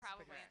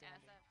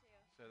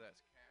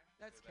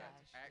That's So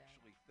that's cash.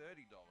 actually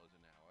 $30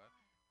 an hour,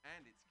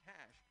 and it's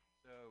cash.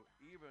 So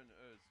even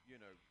as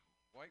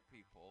white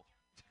people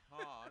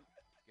can't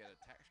get a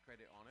tax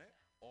credit on it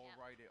or Yep.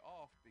 write it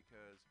off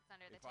because It's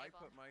under the if I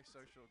table. put my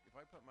if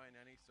I put my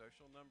nanny's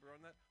social number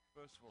on that,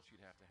 first of all,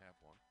 she'd have to have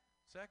one.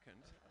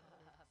 Second,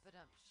 But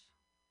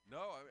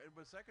no,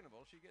 but second of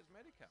all, she gets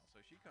Medi-Cal, so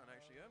she can't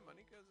actually earn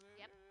money because.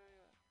 Yep.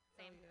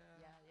 Same.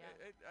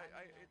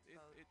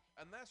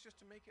 And that's just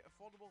to make it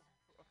affordable.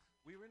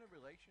 We're in a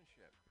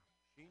relationship.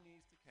 She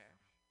needs the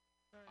cash.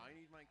 I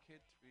need my kid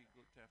to be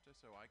looked after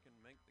so I can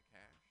make the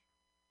cash.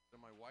 So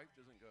my wife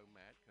doesn't go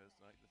mad because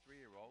like the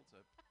 3-year-olds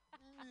are.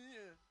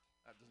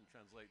 That doesn't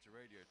translate to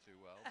radio too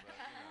well, but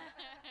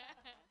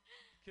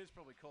kid's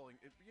probably calling.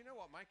 You know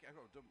what, Mike?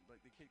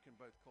 Like the kid can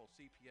both call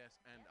CPS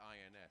and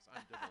INS. I'm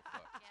double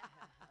fucked.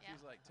 Yeah.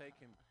 She's like, take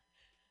him.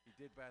 He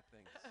did bad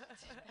things.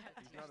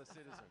 He's not a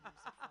citizen.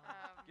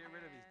 Oh, Get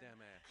rid of his man.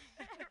 damn ass.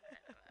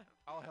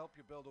 I'll help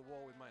you build a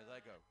wall with my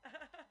Lego.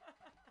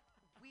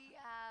 we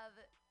have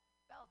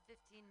about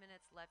 15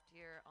 minutes left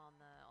here on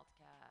the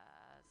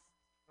Altcast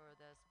for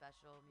the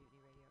special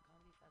Mutiny Radio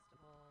Comedy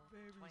Festival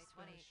Very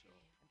 2020. special.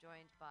 I'm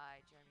joined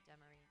by Jeremy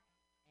Demery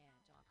and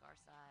John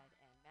Garside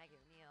and Maggie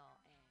O'Neill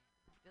and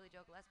Billy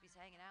Joe Gillespie's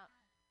hanging out.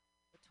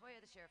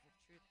 Latoya, the Sheriff of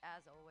Truth,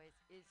 as always,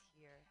 is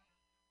here.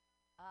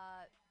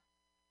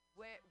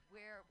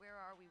 Where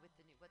are we with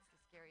the new? What's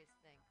the scariest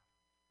thing?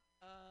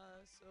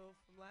 So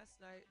from last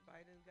night,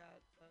 Biden got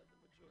the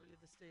majority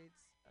of the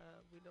states.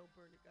 We know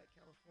Bernie got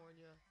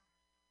California.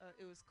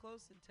 It was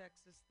close in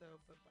Texas, though,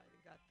 but Biden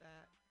got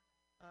that.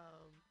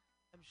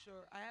 I'm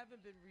sure. I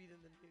haven't been reading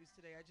the news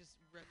today. I just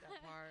read that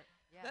part.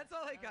 Yeah. That's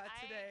all I got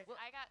today.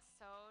 I got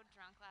so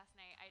drunk last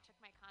night. I took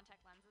my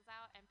contact lenses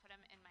out and put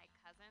them in my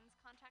cousin's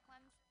contact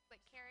lens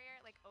carrier,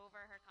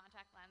 over her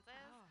contact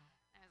lenses. Oh.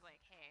 I was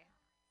like, hey,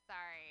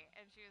 sorry.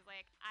 And she was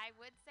like, I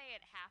would say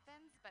it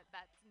happens, but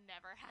that's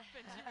never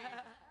happened to me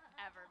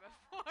ever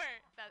before.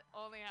 That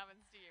only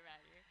happens to you,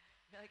 Maggie.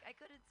 You're like, I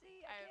couldn't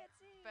see. I can't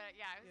see. But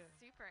yeah, I was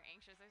Yeah. super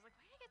anxious. I was like,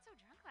 why did I get so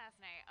drunk last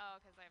night? Oh,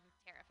 because I'm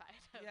terrified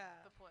of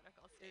Yeah. the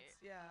political state. It's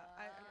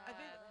I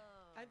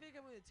think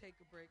Oh. I'm going to take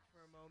a break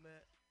for a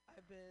moment.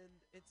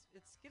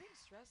 It's getting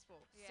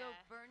stressful. So Yeah.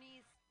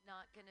 Bernie's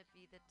not going to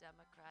be the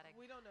Democratic.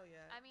 We don't know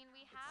yet. I mean,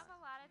 we have a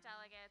lot of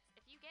delegates.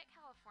 If you get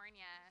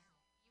California,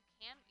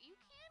 you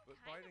can But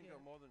kind Biden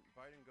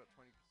of. got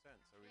 20%,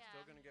 so he's Yeah.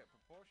 still going to get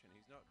proportion.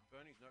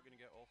 Bernie's not going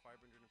to get all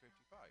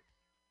 555.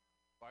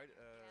 Biden,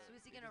 So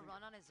is he going to run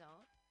on his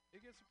own? He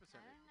gets a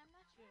percentage. I'm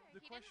not sure. The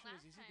He question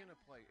didn't is last he going to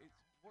time. play?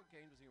 What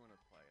game does he want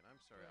to play? And I'm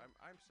sorry, Yeah.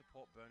 I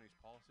support Bernie's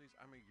policies.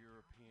 I'm a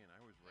European.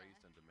 I was raised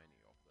Yeah. under many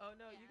of them. Oh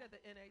no, you Yeah. got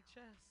the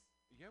NHS.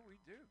 Yeah, we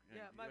do.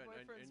 Yeah, And- my and-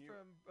 and boyfriend's you-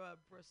 from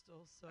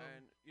Bristol, so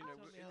And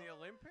Oh, in the yeah.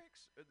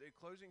 Olympics, at the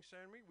closing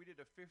ceremony, we did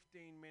a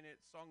 15-minute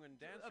song and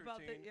dance about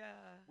routine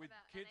the with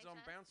About kids on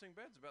NHS? bouncing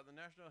beds about the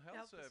National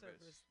Health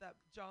Service. that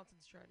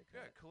Johnson's trying to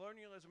Yeah, cut.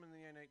 colonialism and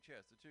the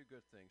NHS, the two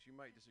good things. You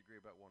might disagree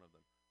about one of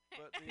them,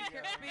 but Be,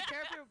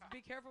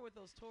 be careful with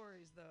those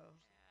Tories, though.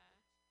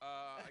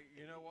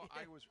 you know what?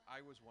 I was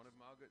one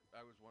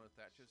of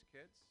Thatcher's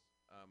kids.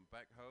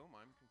 Back home,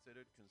 I'm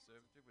considered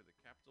conservative with a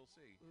capital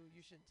C. Ooh,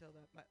 you shouldn't tell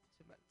that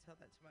tell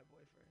that to my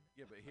boyfriend.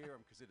 Yeah, but here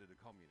I'm considered a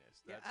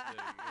communist. Yeah. That's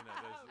there's,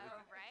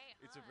 Oh, right.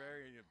 it's a huh.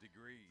 varying of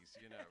degrees,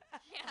 Yeah,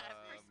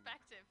 Um,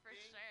 perspective for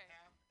Being sure.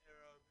 half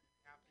Arab,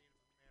 half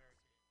Native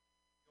American,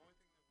 the only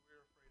thing that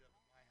we're afraid of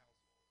in my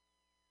household.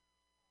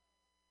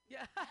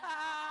 Yeah.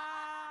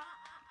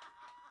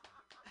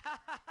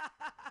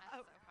 That's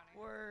so funny.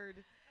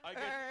 Word. I All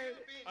get, right.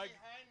 You've been I-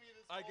 behind me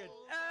this I get-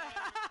 whole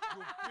time.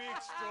 you big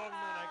strong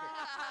man.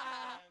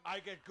 I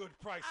get good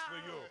price for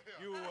you.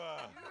 You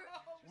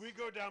we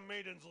go down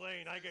Maiden's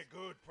Lane. I get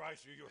good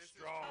price for you. You're This is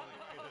strong. probably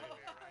my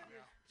nightmare right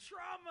now.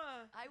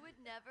 Trauma. I would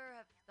never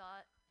have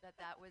thought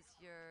that was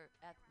your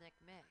ethnic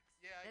mix.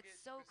 Yeah, I That's get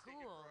so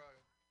mistaken cool. for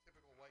a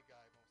typical white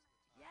guy most of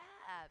the time.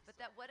 Yeah, but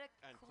So- what a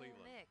And cool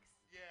Cleveland. mix.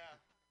 Yeah,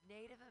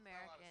 Native not a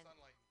lot American. of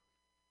sunlight.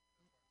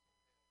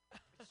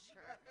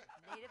 Sure.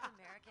 Native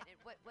American. And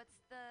what's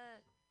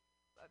the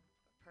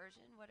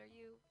Persian? What are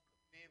you?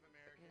 Native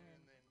American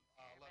and then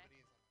Arabic.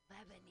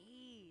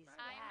 Lebanese. Lebanese.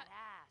 I'm-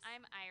 Badass.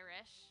 I'm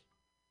Irish.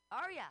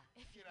 Are ya?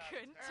 If you Get out of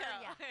couldn't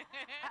town.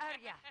 tell. Are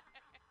ya?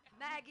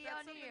 Maggie That's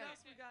something O'Neill.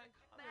 else we got in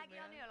common, Maggie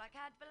man. O'Neill. I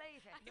can't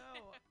believe it.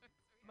 No,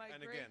 my And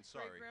great again,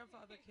 sorry. great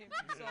grandfather came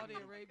from Saudi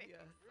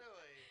Arabia.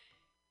 Really?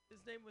 His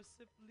name was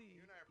Sif Lee.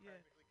 You and I are Yeah,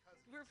 practically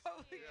cousins. we're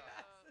probably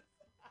Yeah. cousins.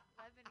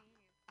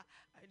 Lebanese.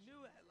 I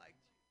knew I liked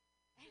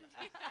you.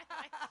 I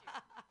liked you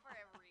for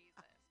a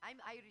reason.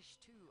 I'm Irish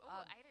too.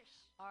 Oh,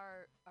 Irish.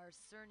 Our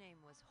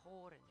surname was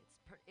Horan.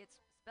 It's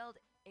spelled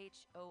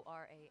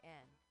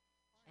Horan,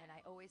 and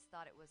I always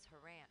thought it was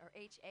Haran or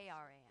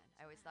Haran.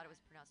 I always thought it was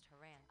pronounced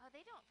Haran. Oh,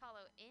 they don't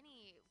follow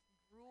any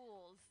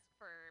rules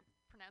for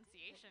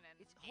pronunciation in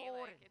It's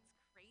Gaelic. Horan. It's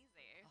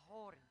crazy.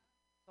 Horan.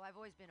 So I've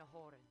always been a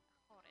Horan.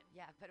 Horan.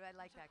 Yeah, but I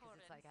like Bunch of that because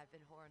it's like Horans. I've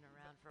been whoring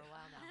around for a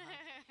while now.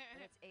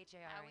 Huh? But it's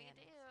Haran. How we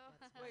do.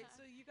 Wait,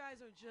 so you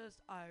guys are just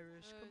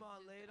Irish? Come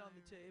on, Just lay it on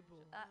the Irish.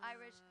 table.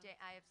 Irish.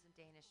 I have some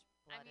Danish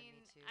blood I mean,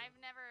 in me too. I've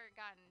never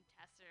gotten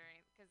tested or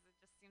anything because it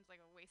just seems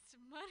like a waste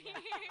of money.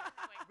 Yeah.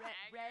 like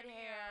red agony,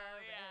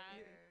 hair, yeah.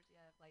 red hair.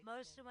 Yeah, light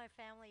Most skin. of my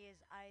family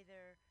is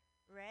either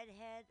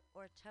redhead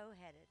or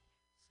toe-headed.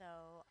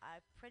 So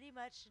I pretty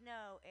much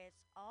know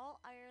it's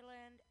all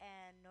Ireland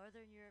and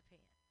Northern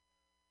European.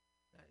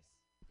 Nice.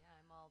 Yeah,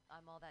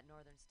 I'm all that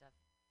northern stuff.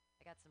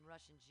 I got some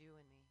Russian Jew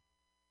in me.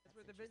 That's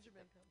where the interesting.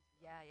 Benjamin comes from.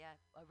 Yeah, yeah.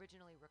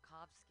 Originally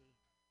Rakovsky.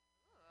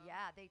 Ooh.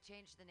 Yeah, they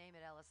changed the name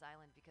at Ellis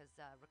Island because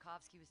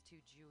Rakovsky was too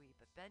Jewy,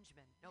 but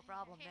Benjamin, no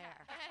problem Yeah. there.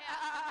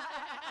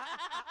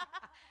 Yeah.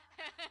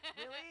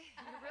 Really?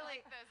 You're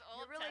really, like those you're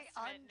Old really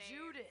Testament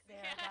unjewed names. it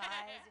there,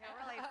 guys. You're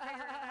really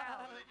figuring it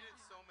out. Well, they did it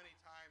so many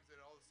times that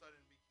all of a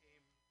sudden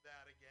became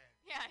that again.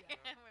 Yeah, you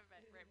know? went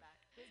right back.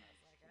 So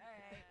I was like, all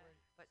right.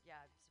 But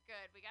yeah,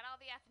 Good. We got all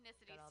the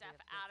ethnicity Got all stuff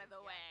the out of the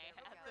ethnicity, way yeah,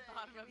 there we at go. the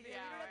bottom of we the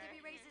don't hour. have to be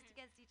racist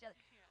against each other.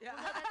 Yeah.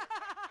 Well,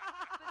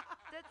 no,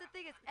 that's the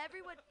thing is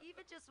everyone,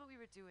 even just what we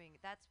were doing,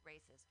 that's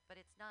racist, but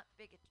it's not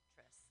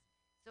bigotrous.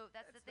 So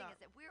that's the It's thing not.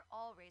 is that we're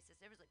all racist.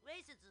 Everyone's like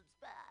racism's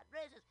bad,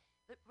 racist,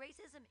 but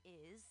racism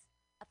is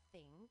a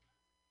thing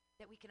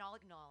that we can all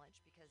acknowledge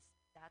because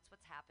that's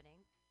what's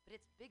happening. But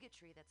it's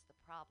bigotry that's the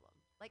problem.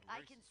 Like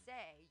I can Racism.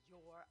 say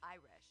you're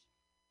Irish,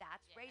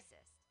 that's Yeah.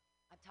 racist.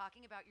 I'm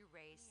talking about your I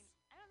race. mean,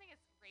 I don't think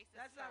it's racist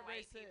That's for not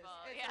white racist. people.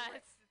 It's a yeah, ra-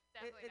 it's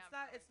definitely it's not.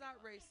 not. for It's white not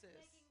people.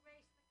 racist.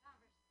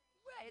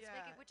 Right, it's Yeah.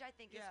 making, which I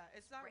think Yeah,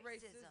 is it's not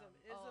racism. racism.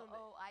 Ism-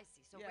 Oh, I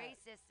see. So Yeah.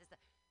 racist is the.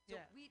 So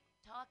Yeah. we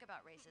talk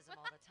about racism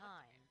all the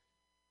time,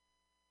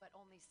 but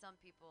only some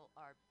people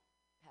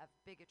have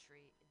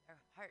bigotry in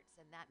their hearts,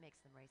 and that makes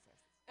them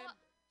racist. And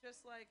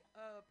just like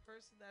a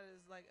person that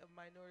is like a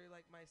minority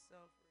like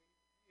myself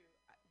or you,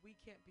 we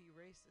can't be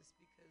racist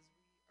because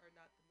we are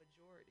not the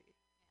majority.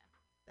 Yeah.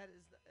 That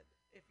is,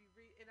 if you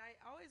read, and I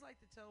always like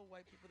to tell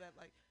white people that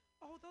like,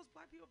 oh, those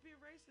black people being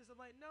racist. I'm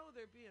like, no,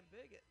 they're being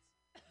bigots.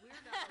 We're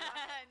not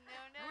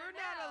allowed. no, We're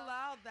not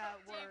allowed that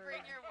Do you word.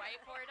 bring your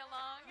whiteboard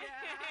along? Yeah.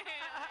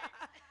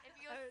 Like, if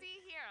you'll see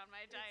here on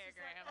my It's just like,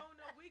 diagram. oh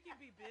no, we can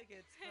be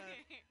bigots,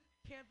 but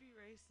can't be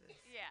racist.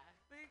 yeah.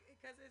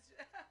 Because it's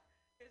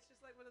it's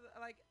just like one of the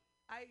like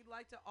I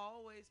like to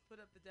always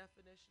put up the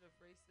definition of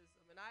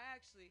racism, and I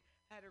actually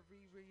had to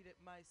reread it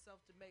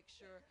myself to make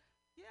sure.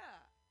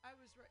 Yeah, I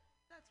was right.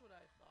 That's what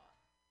I thought.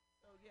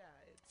 So yeah,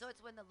 So it's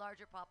when the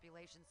larger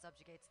population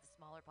subjugates the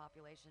smaller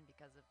population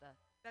because of the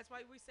that's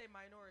why we say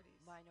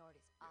minorities.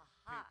 minorities.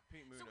 Aha.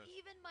 Pete So Munoz.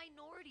 even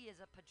minority is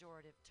a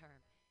pejorative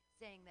term,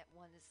 saying that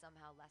one is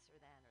somehow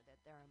lesser than or that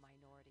they're a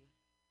minority.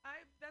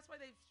 That's why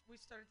we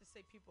started to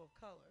say people of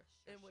color,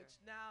 Sure, in which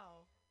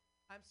now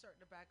I'm starting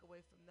to back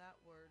away from that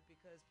word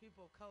because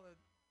people of color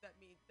that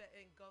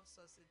engulfs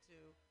us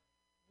into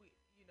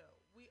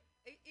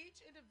each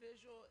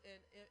individual in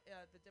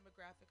the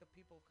demographic of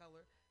people of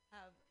color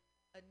have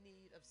a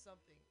need of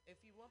something.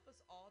 If you lump us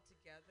all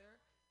together,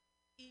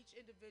 each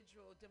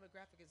individual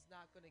demographic is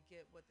not going to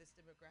get what this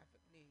demographic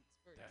needs.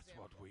 For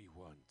example,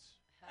 want.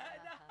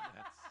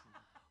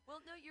 Well,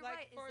 no, you're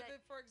like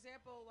right. for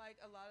example, like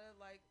a lot of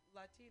like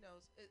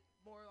Latinos,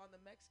 more on the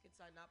Mexican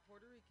side, not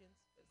Puerto Ricans,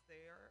 because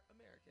they are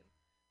American.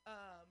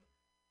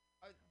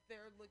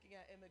 They're looking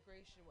at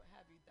immigration, what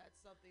have you. That's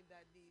something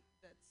that's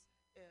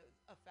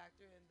a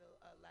factor in the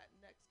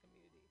Latinx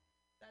community.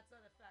 That's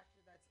not a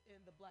factor that's in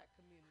the Black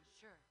community.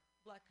 Sure.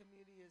 Black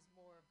community is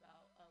more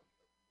about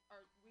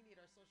we need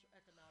our social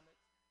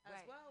economics as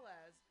Right. well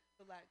as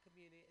the Latin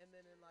community, and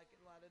then in like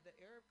a lot of the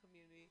Arab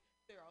community,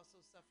 they're also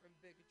suffering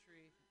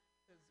bigotry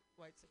because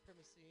white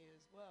supremacy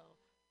as well,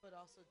 but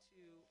also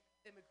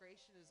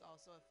immigration is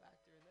also a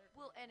factor in their.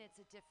 Well, and community. it's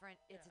a different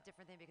Yeah.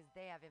 thing because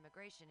they have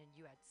immigration and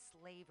you had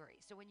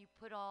slavery. So when you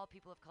put all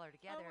people of color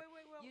together,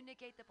 well, you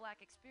negate the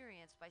black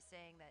experience by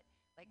saying that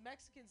like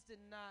Mexicans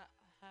did not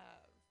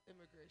have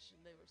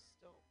immigration; they were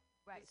stole.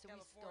 right. It's So we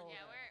California. stole.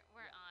 Yeah, them.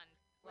 we're on.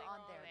 We're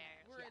like, on there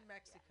there. now. We're Yeah, in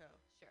Mexico.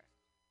 Sure.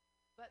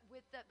 But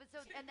with that,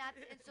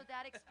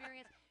 that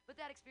experience, but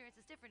that experience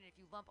is different. And if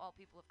you lump all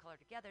people of color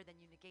together, then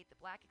you negate the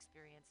black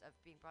experience of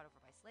being brought over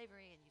by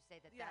slavery, and you say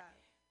that Yeah.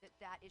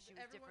 that issue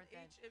is Everyone,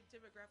 different than. each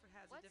demographic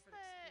has a What's different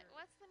the experience.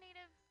 what's the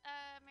Native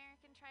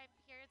American tribe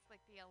here? It's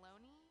like the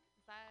Ohlone.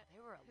 Is that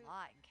There were a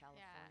lot in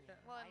California.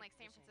 Yeah. Well, in, I like,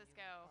 San wish I knew.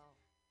 Francisco. Oh,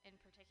 in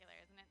particular?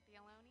 Isn't it the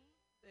Ohlone?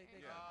 They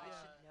Yeah. I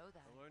yeah. should know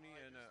that. Maloney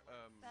and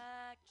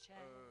Fact check.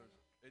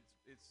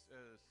 it's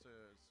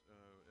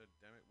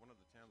damn it, one of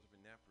the towns up in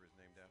Napa is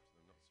named after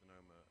them, not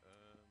Sonoma.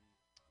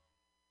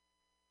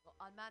 Well,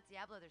 on Mount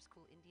Diablo, there's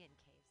cool Indian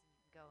caves, and you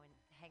can go and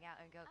hang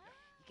out and go. Ah.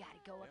 You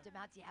gotta go up Yeah. to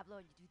Mount Diablo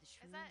and you do the Is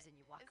shrooms that and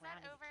you walk is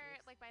around that in over the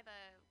caves. like by the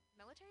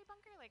military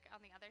bunker, like on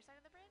the other side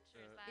of the bridge,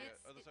 or is that?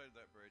 It's- other it- side of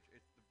that bridge.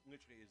 It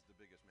literally is the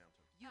biggest mountain.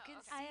 You Oh, can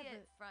okay. I see have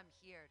it a- from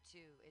here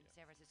too. In Yeah.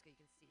 San Francisco, you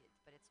can see it,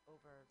 but it's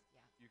over.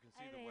 Yeah. You can I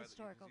see have the a weather.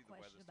 historical You can see the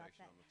question weather about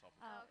station that. on the top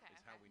of Oh, it. okay,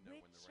 It's how okay. we know when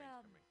the Which, rain's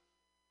coming.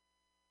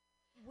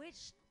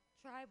 Which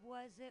tribe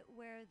was it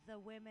where the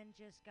women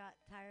just got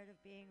tired of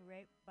being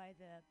raped by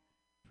the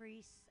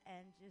priests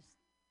and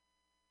just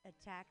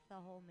attacked the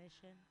whole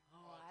mission?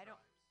 Oh, All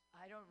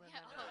I don't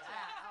remember all that.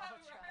 tribes.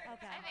 All tribes.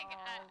 Okay. I think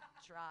All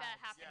tribes. that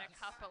happened a Yes.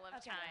 couple of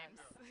Okay. times.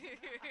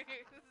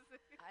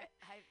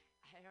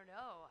 I don't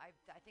know. I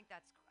think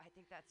that's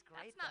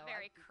great. That's not though.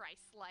 very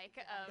Christ-like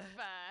of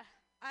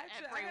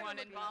Actually,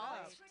 everyone I gotta look that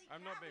involved. up.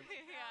 I'm not being.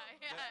 yeah.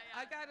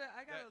 I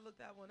gotta look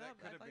that one That up.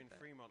 could I have like been that.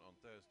 Fremont on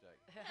Thursday.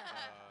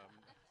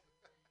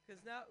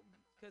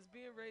 Because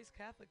being raised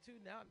Catholic too,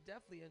 now I'm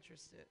definitely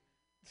interested.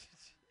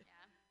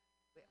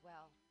 Yeah.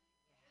 Well,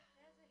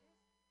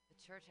 the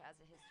church has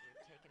a history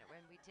of taking it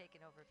when we've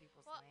taken over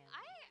people's Well, land.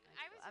 I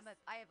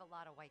I have a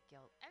lot of white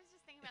guilt. was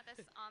just thinking about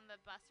this on the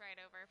bus ride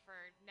over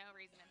for no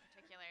reason in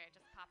particular. It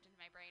just popped into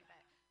my brain,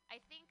 but I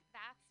think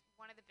that's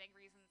one of the big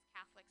reasons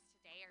Catholics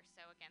today are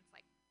so against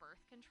like birth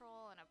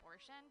control and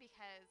abortion,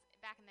 because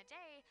back in the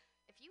day,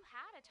 if you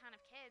had a ton of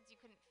kids, you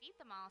couldn't feed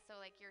them all.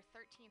 So like your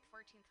 13th,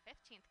 14th,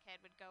 15th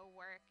kid would go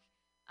work.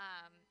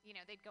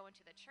 They'd go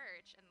into the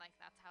church, and like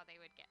that's how they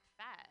would get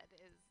fed,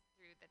 is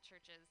through the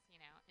church's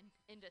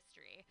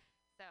industry.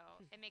 So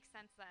it makes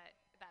sense that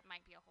that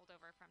might be a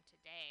holdover from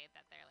today,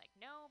 that they're like,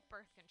 no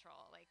birth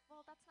control. Like,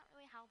 well, that's not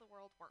really how the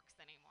world works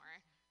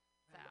anymore.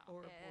 So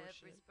Or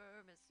Every abortion.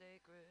 sperm is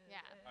sacred.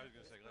 Yeah. I was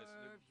going to say,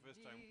 Every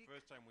first sperm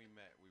first time we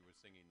met, we were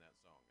singing that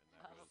song,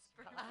 and that was.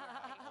 sperm.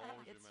 I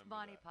always It's remember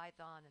Monty that.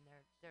 Python, and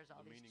there's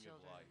all The these meaning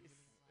children. of life.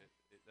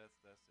 That's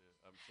it.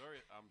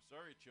 I'm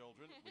sorry,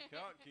 children. We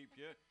can't keep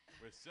you.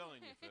 We're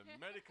selling you for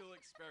medical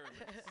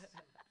experiments.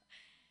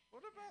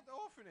 What about the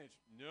orphanage?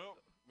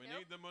 Nope. We Nope.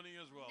 need the money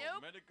as well.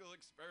 Nope. Medical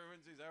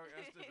experiments is how it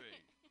has to be.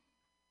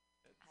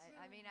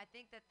 I mean, I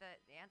think that the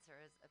answer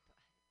is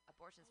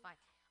abortion's fine.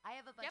 I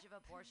have a bunch Yep. of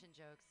abortion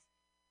jokes,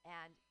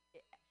 and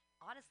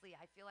honestly,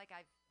 I feel like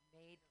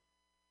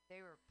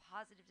they were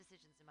positive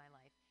decisions in my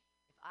life.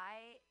 If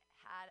I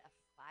had a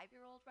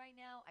 5-year-old right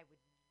now, I would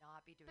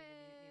not be doing the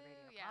Mutiny Radio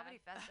Boo, yeah. Comedy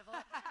Festival.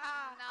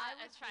 Not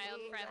a would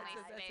child-friendly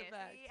That's a space.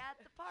 fact. be at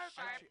the park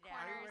Sharp right now.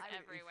 corners reckon if you-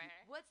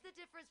 everywhere. What's the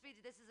difference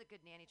between, this is a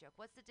good nanny joke,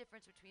 what's the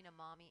difference between a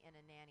mommy and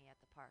a nanny at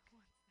the park?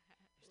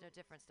 There's no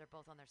difference. They're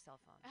both on their cell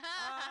phone. Yay.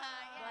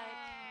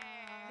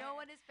 No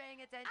one is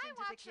paying attention I to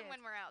the watch kids. them when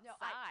we're No,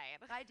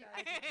 outside. I do.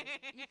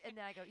 And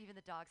then I go, even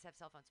the dogs have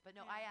cell phones. But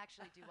no, I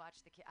actually do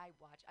watch the kid. I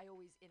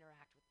always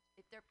interact with.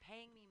 If they're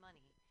paying me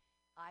money,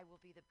 I will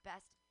be the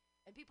best.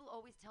 And people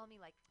always tell me,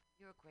 like,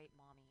 you're a great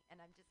mommy. And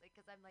I'm just like,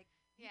 because I'm like,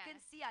 you Yeah. can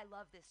see I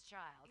love this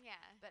child. Yeah.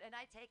 And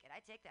I take it. I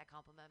take that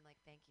compliment. I'm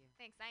like, thank you.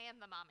 Thanks. I am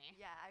the mommy.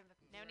 Yeah, I'm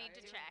No need to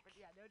doing it check. for-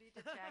 Yeah, no need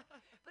to check.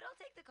 But I'll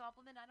take the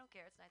compliment. I don't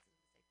care. It's nice of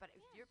them to say. But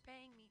if Yeah. you're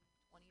paying me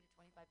 $20 to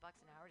 $25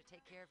 an hour to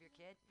take care of your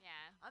kid, Yeah.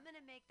 I'm gonna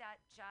make that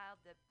child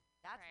that's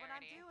what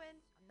I'm Priority. doing.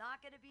 I'm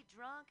not gonna be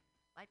drunk.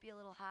 Might be a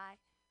little high,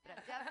 but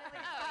I'm definitely.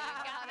 Oh,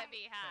 you gotta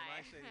be So when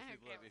I high. say to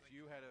people, Okay. look, if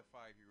you had a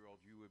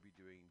 5-year-old, you would be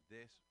doing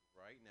this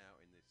right now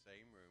in this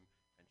same room,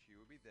 and she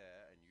would be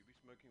there, and you'd be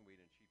smoking weed,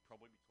 and she'd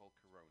probably be called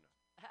Corona.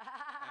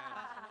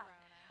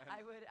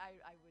 I would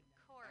know.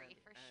 Corey,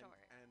 And- for and-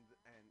 short. And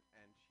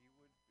she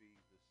would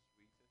be the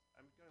sweetest.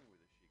 I'm going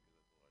with a she because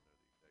that's all I know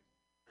these days.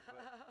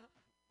 But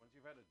once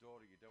you've had a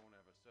daughter, you don't want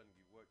to have a son.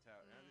 You worked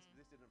out. "Nah, this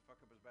didn't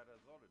fuck up as bad as I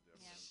thought it'd do.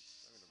 Yeah.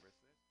 I'm going to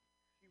risk this.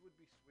 She would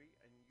be sweet,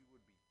 and you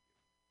would be.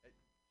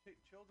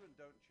 Children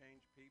don't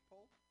change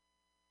people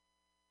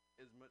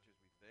as much as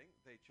we think.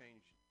 They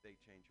change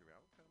your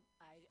outcome.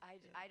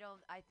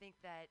 I think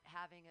that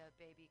having a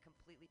baby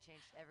completely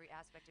changed every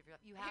aspect of your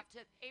life. You have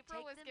to. April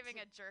take was them giving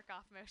to- a jerk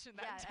off motion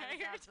Yeah, that that was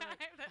entire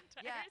absolutely- time. That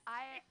entire Yeah, scene.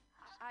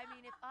 I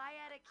mean, if I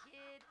had a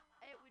kid,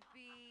 it would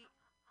be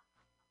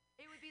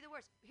the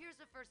worst. Here's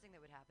the first thing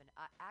that would happen.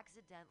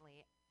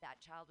 Accidentally, that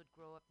child would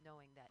grow up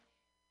knowing that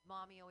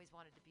mommy always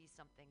wanted to be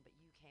something, but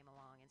you came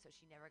along, and so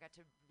she never got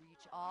to reach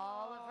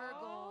all of her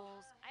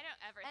goals. I don't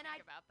ever And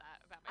think about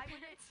that about my I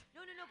would, parents.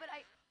 no, but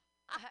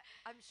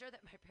I'm sure that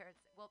my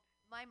parents. Well,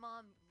 my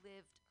mom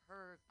lived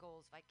her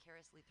goals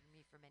vicariously through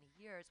me for many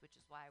years, which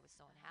is why I was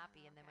so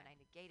unhappy. And then when I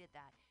okay. negated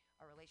that,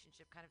 our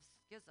relationship kind of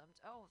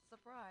schismed. Oh,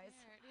 surprise!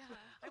 Weird, yeah.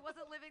 I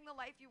wasn't living the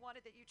life you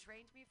wanted that you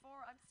trained me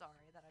for. I'm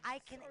sorry that I'm. I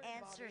can Sorry,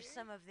 answer Bobby.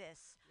 some of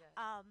this.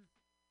 Yeah.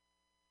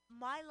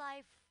 My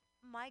life,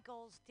 my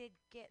goals did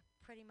get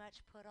pretty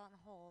much put on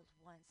hold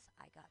once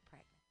I got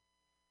pregnant.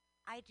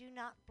 I do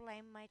not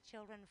blame my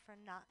children for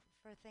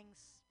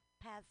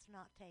paths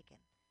not taken.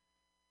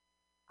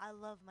 I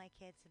love my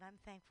kids and I'm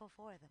thankful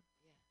for them,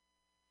 Yeah.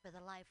 for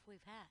the life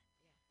we've had.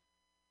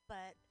 Yeah.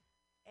 But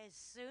as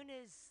soon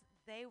as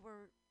they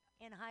were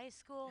in high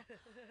school,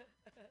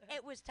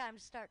 it was time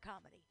to start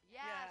comedy.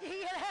 Yeah. Yeah.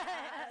 Absolutely.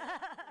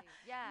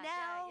 Yeah.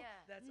 Now- Yeah.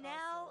 That's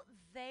Now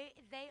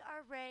awesome. they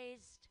are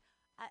raised.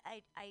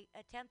 I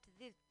attempted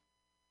the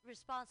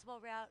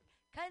responsible route,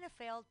 kind of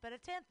failed, but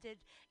attempted,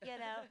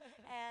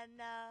 and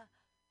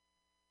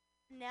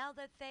now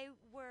that they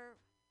were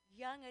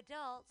young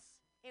adults,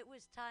 it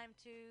was time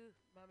to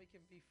Mommy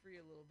can be free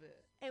a little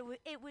bit.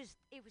 it was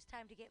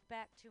time to get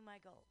back to my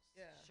goals.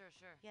 Yeah. Sure.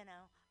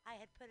 I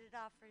had put it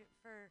off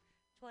for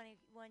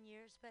 21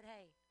 years, but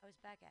hey, I was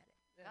back at it.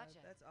 Yeah,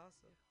 Gotcha. that's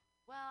awesome.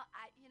 Well,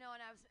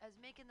 and I was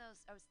making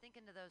those. I was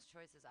thinking to those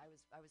choices. I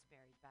was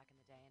married back in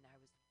the day, and I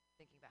was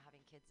thinking about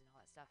having kids and all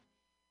that stuff.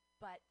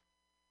 But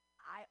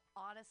I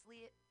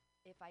honestly,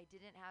 if I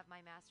didn't have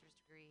my master's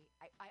degree,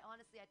 I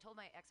honestly, I told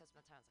my ex-husband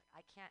at the time, I was like,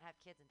 I can't have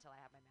kids until I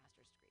have my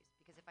master's degrees,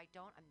 because if I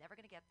don't, I'm never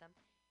gonna get them,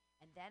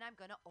 and then I'm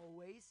gonna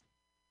always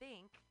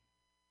think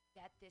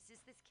that this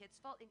is this kid's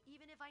fault, and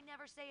even if I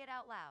never say it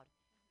out loud,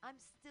 I'm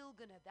still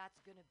gonna. That's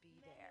gonna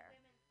be there.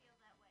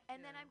 And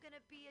then Yeah. I'm going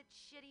to be a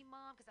shitty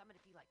mom, because I'm going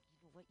to be like,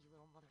 you know what, you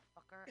little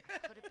motherfucker, I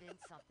could have been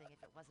something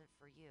if it wasn't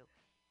for you.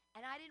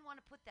 And I didn't want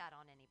to put that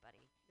on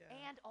anybody. Yeah.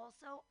 And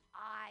also,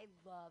 I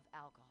love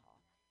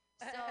alcohol.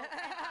 So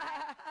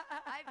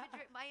I've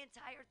been my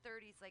entire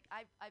 30s, like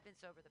I've been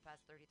sober the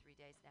past 33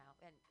 days now.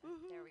 And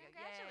there we go.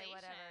 Yay,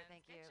 whatever.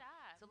 Thank you. Good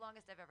job. It's the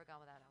longest I've ever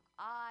gone without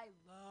alcohol. I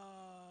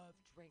love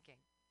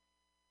drinking.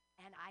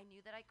 And I knew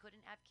that I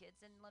couldn't have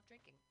kids and love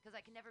drinking, because I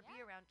can never be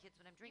Yeah. around kids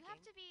when I'm drinking. You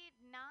have to be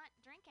not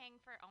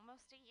drinking for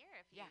almost a year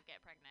if you Yeah.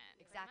 get pregnant.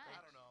 pretty Exactly.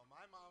 I much. don't know.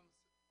 My mom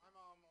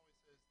always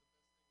says the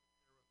best thing to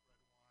pair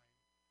with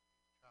red wine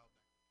is child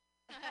necklace.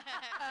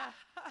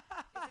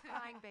 It's a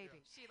crying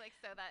baby. She like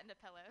sew that into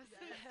pillows.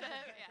 and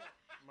stuff, yeah.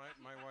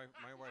 My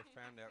wife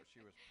found out she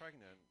was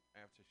pregnant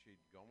after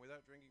she'd gone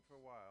without drinking for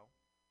a while,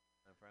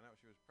 and found out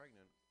she was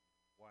pregnant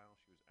while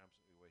she was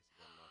absolutely wasted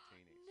on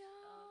martinis. No.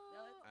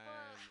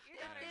 And- Your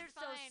and- daughter's They're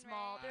so fine,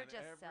 small. right? They're And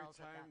just every cells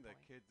at time that the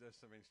point. kid does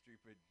something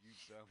stupid, you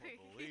don't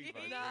believe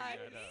I bring Nice.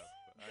 that up.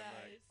 I'm like,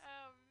 Nice.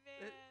 Oh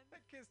man.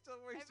 that kid's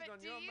still wasted bet- on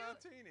do your you-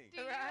 martini.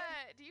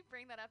 Do you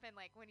bring that up in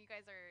like when you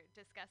guys are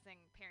discussing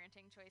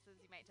parenting choices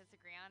you might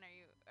disagree on? Are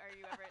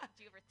you ever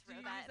do you ever throw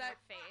you that use in that-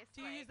 their face?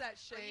 Do you like, use that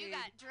 "Well, shade? you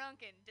got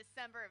drunk in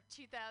December of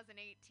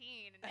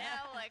 2018, and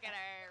now look at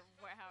our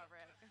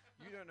however.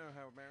 You don't know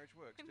how marriage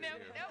works, do Nope,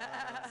 you? nope.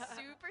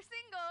 Super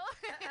single.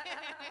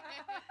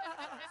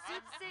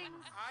 Soup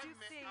sings. Soup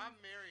sings. I'm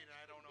married and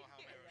I don't know how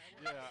marriage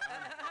works. Yeah.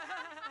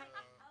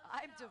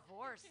 I'm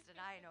divorced, and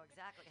I know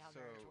exactly how So,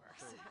 marriage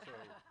works. so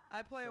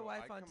I play a so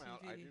wife I on come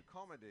out, I do TV.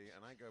 comedy,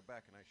 and I go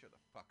back and I shut the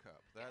fuck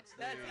up. That's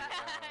That's-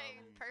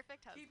 the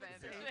Perfect Keep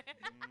it husband. safe.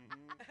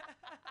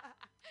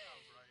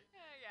 Sounds right.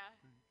 Yeah.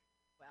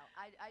 Well,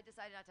 I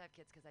decided not to have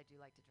kids because I do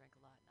like to drink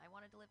a lot. And I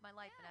wanted to live my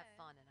life and have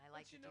Yeah. fun, and I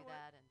like to you do know what?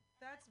 that. And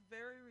That's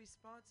very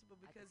responsible,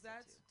 I because think so,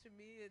 that's too. to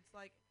me it's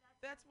like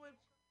that's what.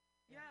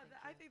 Yeah,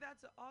 thank I you. think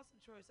that's an awesome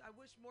choice. I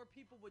wish more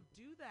people would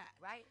do that.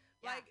 right,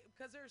 Like,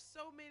 because there's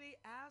so many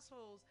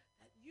assholes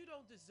that you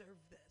don't deserve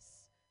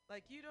this.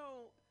 Like, you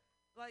don't.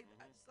 Like,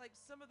 it's like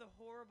some of the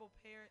horrible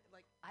parent.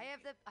 Like, I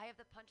have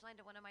the punchline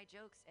to one of my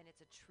jokes, and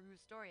it's a true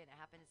story, and it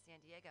happened in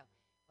San Diego.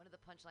 One of the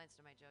punchlines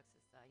to my jokes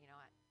is,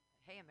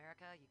 hey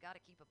America, you got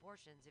to keep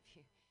abortions. If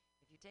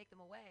you take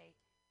them away,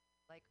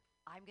 like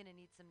I'm gonna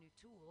need some new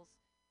tools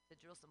to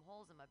drill some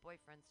holes in my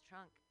boyfriend's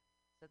trunk,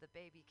 so the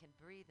baby can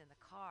breathe in the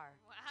car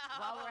Wow.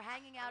 while we're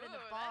hanging out in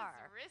the Ooh, bar.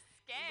 That's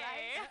risque.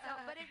 Right? So,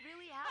 but it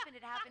really happened.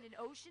 It happened in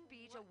Ocean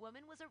Beach. A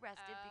woman was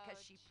arrested Oh, because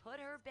she put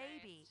her Jesus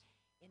baby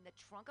in the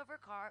trunk of her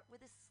car with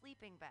a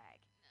sleeping bag.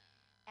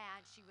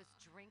 And she was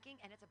drinking,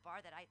 and it's a bar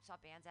that I saw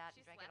bands at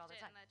She and drank it all the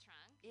left time. in the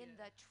trunk. In Yeah.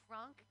 the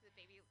trunk, Did the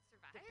baby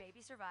survive? the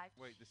baby survived.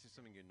 Wait, this is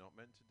something you're not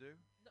meant to do?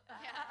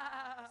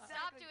 Yeah.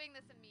 Stop Exactly. doing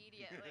this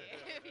immediately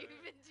if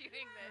you've been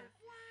doing this.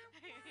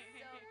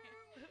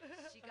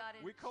 She got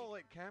in. We call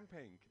it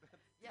camping.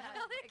 Yeah,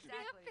 Public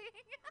exactly. camping.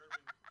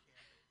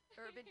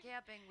 Urban camping. Urban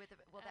camping with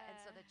and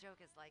so the joke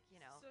is like,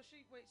 So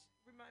she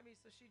remind me.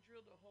 So she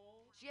drilled a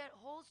hole. she had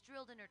holes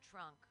drilled in her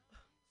trunk,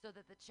 so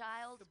that the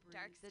child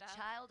Dark the stuff.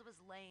 child was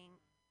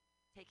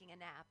taking a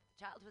nap.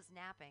 The child was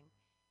napping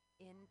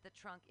in the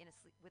trunk in a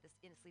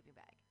sleeping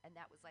bag, and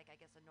that was like, I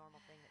guess, a normal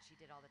thing that she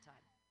did all the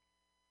time.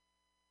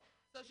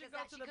 So she Because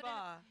goes that to she the couldn't-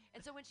 bar.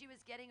 And so when she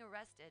was getting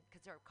arrested,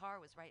 because her car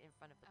was right in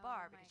front of the Oh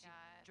bar, my because she'd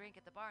God. drink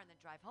at the bar and then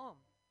drive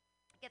home,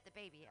 get the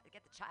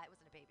child. It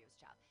wasn't a baby, it was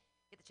a child.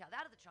 Get the child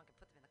out of the trunk and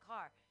put them in the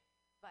car,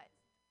 but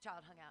the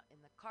child hung out in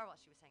the car while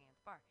she was hanging at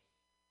the bar.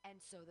 And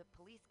so the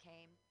police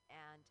came,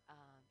 and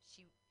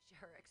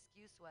her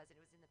excuse was, and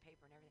it was in the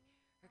paper and everything.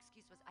 Her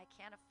excuse was, I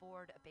can't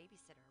afford a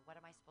babysitter. What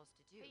am I supposed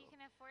to do? But you can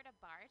afford a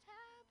bar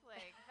tab?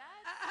 Like,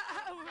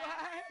 that's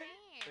Right.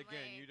 insane.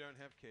 Again, like, you don't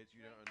have kids,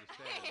 you don't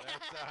understand.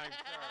 That's I'm sorry.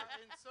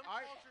 In some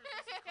I- cultures,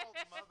 this is called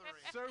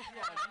mothering.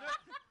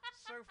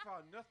 So far,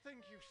 nothing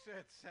you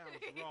said sounds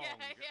Yeah, wrong.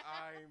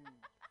 yeah.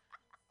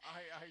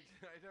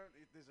 I don't.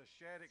 There's a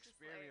shared It's just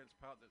experience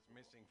part that's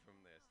missing from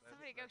this.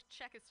 somebody go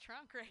check his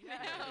trunk right Yeah,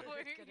 now.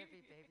 there's gonna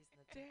be babies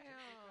in the trunk.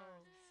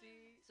 Damn.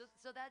 See.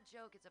 So that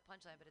joke is a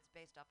punchline, but it's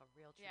based off a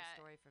real true Yeah,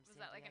 story from Was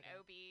San that like an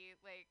Diego. OB?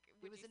 Like, It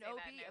would was you an say OB.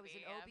 that It was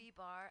an yeah. OB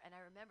bar, and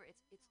I remember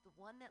it's the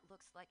one that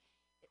looks like,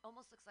 it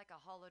almost looks like a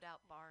hollowed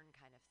out barn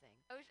kind of thing.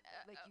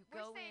 Like you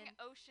we're go saying in-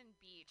 Ocean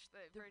Beach.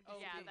 The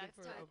Yeah, OB, that's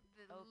for the,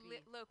 OB.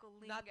 the local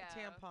lingo. Not the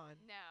tampon.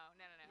 No.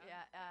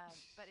 Yeah,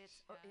 but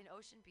it's Yeah. in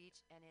Ocean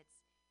Beach, and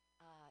it's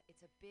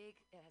a big.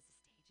 It has a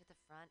stage at the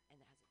front, and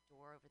it has a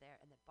door over there,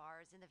 and the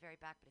bar is in the very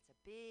back. But it's a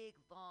big,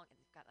 long, and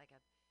it's got like a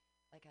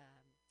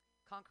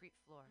concrete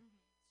floor.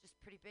 just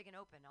pretty big and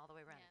open all the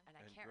way around. Yeah. And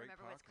I And can't great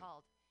remember what it's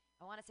parking. called.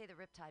 I want to say the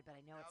Riptide, but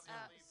I know Now it's the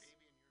not. only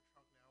baby in your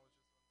trunk now is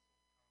just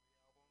unsold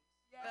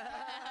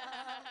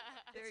comedy albums.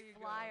 There It's you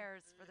go.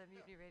 flyers for the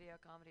Mutiny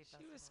Radio Comedy She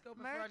Festival. was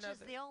scoping for Merch is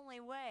another. the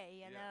only way,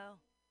 you Yeah. know.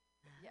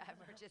 Yeah,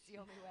 merch is the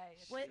only way.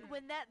 It's When, true.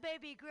 when that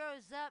baby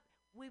grows up,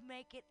 we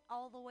make it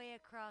all the way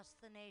across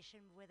the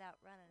nation without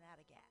running out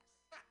of gas.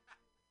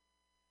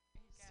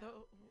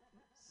 So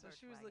Merch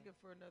she was wagon. looking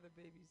for another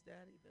baby's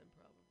daddy then,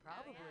 probably.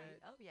 Probably. Right.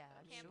 Oh, yeah,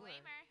 I'm Can't sure.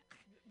 blame her.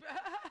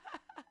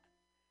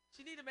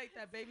 She need to make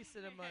that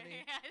babysitter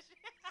money.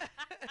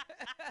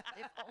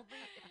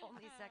 if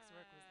only sex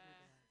work was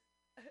legalized.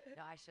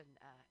 No, I shouldn't.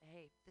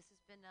 Hey, this has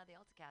been the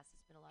AltaCast.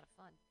 It's been a lot of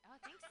fun. Oh,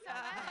 thanks so much.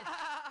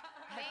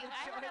 Wait,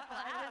 I had a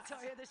blast.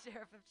 Toya, the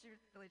sheriff of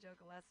Billy Joe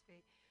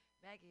Gillespie,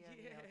 Maggie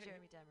O'Neill, Yay.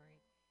 Jeremy Demery,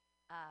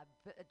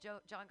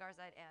 John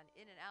Garzide, and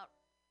In and Out,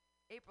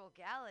 April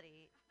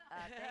Gallaty.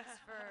 Thanks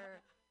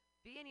for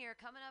being here.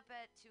 Coming up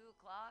at 2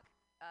 o'clock,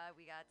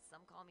 we got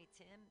Some Call Me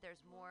Tim.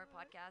 There's more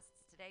podcasts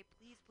today.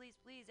 Please, please,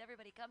 please,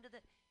 everybody, come to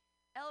the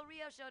El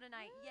Rio show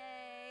tonight.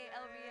 Yay,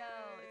 El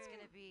Rio. It's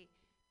going to be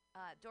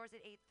doors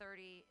at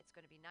 8:30. It's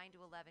going to be 9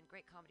 to 11.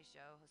 Great comedy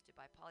show hosted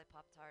by Polly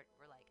Pop-Tart.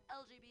 We're like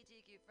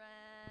LGBTQ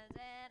friends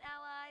and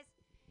allies.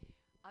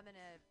 I'm going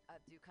to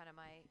do kind of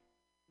my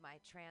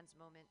trans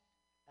moment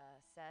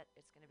set.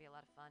 It's going to be a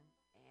lot of fun.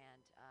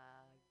 And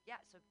yeah,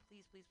 so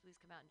please, please, please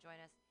come out and join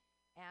us.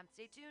 And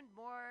stay tuned.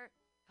 More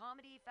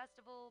comedy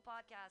festival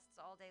podcasts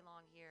all day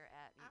long here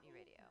at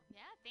Mutiny Radio.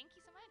 Yeah, thank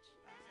you so much.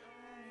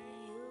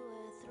 You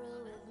were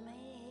through with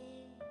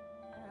me,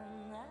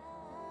 and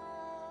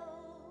now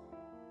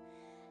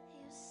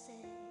you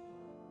say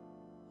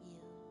you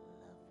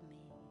love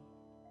me.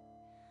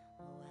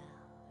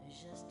 Well,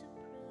 just to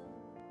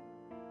prove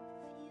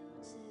you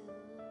do,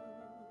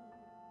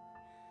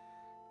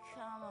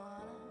 come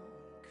on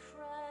and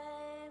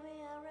cry me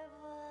a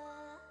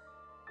river.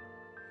 You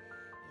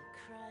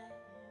cry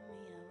me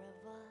a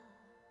river.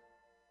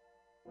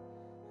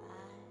 I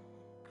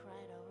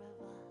cried a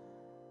river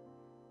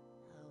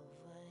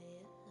over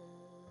you.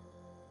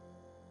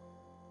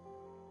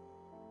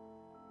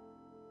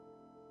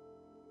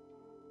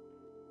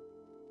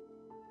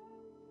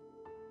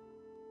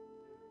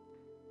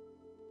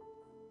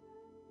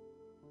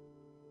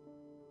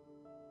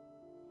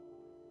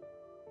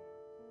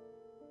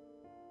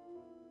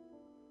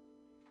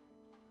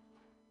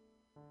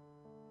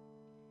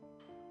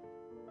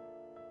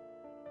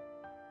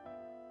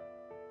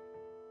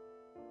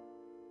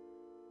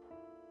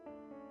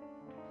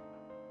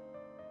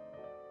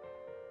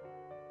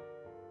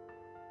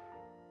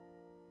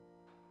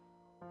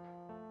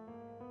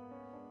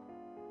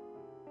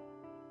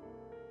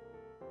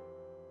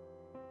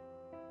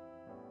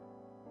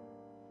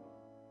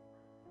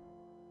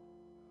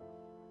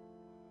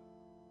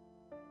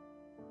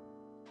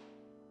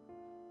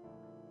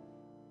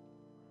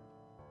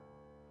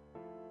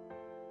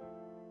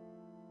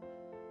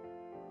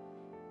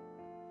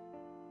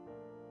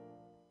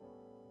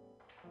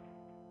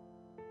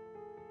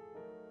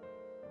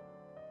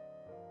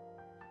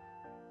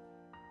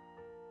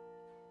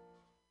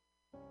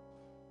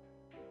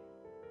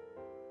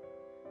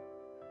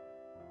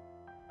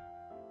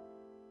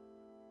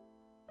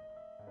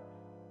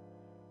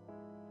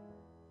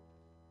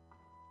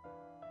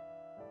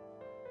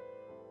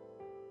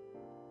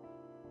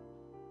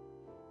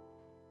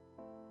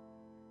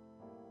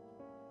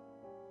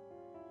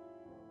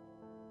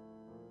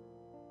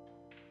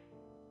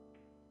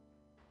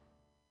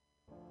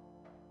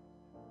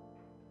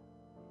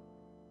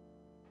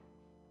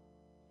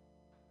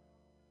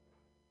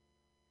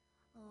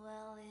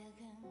 Well, you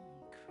can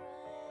cry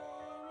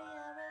me a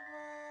river.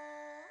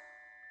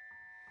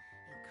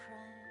 You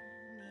cry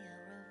me a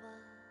river.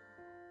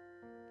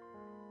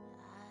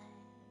 I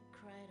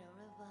cried a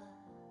river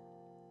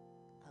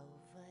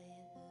over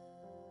you.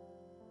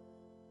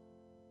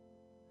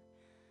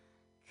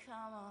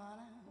 Come on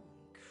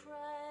and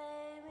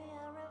cry me a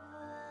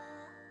river.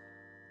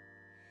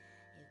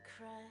 You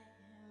cry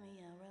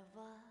me a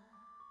river.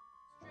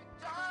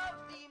 Strict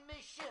of the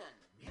mission,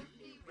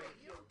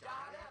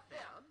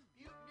 MutinyRadio.fm,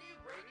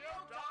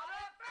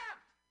 MutinyRadio.fm.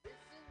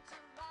 Listen to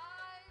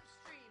live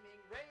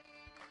streaming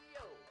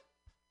radio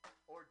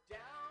or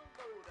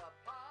download a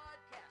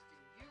podcast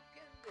and you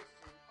can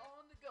listen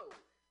on the go.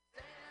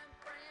 San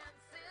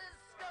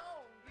Francisco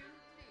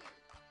Mutiny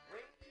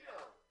Radio.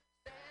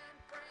 San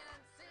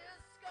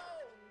Francisco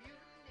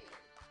Mutiny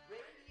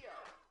Radio.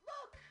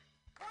 Look,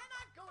 why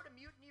not go to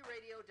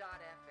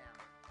MutinyRadio.fm?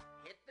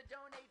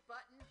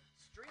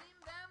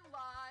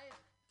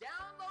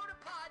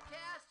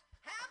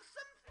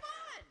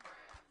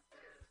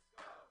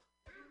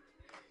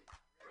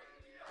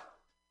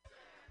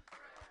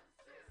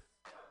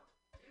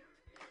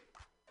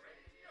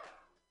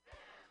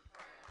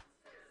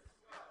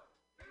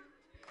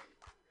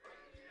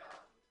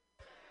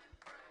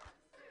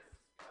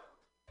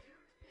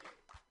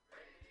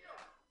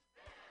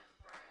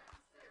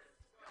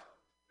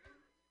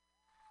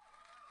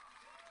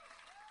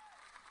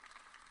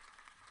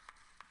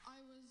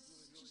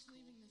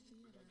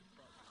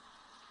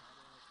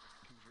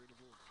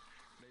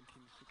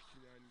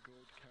 1969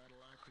 gold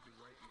Cadillac with the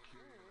white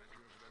interior, and I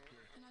drove it up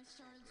here. And I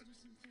started to do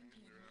some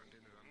thinking. Around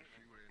in it on the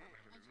freeway, and I'm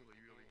having a really,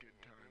 really good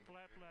time.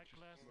 Flat black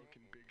glass.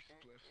 Smoking big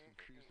spliffs and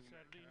cruising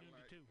that Saturday noon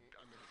to Cadillac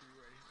 2. on the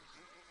freeway. It's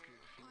a good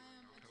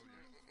feeling, I'll tell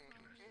you.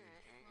 What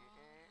can I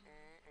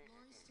say?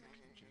 Lori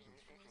Stone's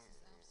voice is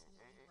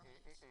absolutely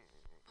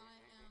right. I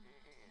am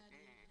petty,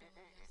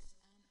 rebellious,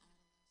 and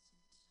adolescent.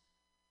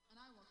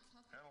 And I will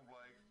cut the Hello,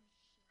 Blake.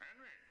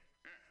 Henry?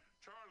 Yeah,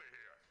 Charlie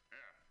here.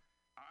 Yeah.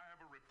 I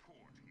have a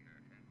report here,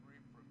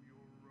 Henry, from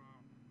your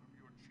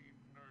chief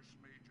nurse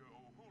major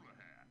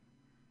O'Houlihan.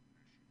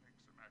 She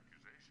makes some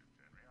accusations,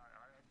 Henry,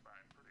 I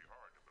find pretty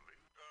hard to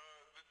believe.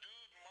 The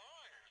dude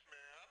mine,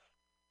 man.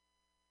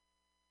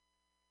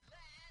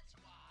 Let's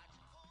watch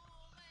a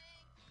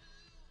full-length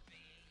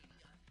movie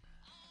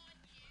on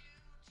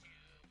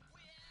YouTube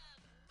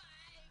with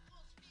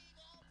Michael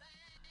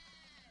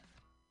Spiegelman.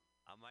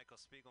 I'm Michael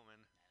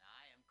Spiegelman. And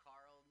I am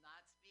Carl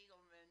Not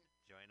Spiegelman.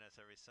 Join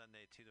us every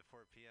Sunday, 2 to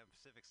 4 p.m.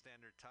 Pacific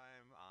Standard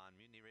Time on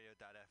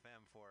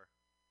MutinyRadio.fm for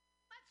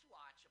Let's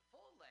watch a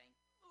full-length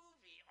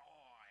movie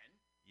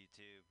on.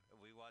 YouTube.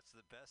 We watch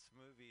the best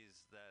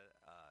movies that,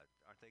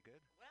 aren't they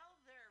good? Well,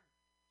 they're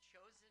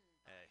chosen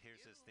by Here's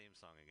you. his theme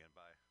song again.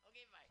 Bye.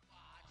 Okay, Mike.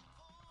 Watch a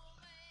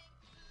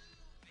full-length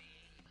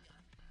movie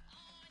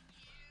on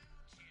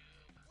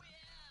YouTube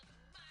with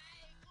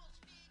Michael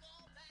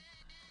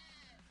Spiegelman.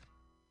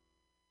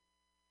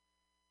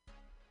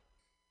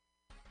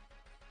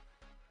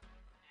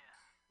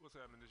 What's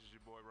happening? This is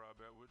your boy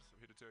Rob Edwards. I'm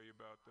here to tell you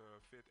about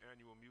the 5th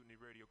Annual Mutiny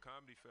Radio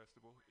Comedy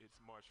Festival.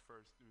 It's March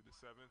 1st through the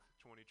 7th,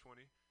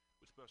 2020,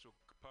 with special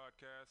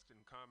podcasts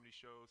and comedy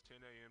shows 10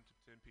 a.m. to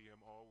 10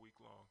 p.m. all week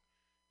long.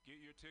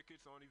 Get your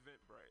tickets on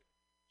Eventbrite.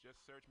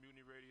 Just search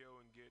Mutiny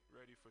Radio and get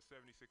ready for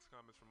 76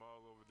 comics from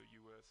all over the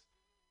U.S.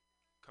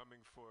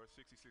 coming for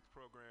 66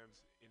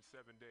 programs in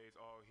 7 days,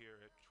 all here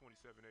at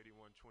 2781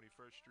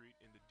 21st Street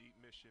in the Deep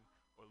Mission,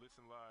 or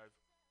listen live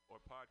or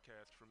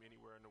podcast from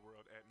anywhere in the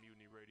world at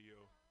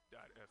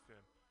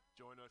MutinyRadio.fm.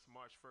 Join us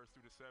March 1st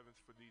through the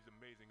 7th for these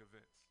amazing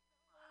events.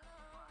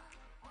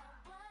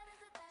 What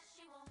is it that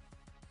she wants?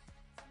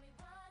 Tell me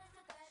what is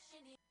it that she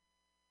needs?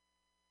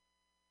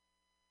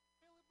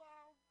 Billy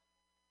Bob,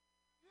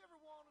 you ever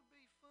want to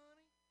be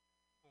funny?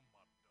 Well,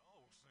 my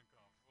dogs think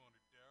I'm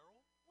funny,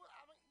 Daryl. Well,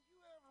 I mean,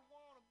 you ever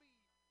want to be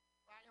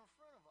like in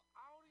front of an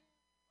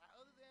audience, like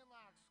other than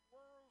like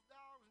squirrels,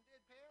 dogs, and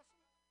dead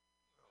peasants?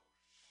 Oh,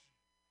 shit.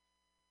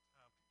 From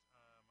time to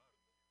time, I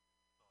thought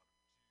of you.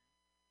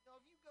 You know,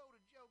 if you go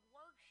to Joke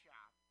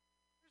Workshop,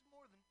 there's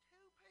more than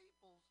 2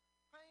 peoples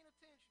paying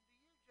attention to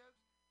your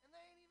jokes, and they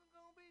ain't even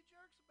gonna be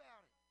jerks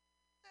about it.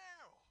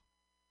 Daryl,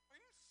 are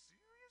you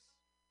serious?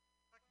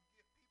 I can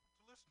get people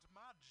to listen to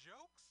my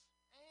jokes?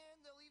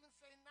 And they'll even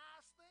say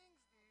nice things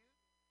to you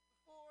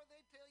before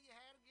they tell you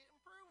how to get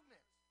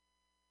improvements.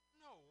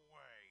 No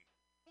way.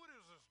 What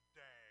is this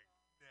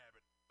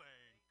dag-nabbit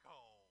thing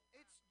called?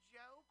 It's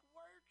Joke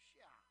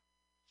Workshop.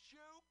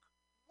 Joke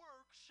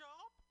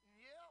Workshop?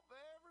 Yep,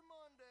 every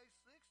Monday,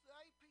 6 to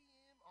 8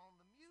 p.m. on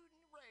the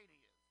Mutiny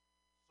Radio.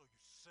 So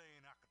you're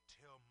saying I could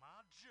tell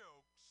my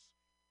jokes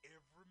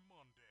every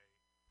Monday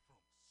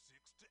from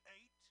 6 to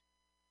 8?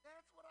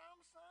 That's what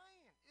I'm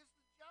saying. It's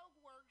the Joke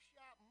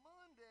Workshop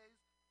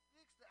Mondays,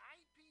 6 to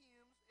 8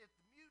 p.m. at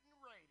the Mutiny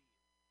Radio.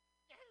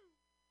 Yahoo!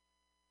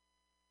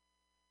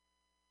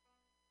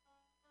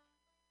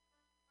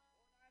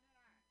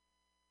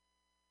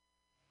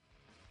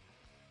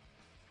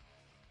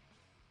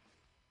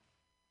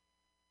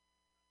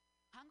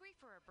 Hungry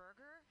for a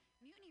burger?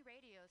 Mutiny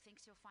Radio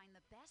thinks you'll find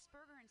the best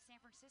burger in San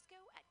Francisco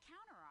at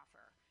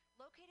Counteroffer,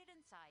 located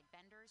inside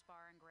Bender's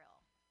Bar and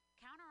Grill.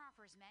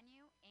 Counteroffer's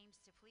menu aims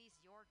to please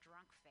your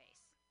drunk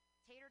face.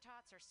 Tater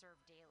tots are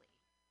served daily.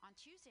 On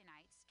Tuesday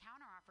nights,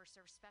 Counteroffer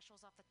serves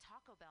specials off the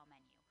Taco Bell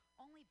menu,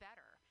 only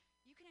better.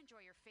 You can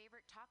enjoy your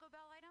favorite Taco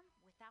Bell item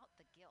without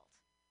the guilt.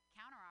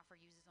 Counteroffer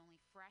uses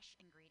only fresh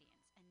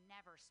ingredients and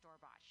never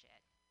store-bought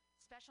shit.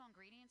 Special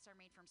ingredients are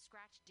made from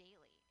scratch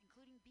daily,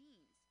 including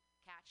beans,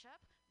 ketchup,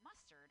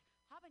 mustard,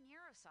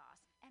 habanero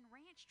sauce, and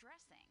ranch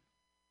dressing.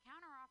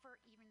 Counteroffer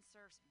even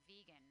serves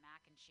vegan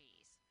mac and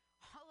cheese.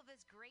 All of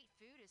this great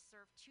food is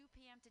served 2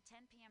 p.m. to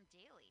 10 p.m.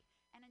 daily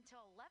and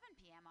until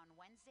 11 p.m. on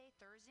Wednesday,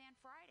 Thursday, and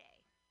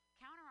Friday.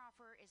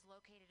 Counteroffer is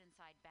located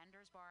inside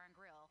Bender's Bar and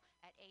Grill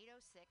at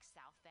 806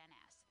 South Van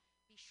Ness.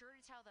 Be sure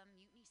to tell them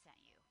Mutiny sent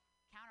you.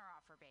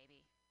 Counteroffer,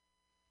 baby.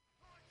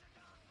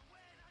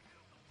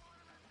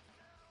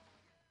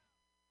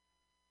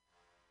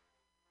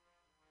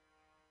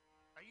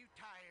 Are you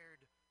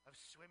tired of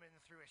swimming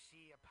through a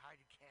sea of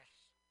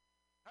podcasts?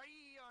 Are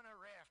ye on a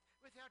raft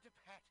without a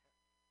paddle?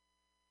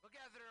 Well,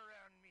 gather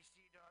around me,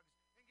 sea dogs,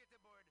 and get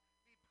aboard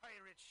me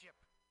pirate ship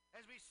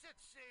as we set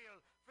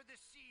sail for the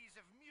seas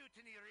of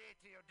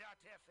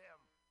MutinyRadio.fm.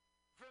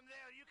 From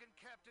there, you can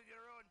captain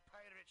your own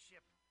pirate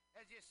ship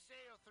as you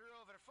sail through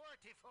over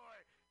 44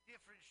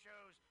 different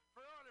shows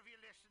for all of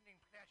your listening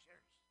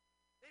pleasures.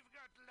 They've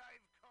got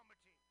live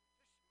comedy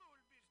to small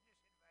business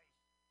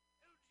advice,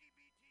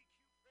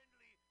 LGBTQ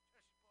friendly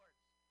to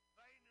sports,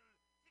 vinyl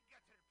to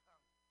gutter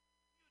punk,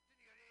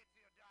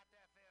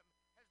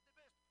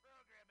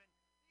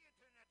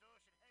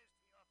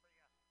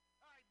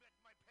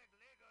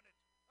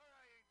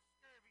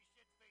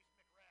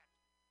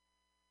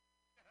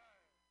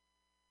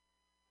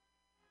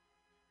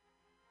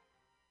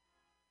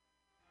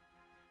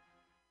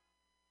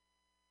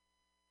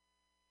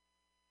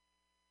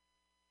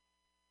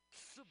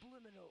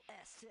 Subliminal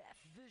SF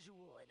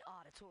visual and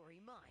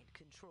auditory mind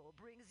control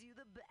brings you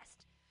the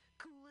best,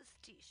 coolest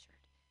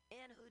t-shirt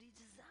and hoodie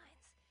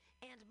designs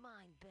and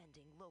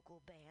mind-bending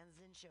local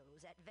bands and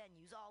shows at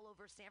venues all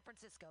over San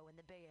Francisco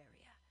and the Bay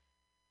Area.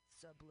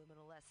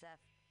 Subliminal SF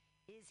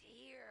is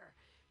here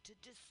to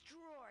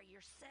destroy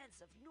your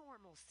sense of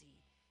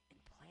normalcy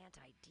and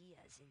plant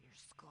ideas in your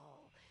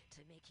skull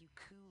to make you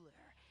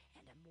cooler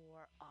and a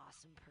more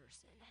awesome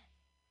person.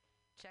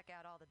 Check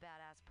out all the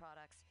badass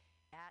products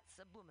at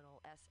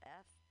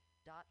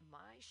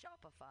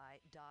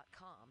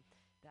subliminalsf.myshopify.com.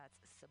 That's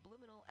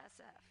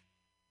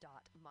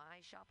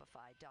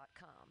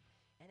subliminalsf.myshopify.com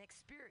and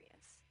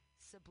experience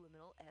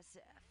Subliminal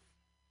SF.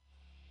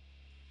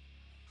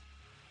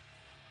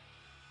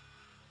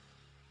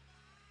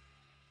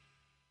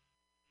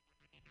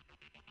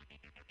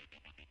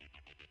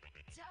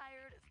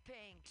 Tired of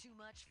paying too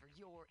much for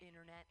your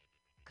internet?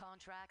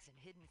 Contracts and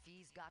hidden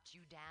fees got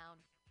you down?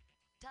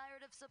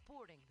 Tired of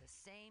supporting the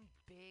same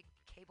big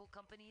cable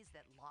companies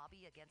that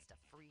lobby against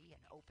a free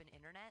and open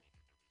internet?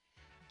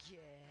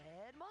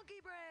 Get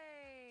Monkey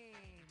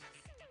Brains!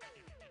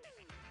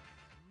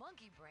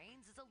 Monkey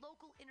Brains is a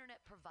local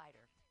internet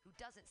provider who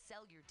doesn't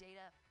sell your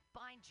data,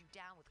 bind you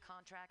down with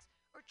contracts,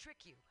 or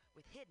trick you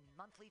with hidden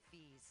monthly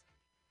fees.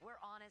 We're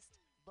honest,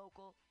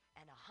 local,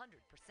 and 100%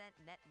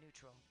 net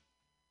neutral.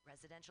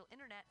 Residential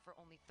internet for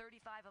only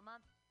 $35 a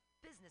month,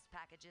 business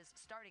packages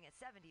starting at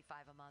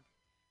 $75 a month.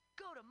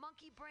 Go to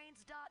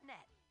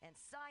monkeybrains.net and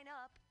sign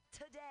up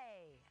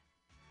today.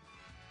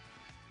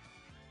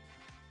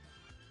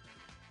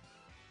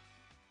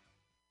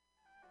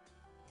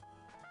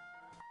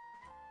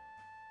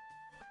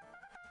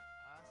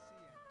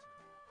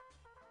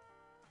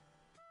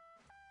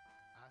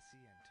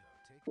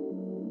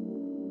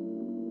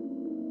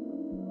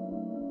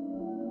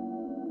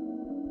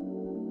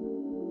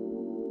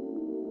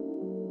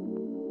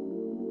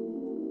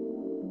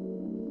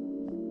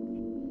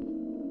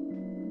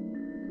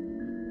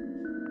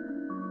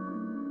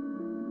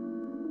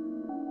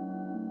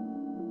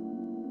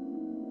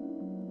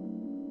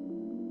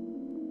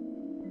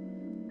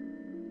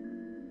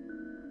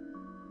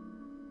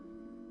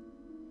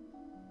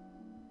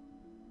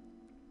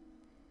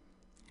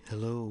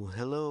 Hello,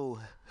 hello,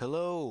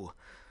 hello.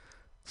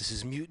 This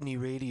is Mutiny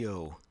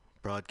Radio,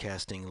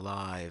 broadcasting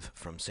live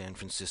from San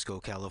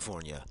Francisco,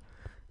 California,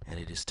 and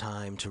it is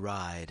time to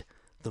ride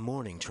the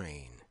morning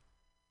train.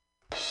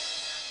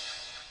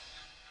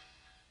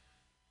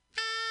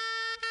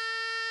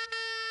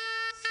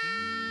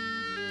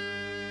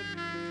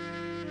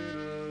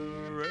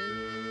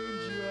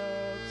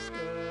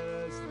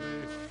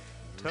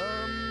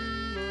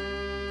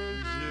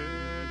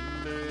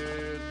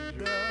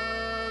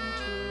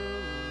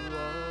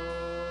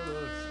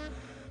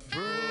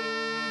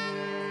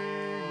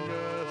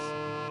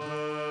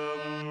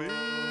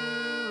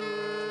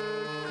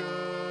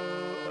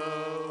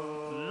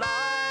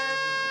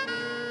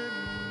 Life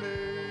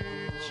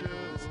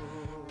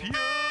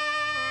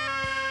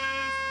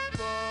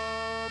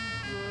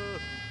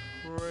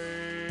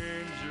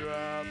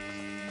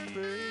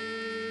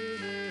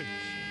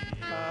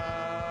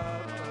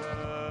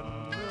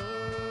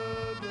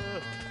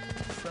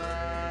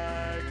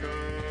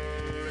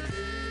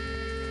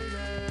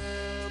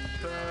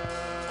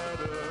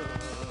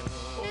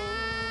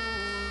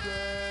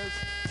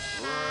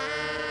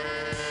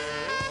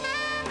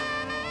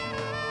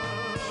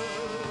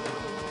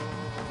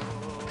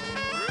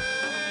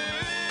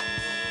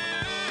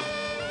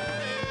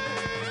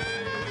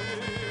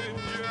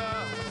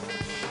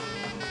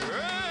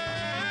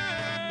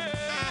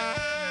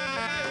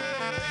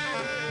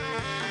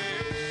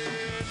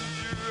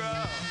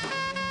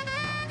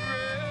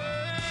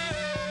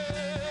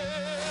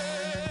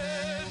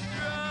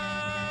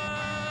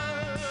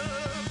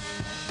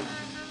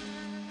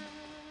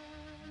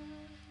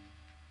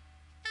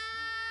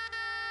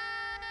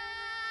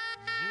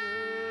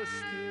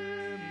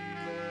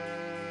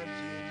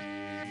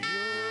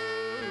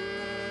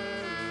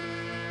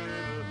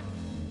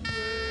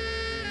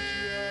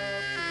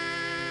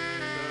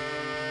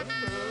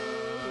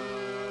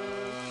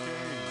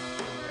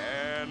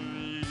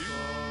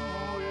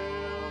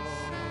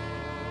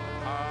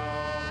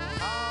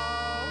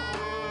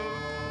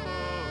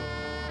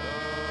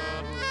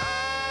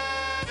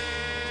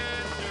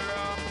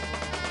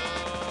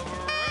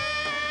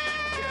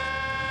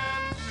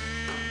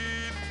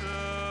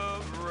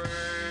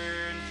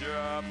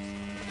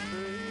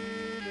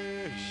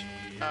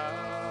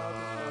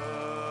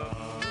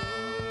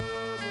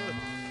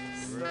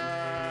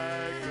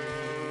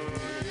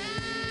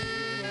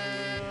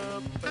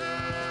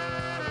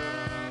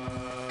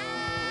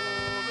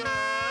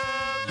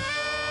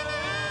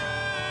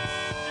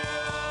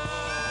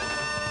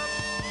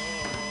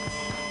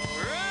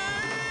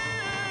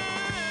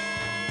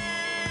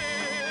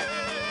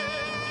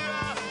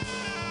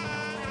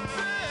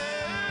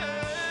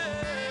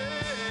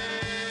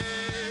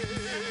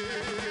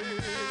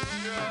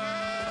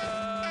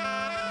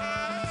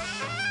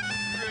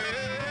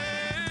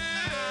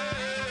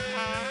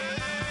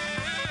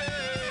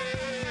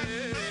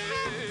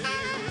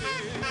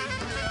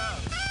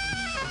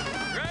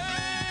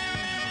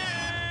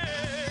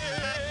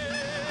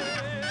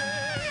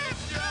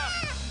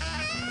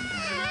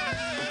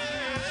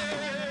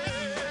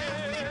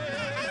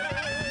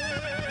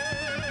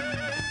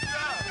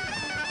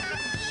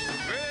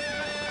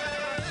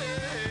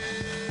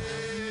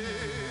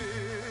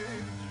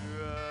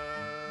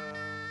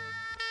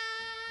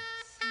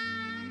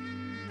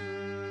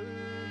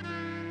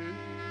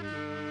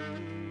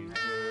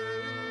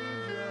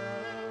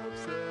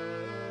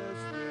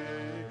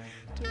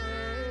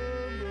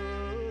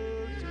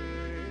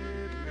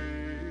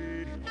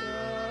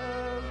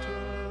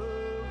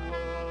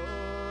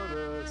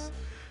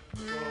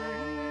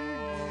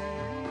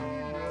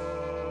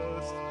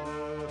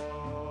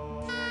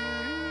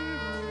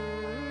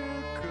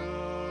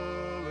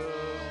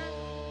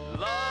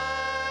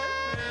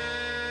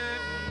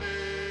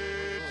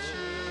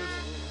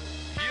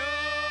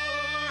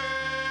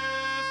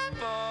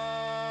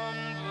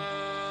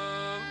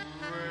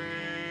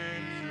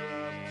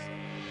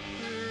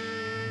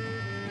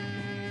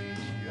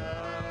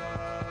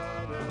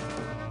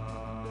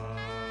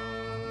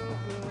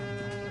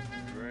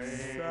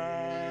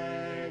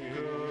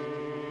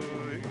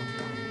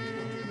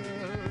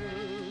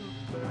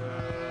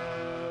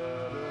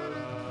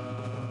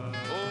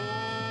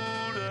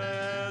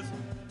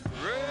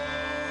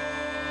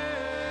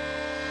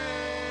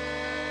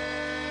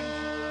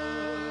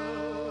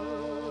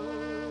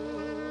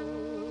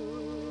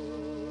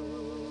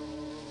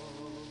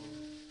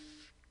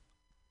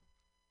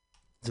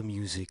The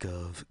music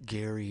of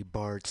Gary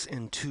Bartz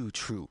and Two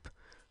Troop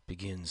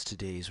begins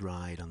today's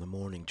ride on the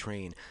morning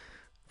train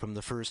from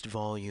the first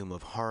volume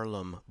of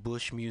Harlem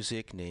Bush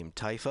music named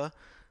Taifa,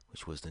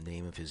 which was the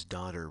name of his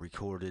daughter,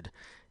 recorded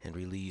and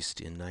released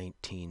in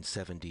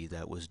 1970.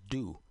 That was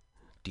Du,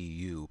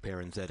 D-U,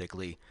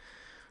 parenthetically,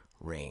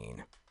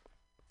 Rain.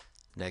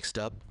 Next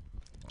up,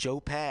 Joe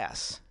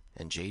Pass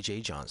and J.J.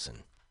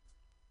 Johnson.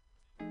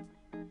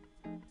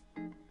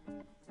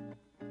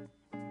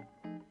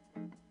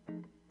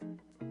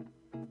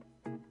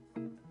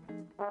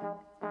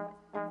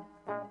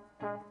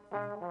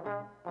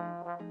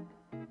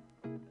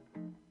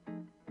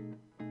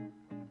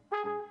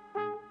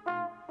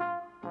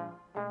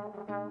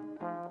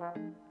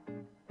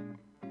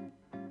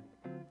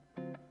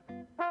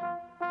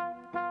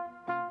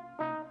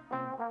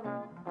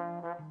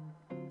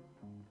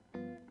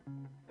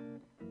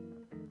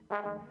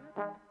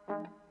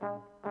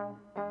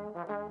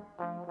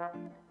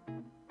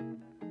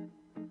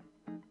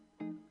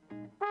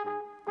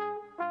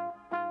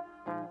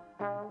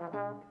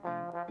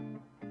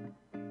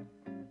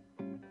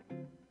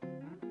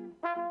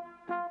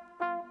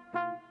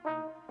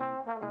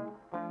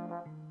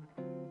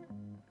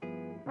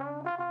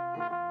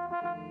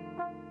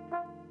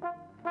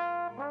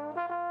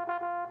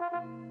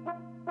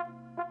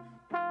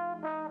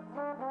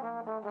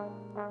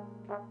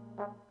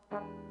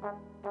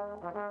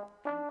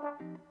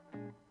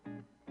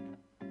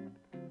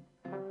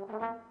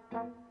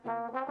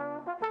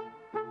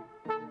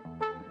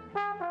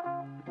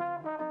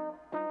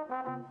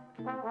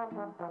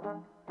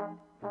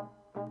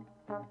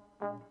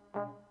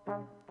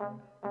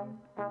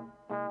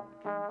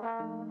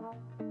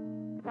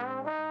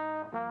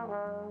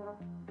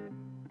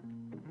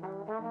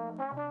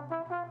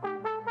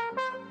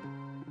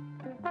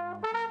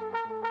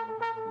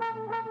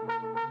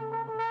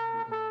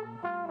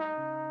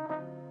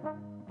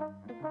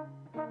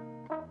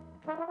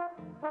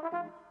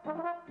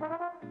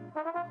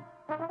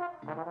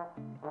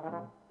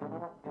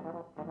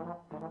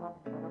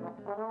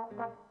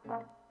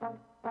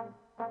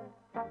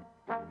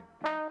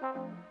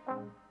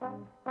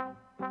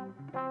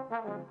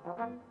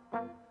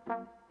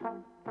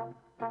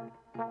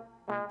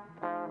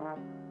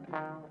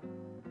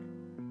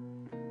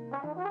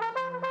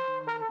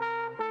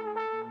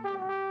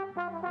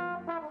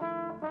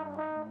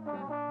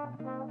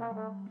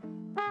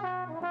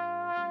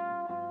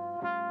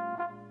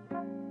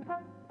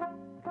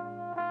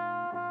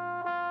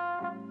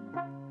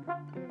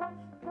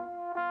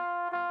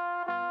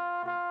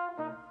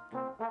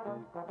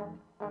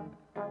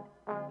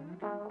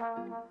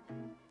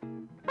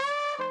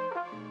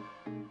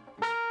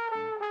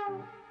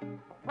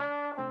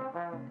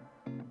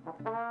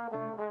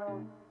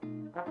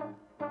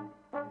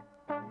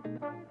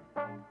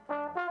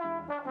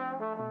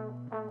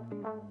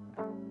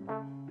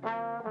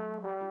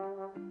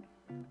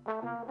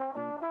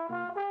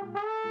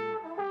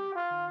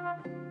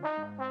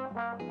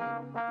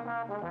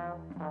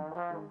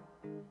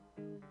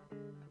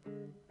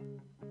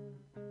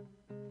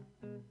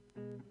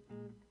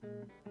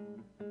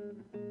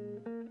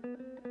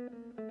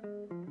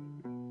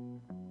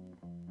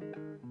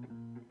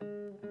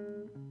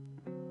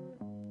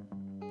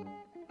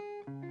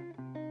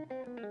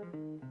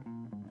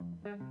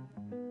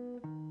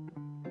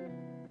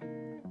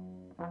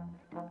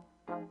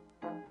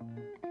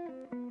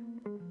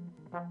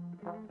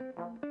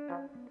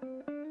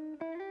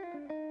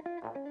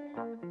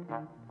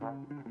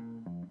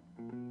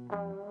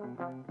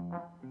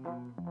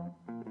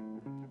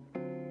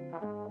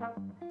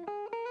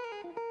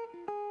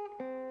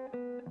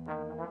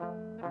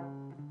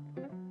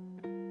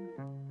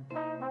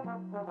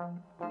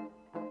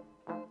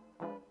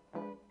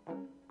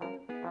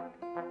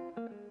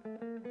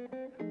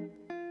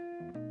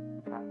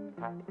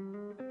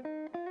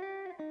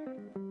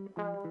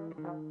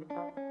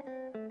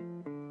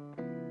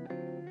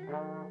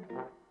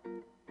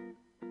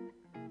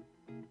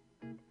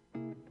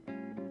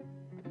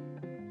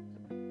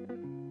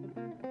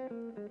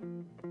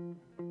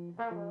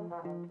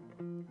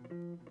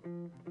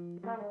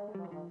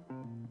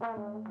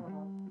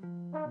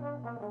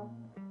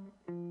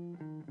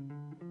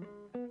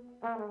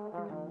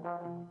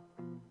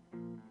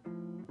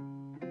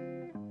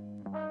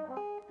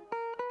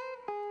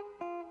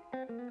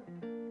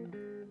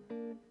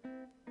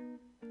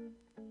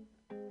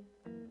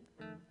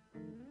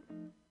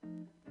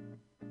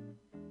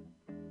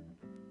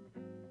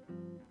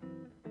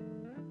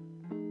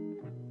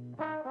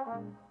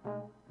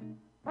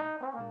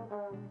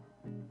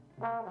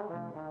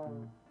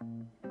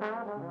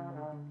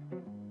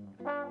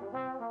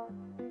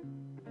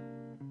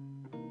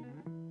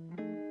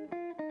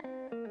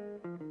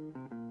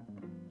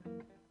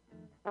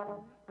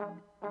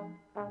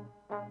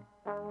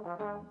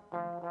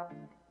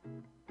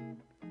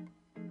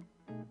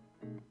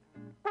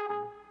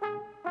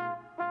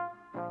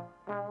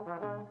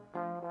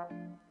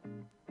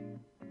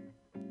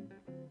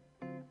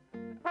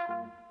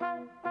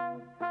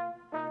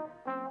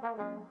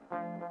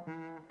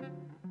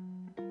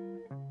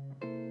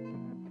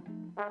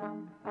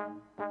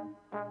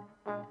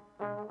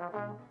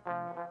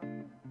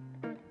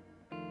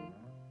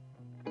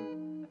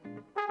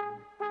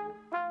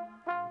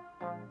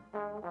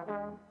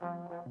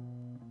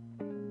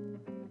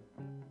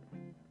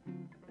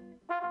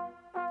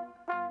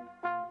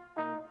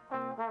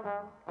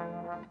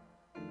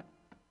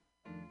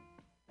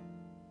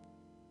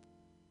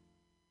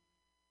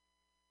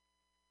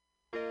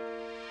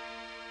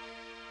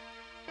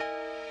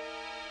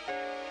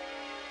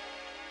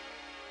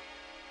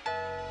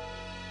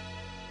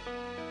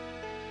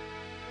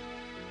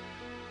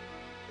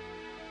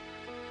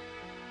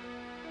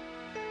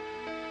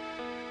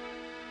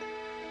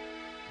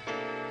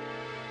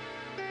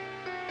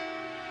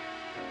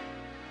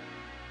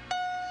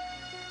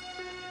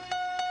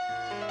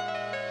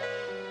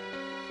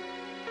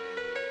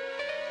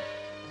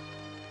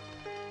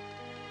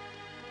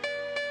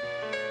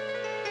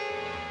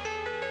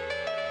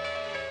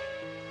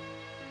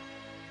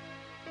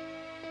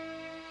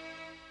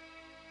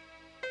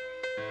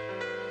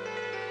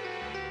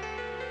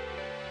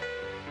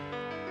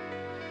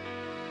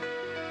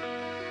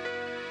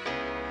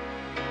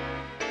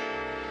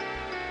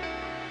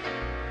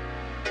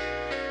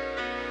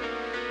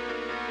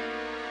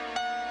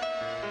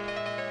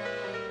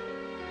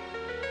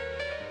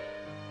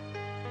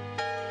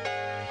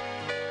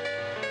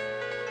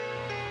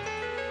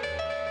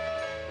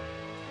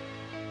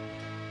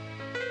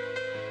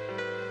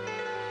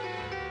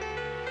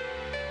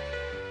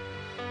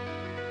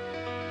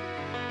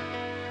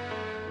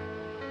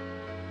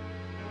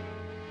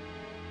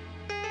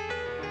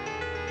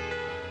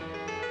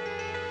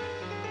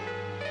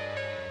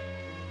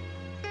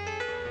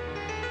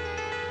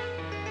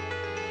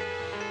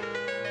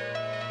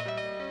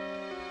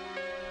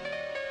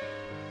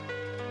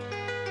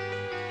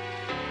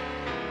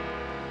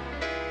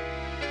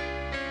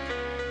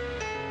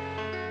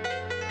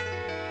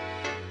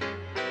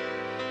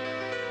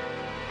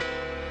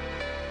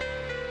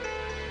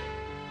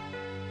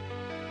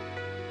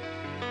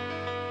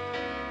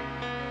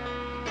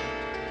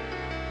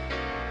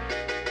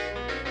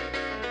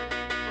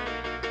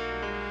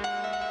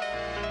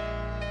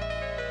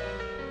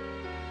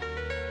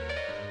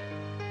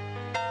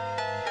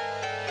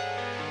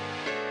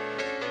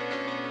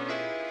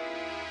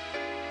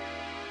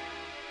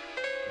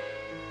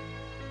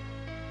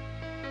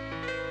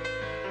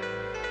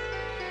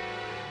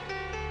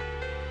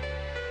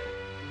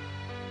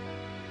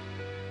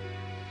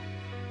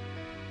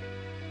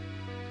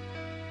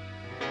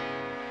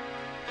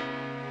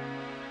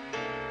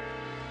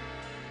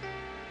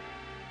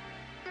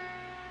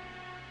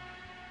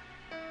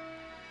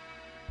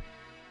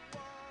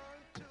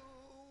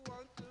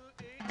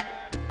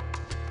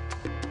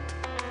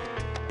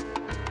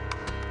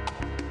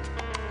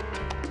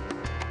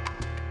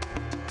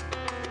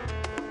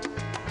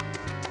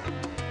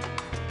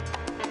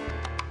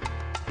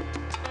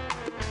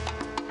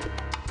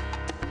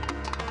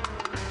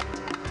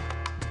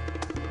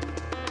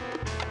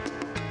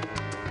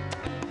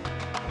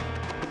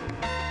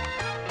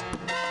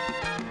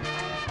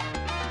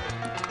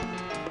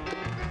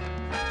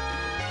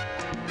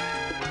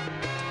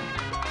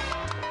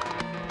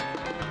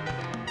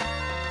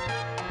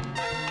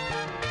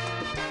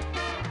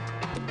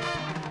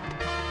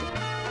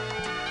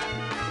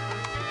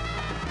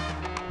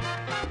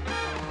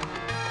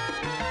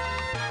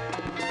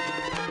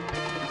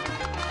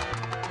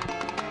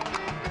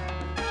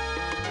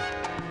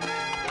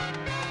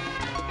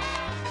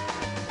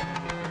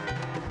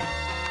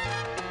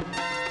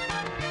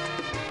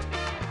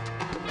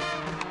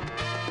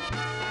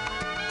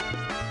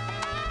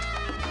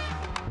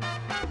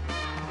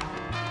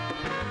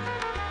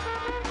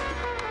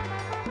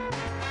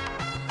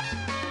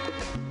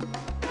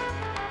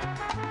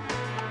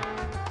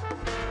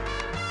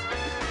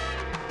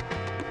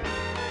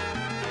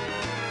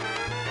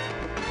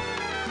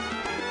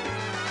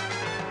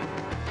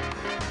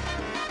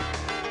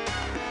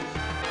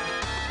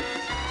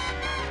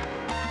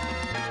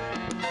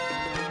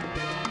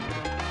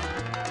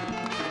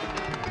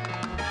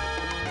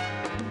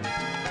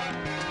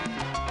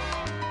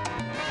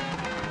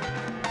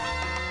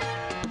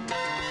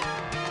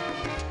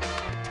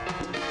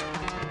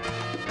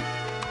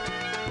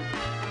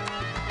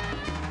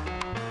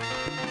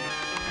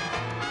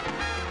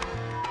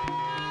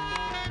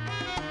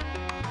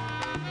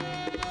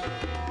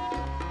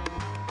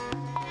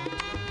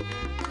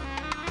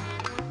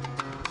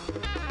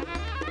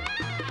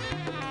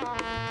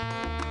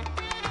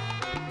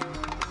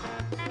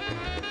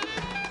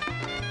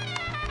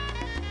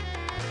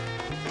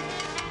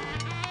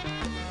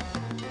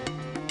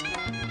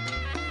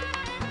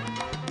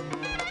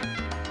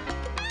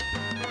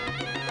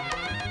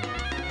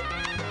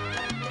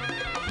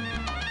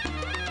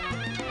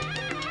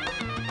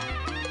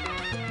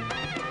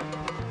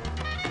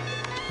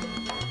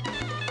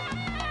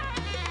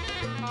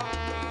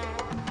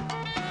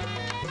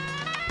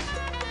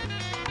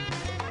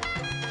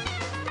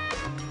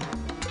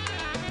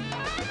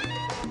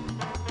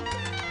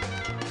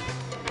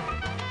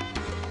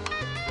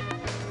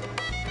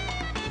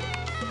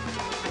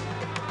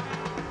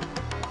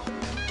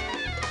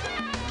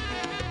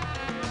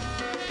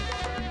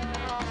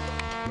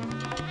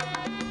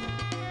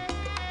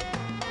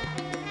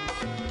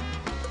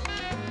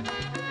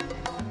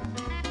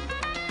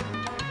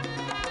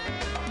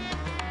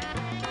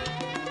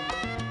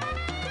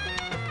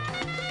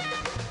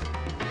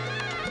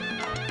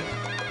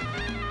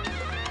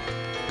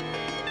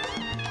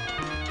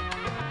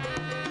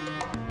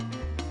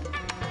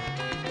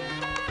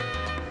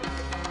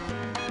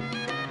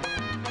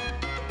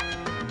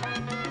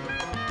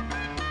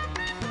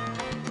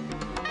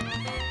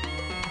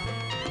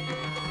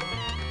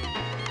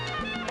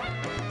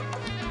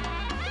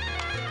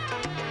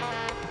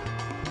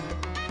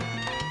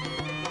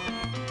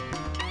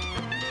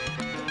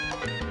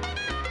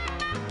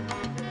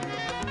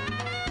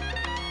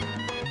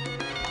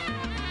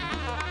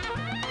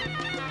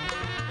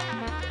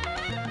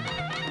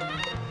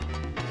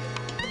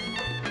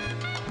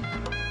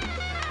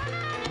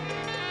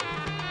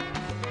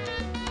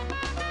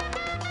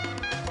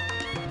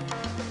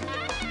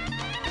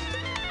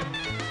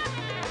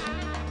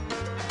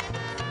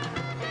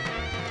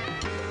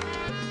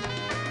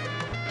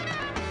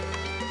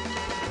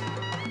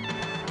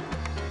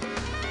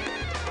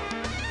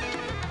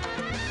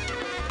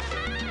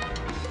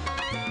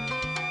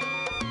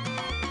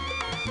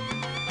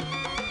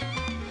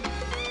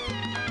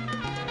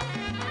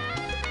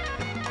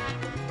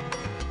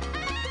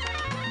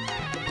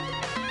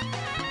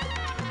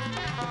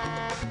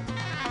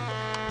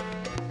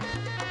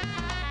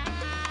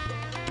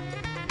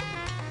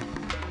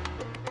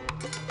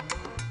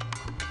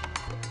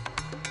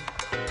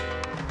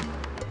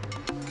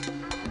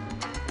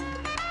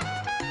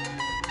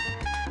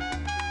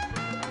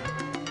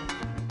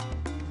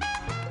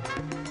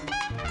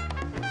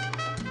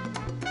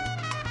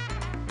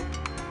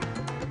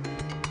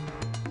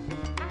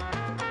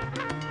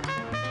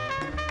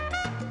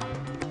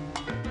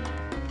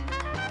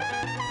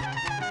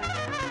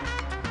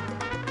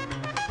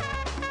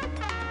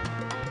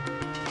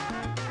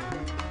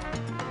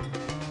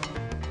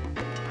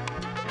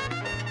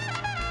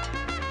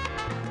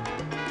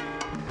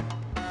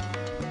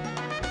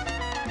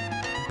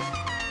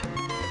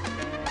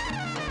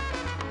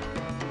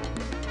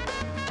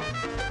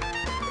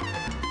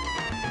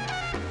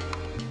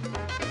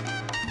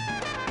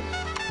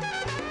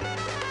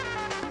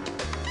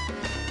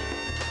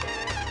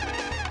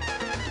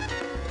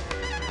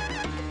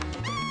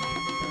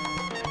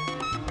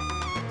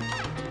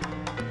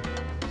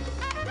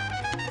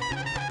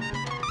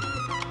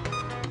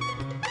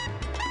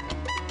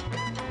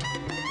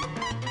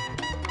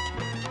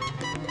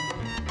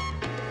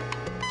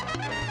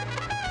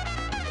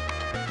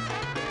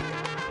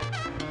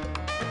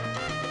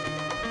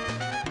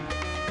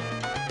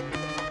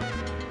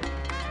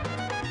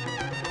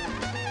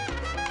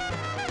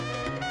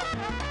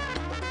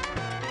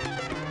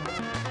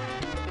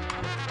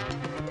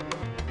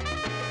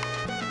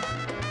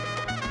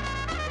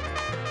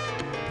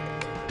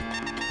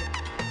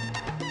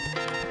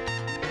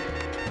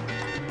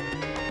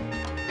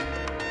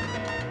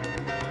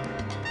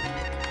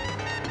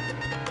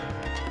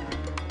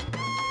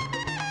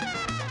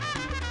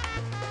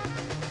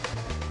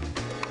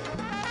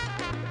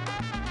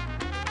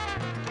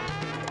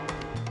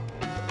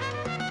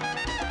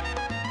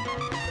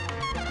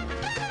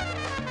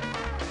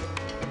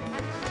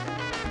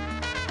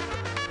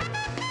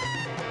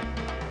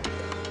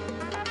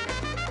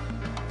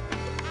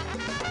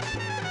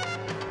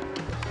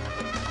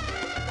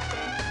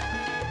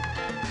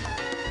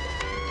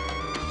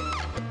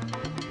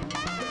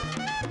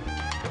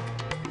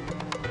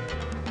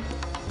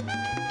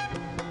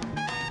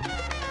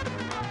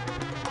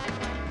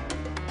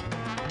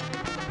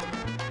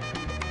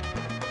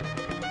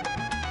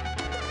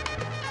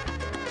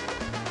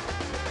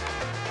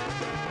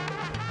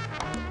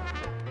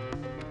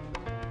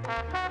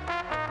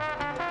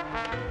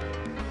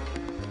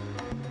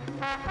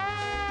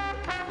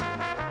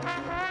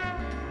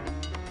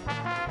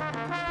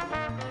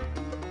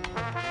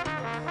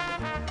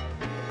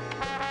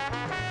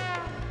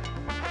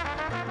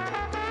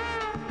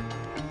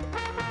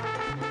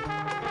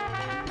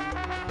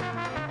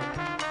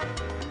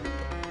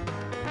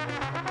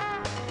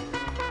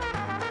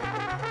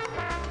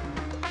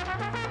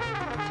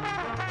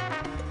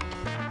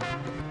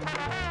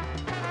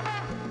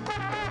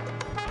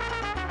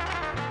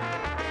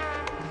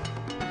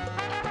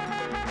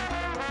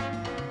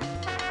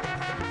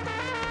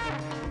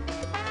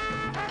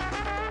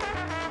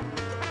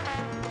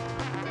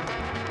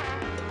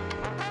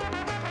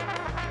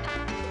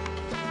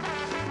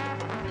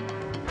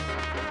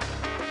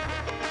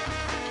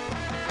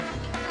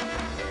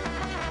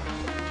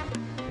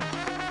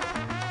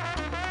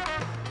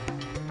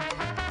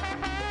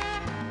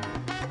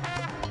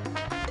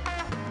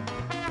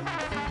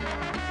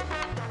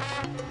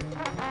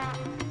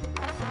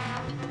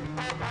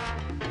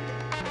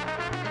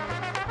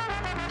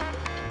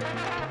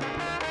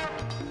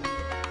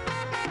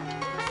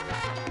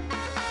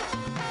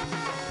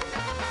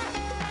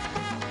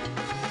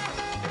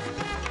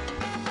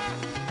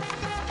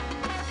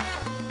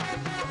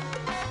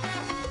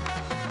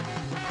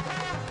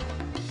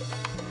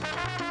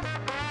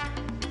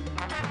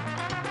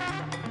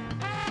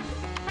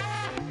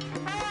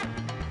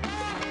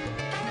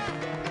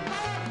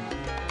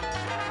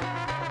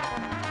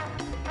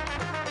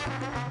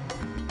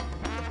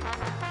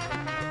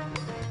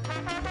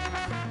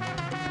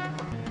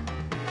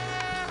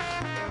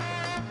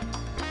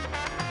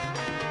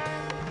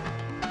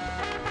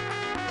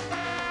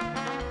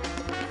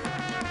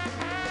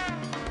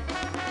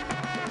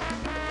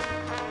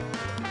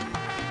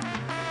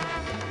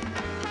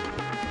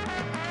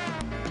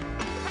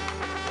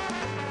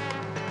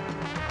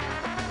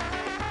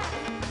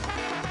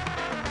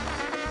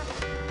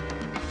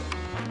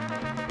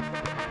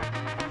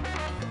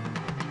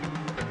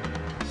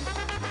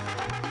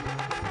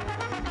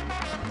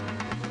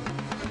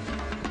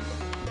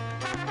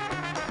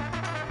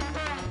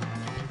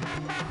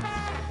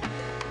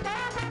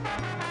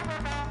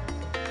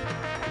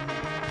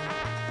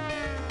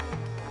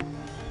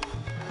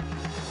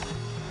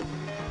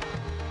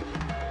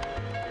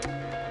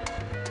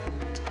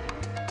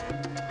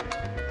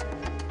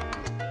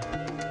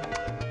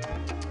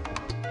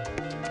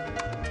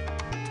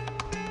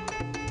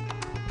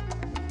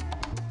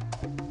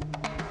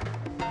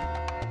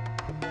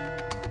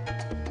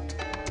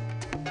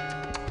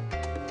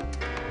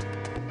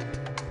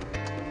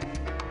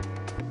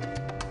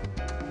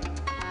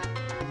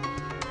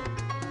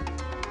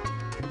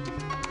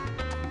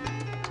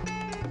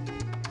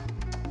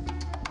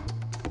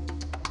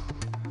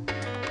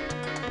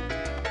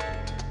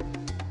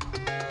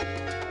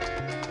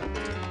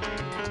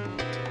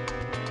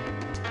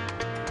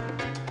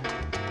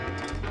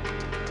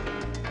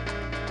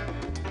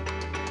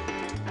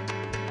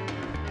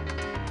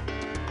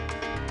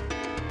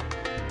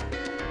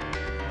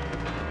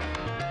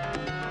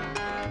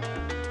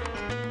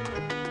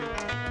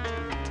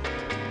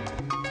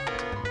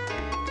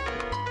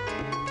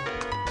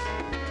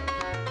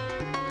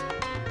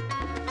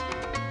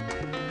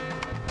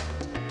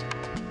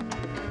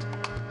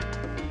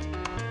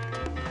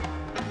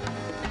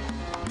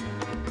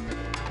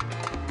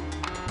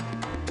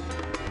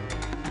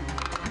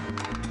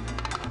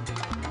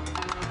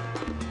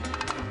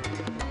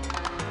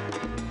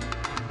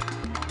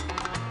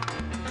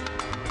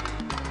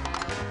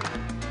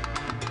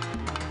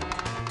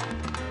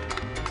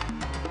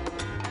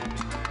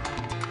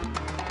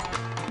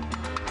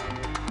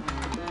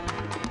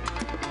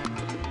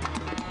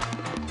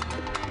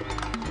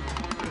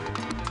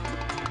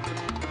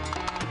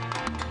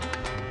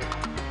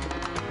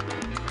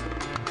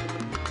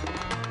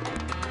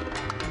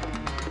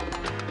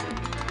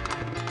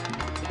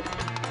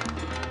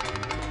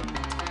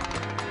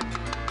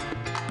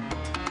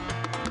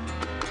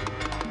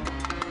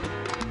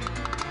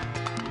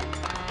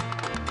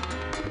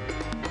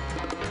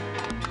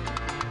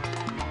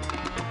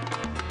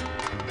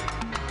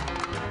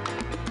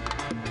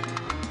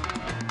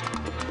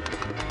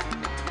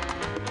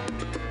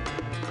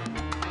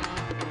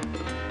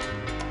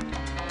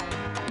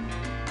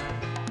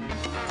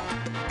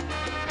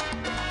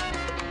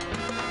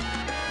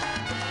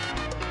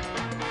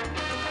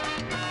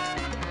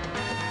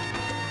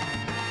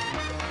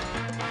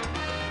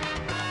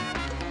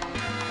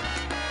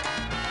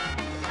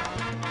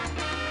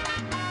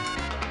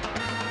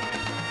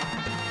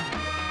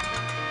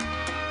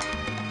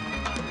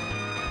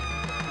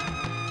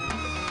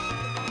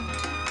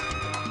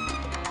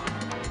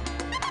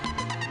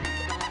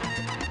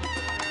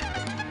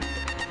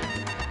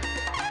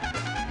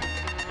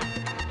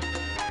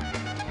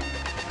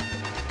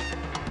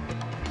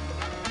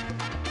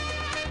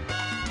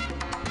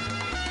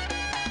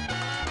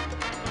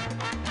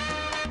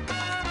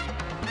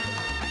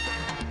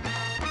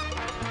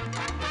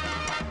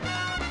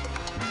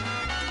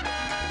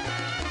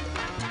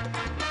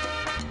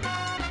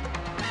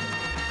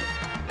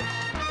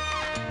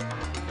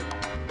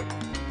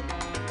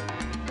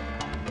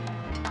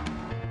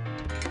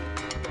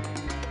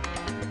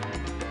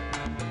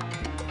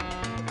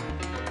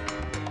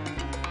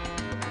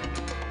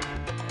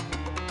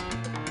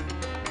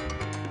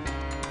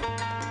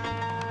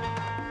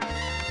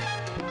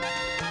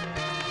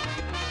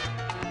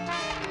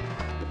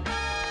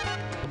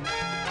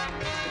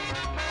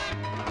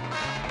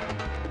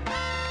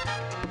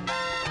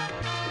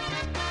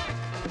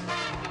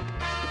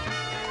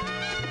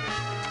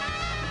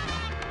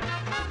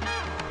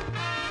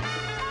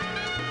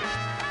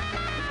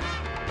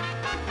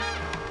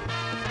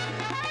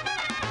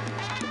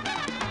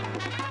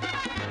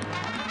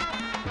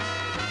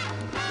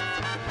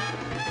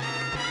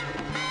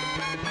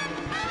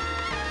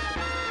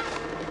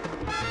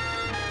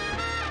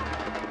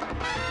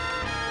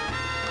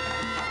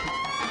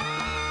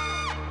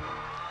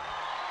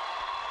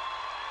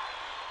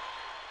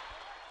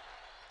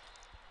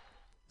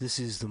 This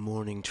is the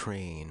morning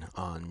train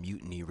on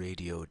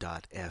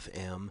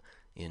MutinyRadio.fm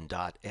in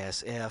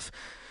 .sf,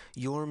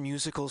 your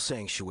musical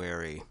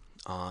sanctuary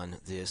on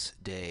this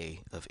day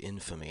of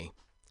infamy.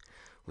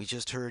 We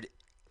just heard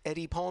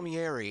Eddie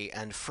Palmieri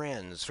and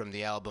Friends from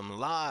the album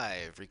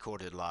Live,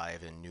 recorded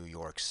live in New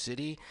York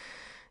City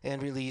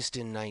and released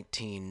in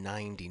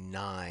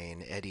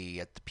 1999. Eddie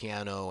at the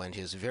piano and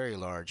his very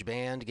large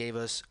band gave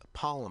us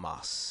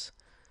Palamas.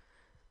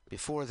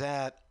 Before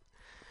that,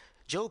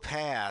 Joe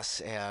Pass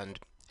and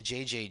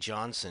J.J.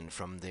 Johnson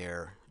from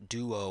their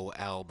duo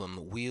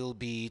album We'll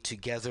Be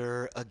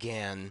Together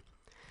Again.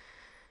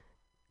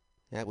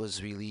 That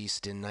was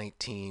released in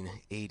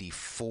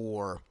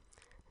 1984,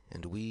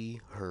 and we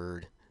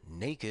heard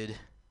Naked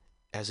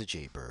as a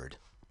Jaybird.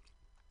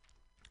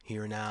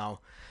 Here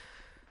now,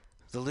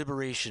 the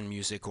Liberation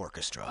Music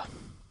Orchestra.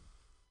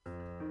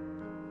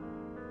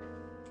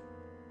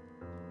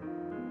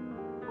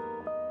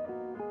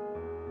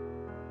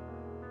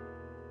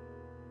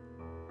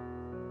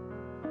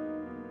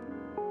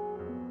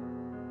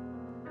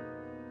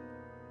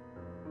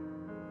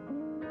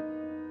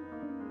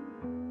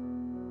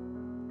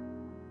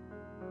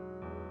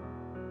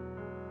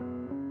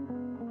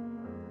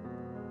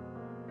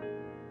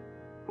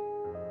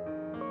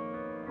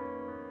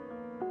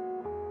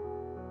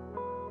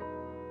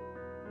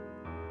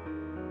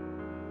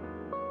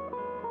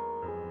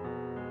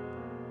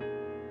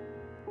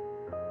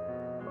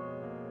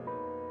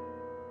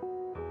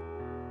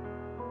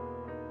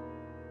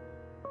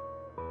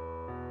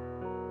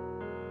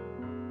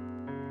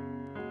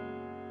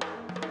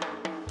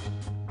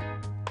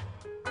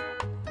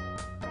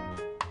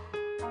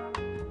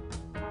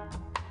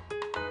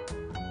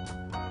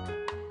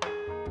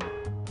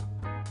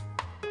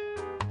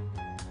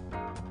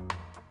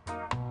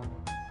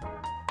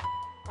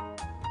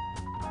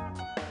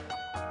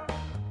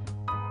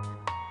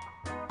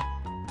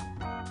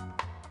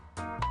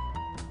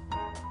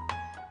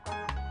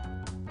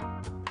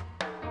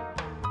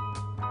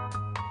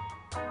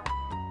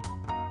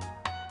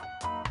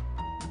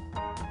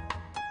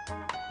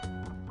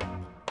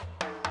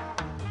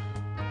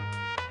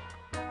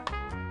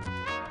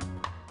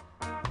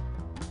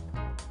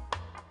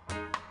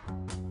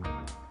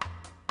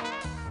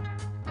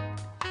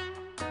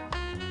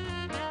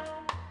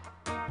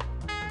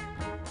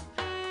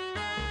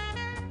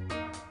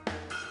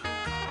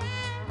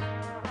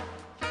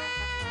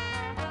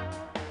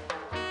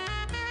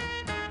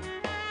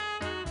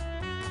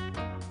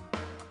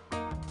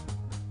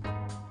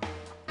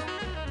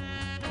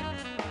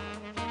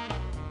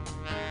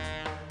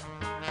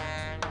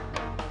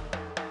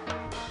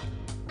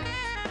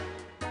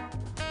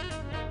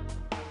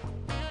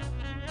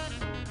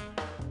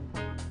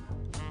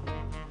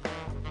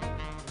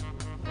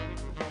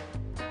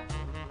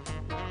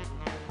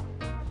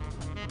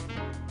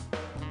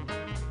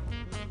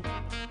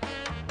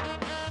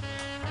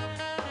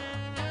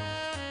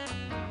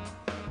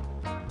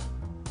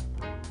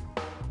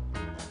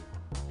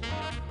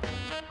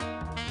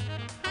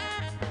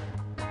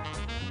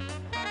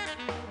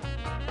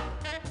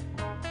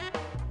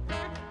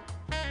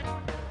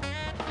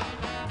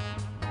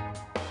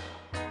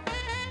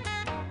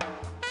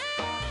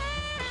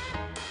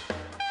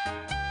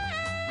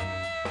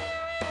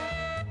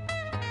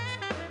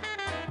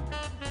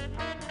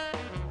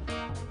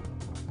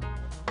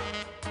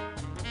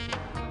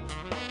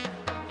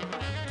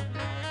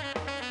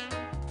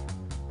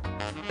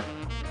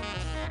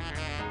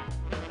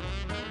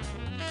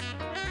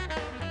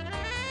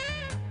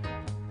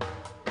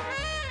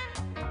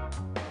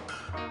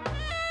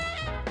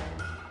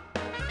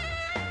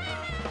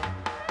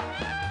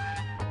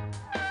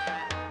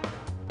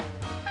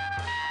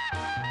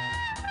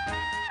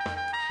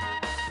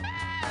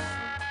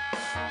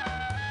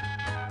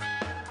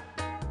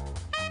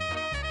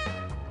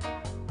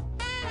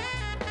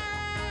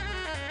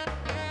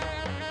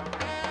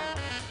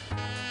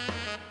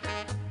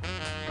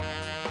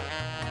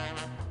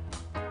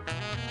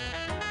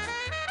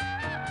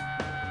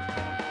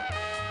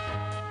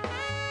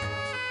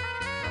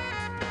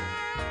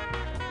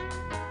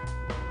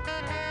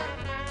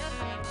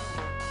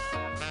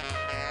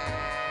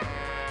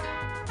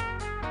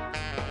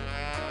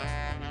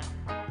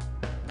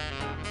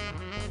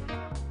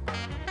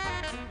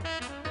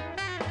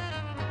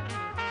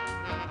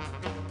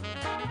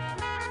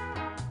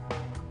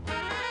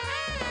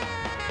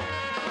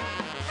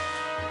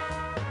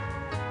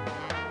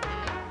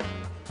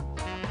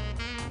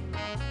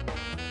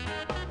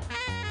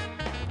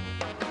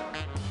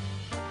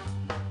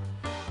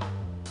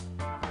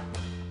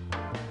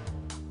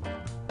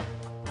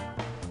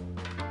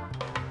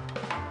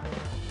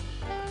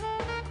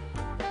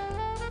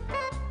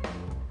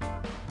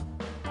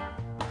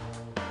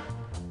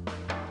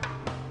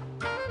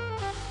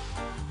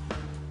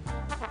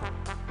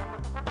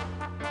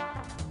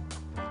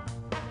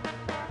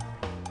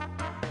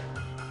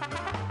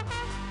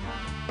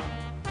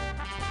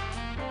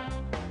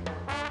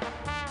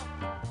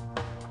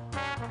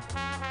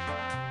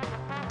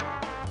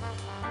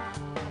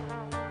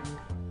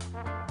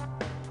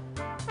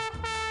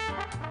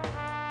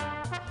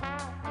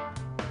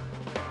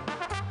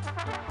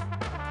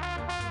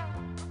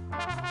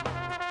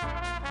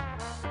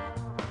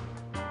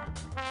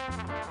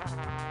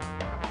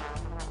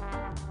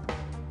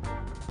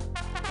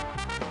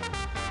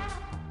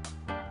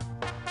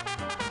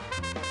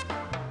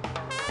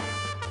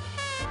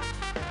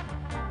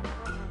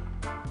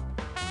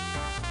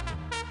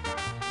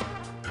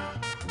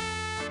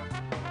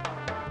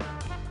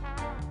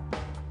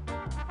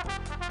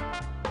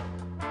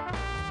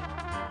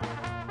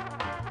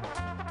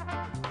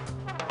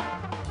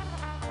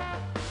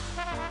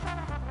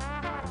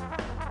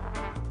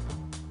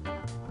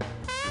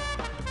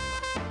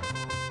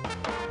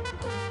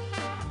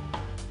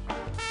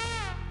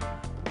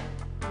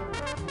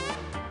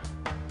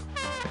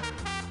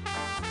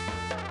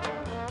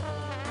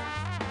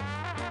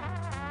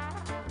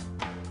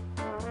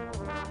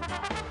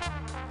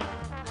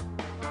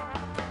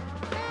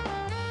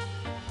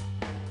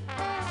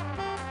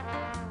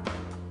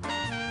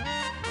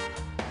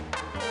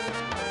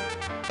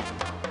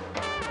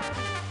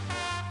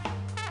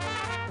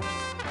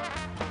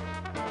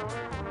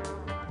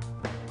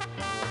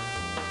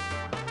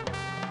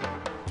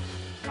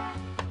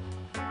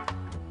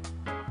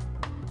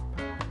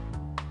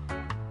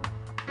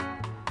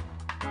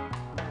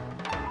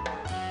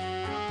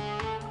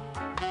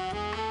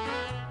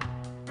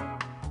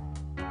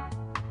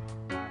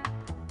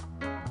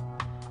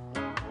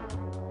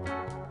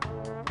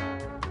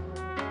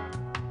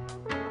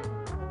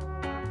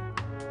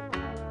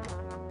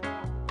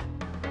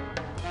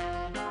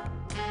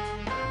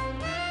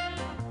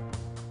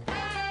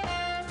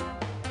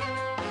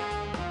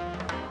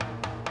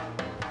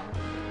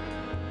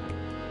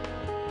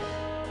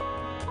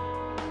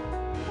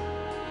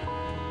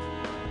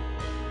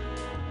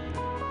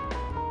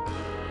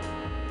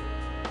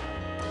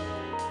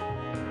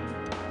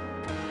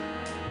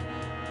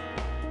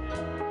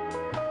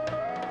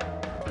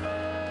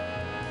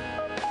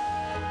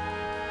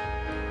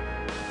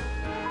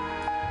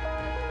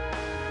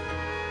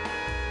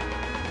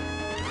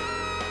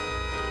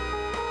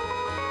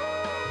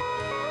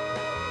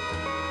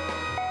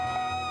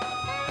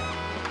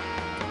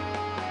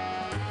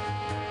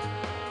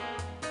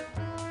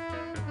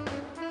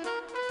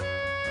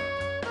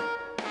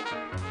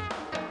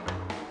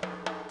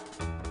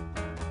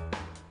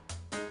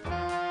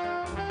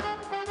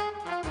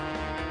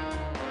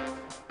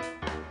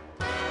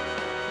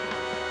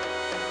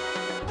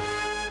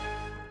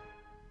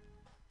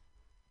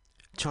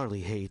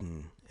 Charlie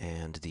Hayden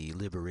and the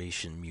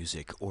Liberation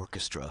Music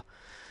Orchestra,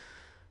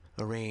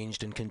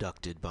 arranged and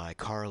conducted by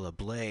Carla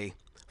Bley,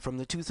 from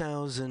the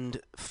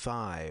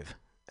 2005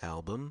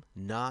 album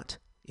Not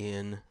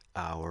in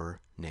Our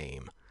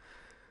Name.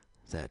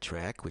 That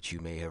track, which you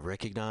may have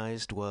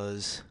recognized,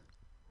 was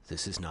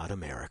This Is Not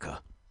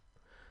America,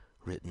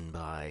 written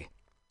by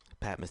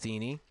Pat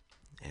Metheny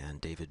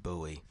and David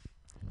Bowie.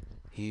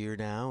 Here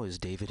now is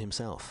David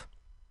himself.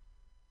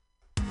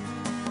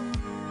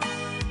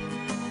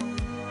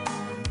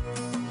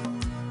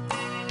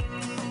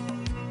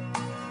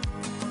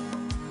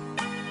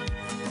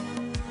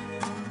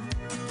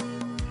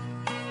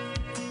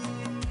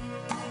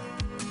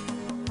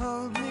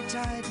 Hold me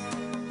tight,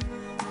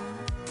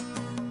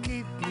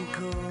 keep me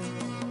cool.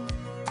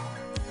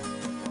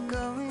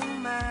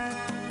 Going mad,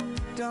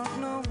 don't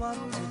know what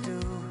to do.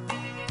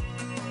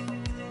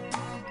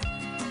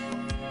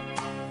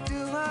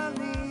 Do I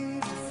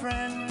need a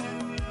friend?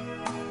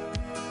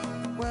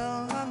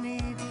 Well, I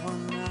need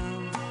one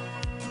now.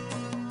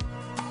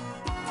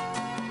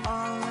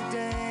 All the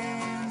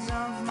days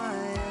of my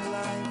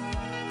life,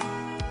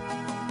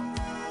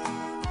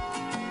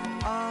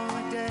 all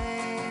the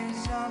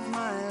days of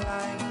my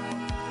life,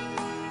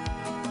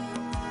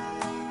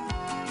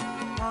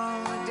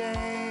 all the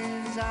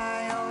days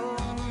I owe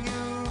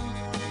you.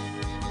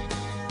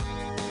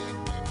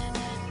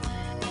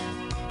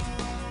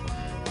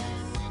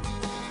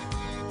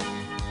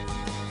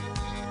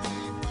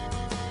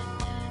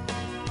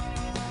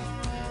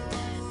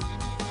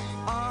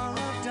 All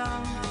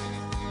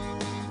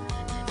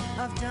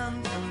I've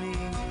done for me.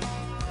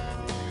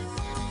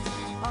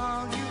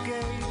 All you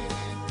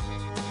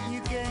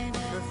gave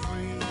for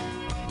free.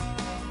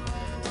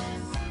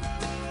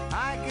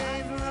 I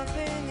gave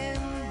nothing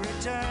in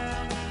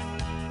return,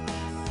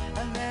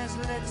 and there's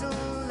little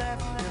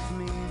left of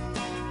me.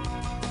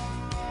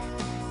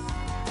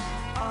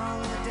 All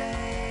the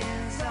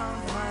days of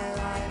my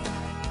life,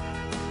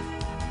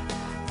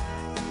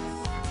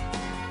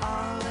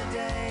 all the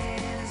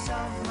days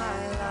of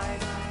my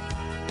life,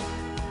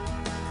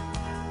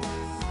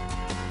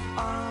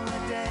 all the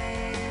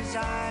days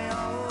I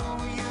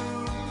owe you.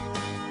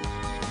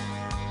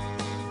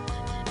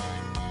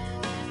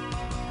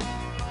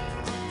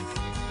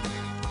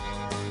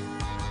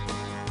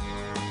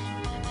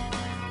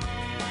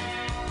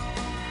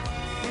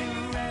 In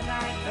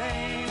red-eyed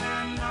pain,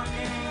 I'm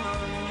knocking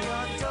on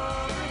your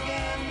door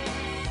again.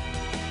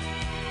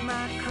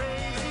 My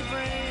crazy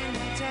brain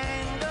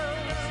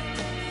tangles,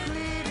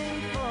 pleading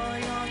for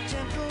your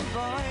gentle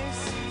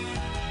voice.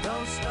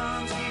 Those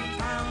storms keep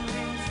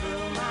pounding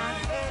through my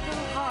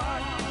fatal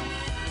heart.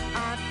 I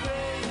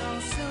pray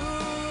you'll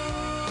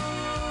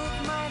soothe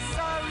my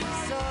sorry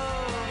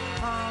soul.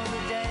 All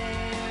the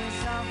days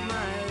of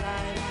my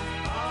life,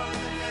 all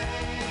the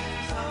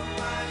days of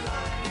my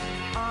life,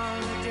 all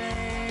the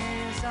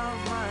days of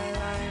my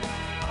life,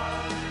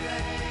 all the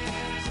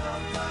days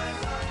of my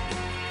life,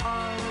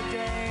 all the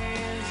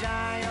days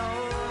I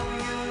owe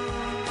you.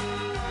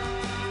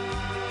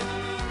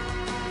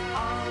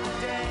 All the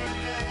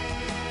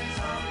days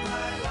of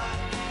my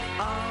life,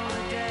 all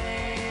the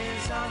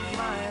days of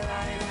my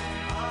life,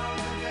 all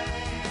the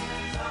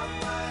days of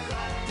my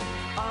life,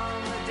 all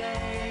the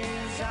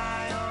days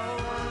I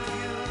owe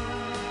you.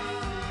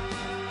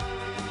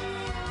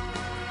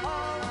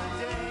 All the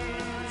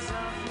days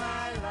of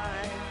my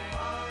life,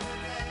 all the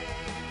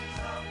days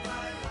of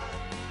my life,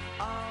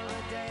 all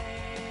the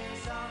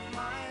days of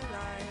my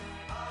life,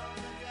 all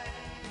the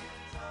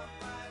days of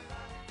my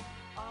life,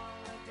 all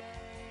the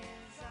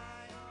days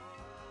I owe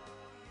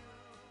you.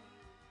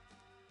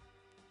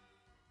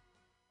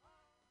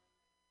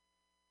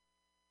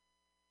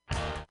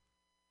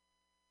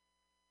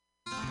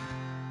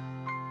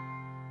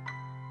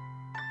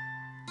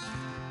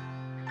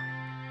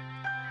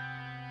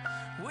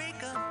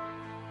 Wake up,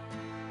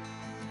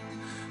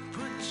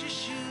 put your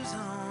shoes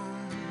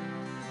on,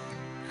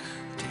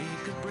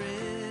 take a breath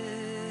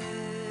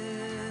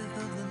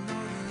of the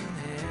northern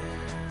air,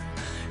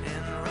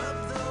 and rub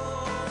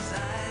those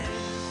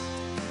eyes.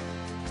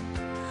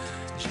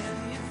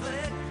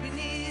 Genuflect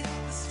beneath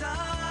the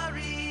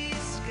starry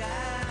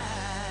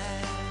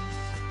skies.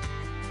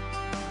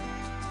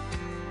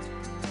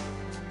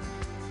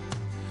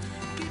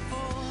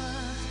 Before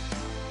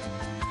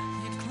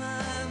you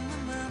climb the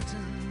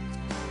mountain,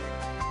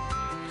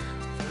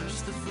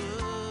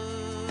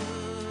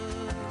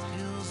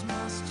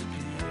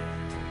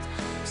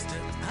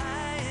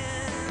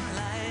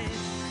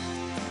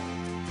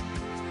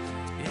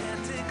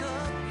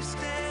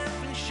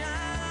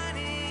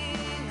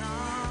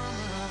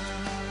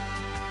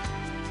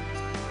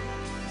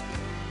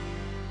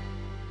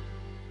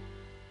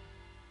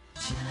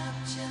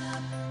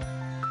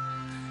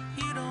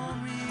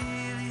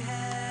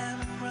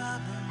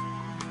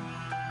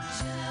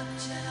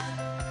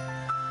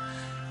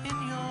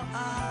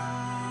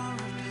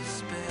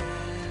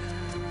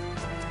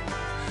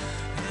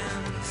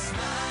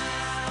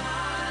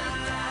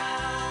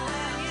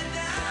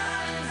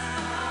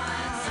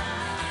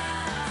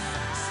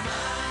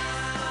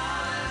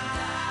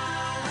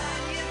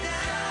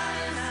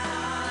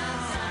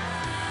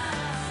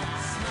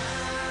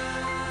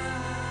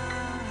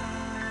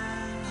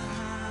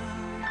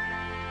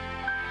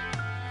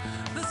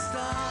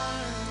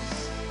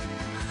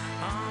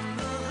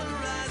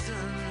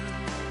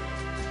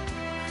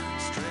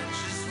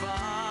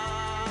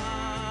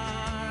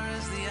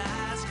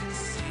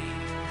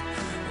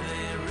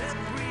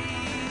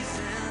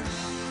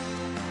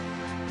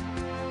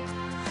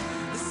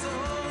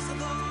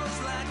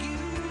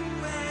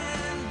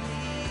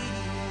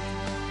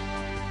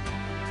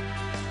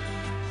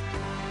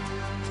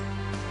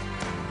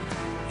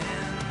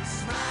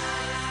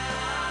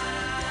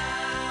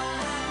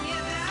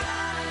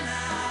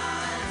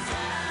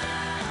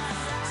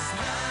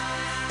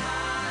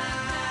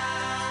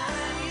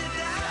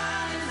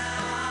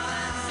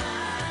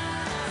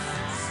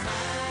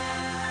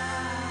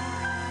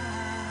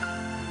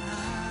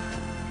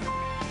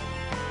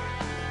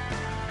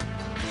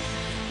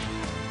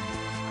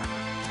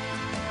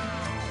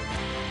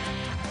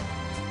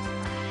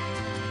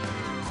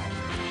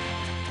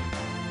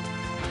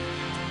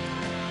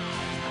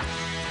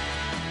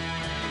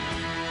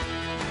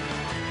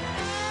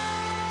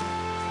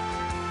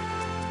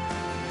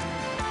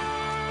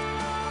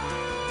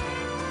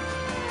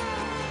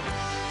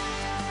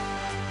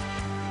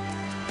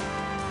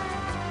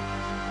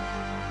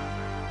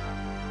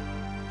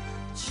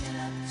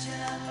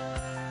 chin up.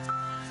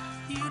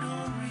 You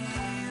don't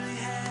really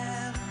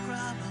have a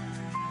problem.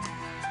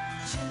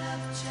 Chin up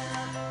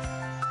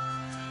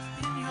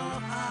in your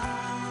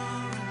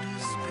hour of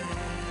despair.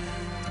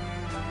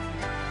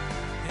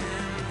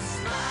 And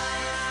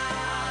smile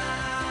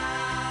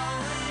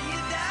when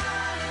you're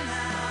down and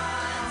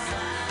out.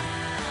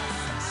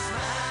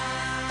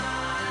 Smile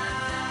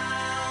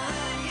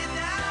when you're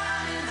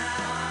down and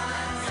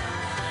out.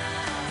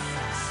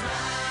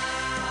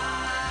 Smile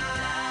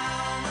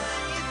when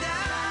you're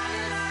down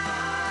and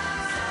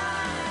out.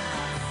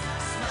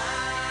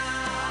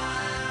 Smile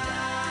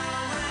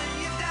when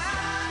you're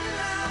down and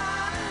out.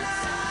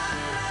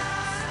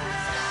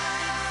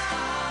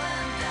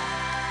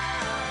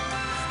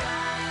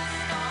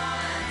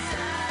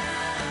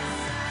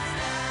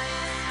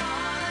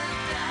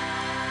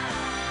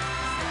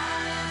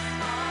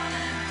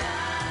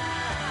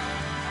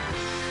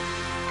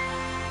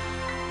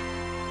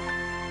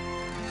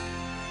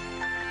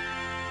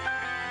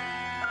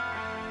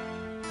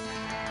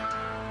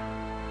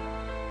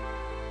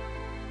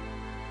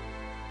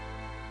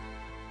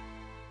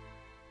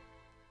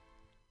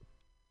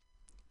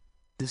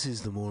 This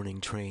is the morning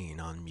train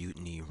on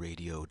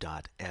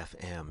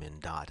MutinyRadio.fm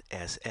and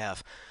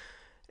 .sf,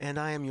 and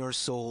I am your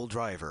sole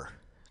driver,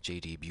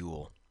 J.D.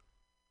 Buell.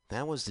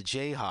 That was the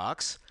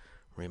Jayhawks,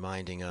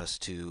 reminding us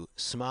to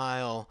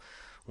smile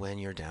when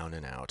you're down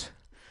and out.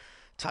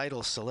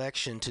 Title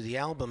selection to the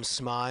album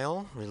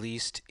Smile,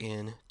 released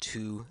in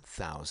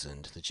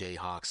 2000. The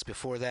Jayhawks.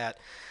 Before that,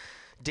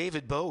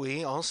 David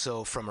Bowie,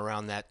 also from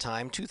around that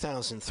time.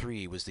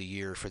 2003 was the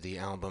year for the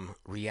album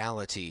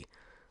Reality,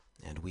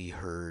 and we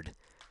heard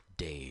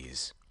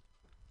Days.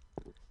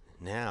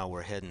 Now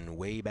we're heading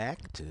way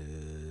back to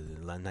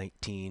the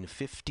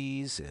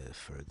 1950s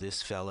for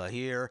this fella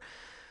here,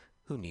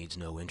 who needs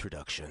no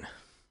introduction.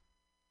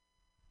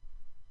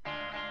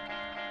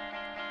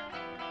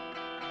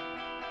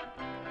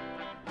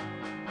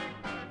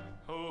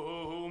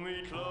 Hold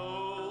me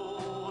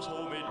close,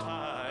 hold me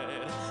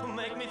tight,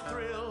 make me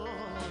thrill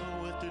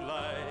with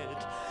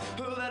delight.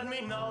 Let me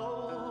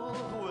know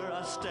where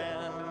I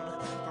stand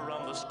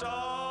from the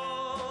start.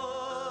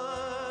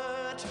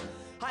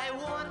 I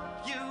want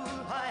you,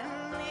 I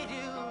need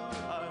you,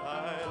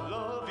 I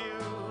love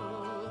you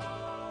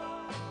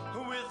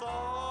with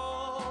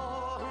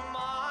all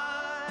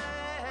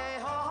my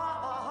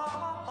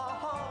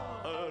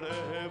heart.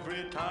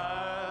 Every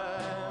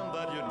time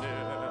that you're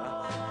near,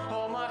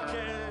 all my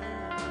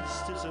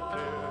cares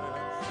disappear.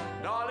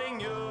 Darling,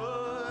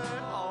 you're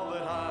all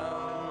that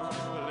I'm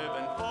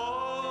living for.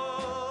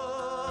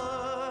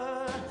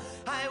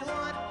 I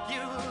want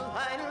you,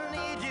 I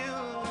need you,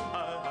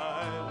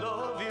 I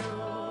love you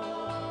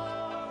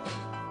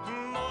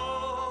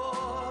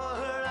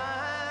more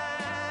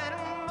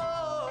and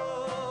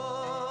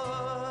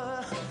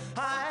more.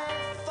 I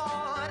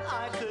thought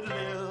I could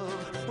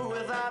live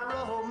without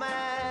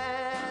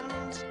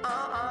romance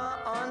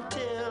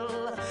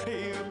until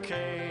you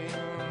came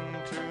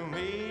to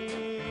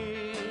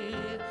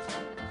me.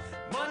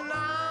 But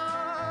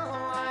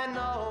now I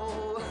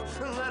know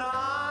that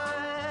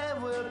I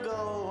will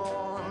go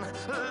on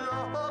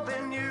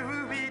loving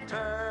you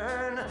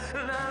eternally.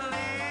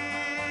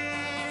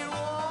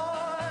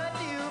 Won't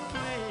you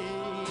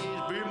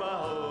please be my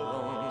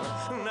own?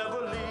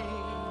 Never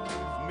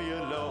leave me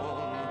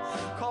alone,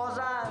 'cause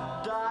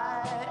I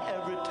die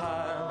every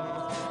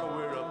time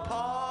we're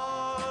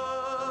apart.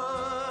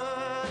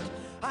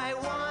 I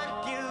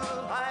want you,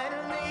 I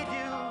need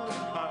you,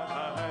 I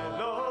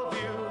love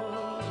you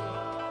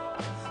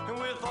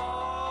with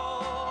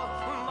all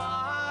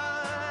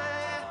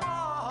my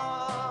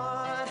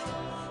heart.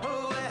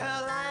 Well, I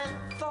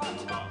thought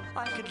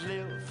I could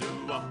live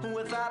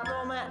without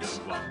romance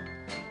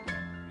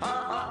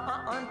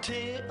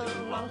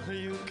until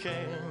you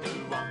came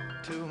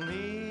to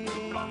me.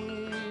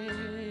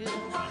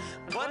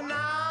 But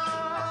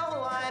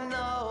now I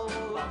know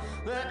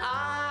that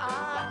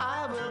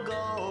I will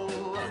go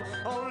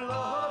on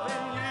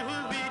loving you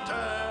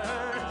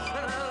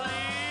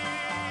eternally.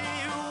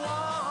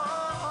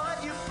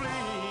 Won't you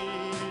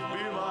please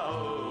be my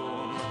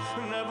own?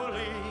 Never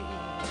leave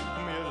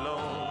me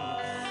alone,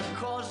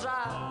 'cause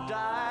I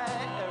die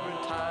every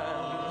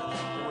time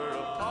we're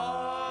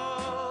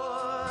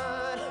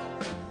apart.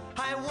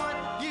 I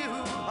want you,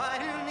 I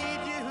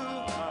need you,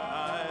 I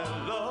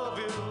love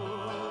you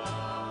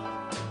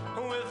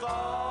with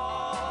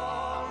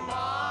all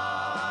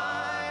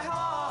my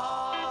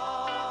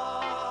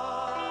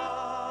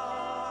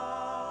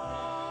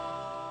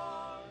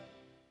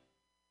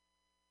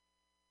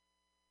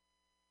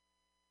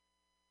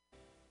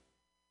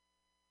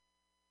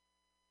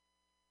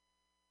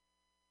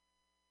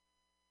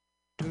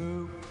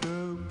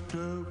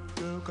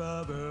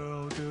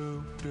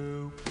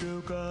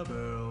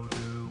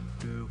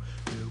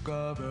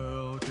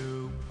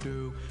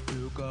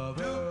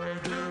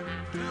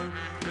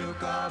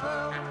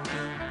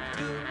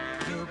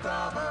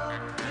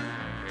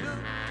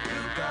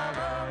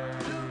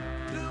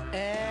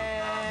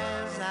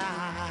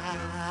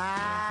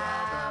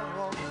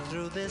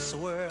this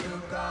world.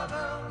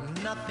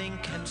 Nothing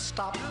can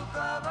stop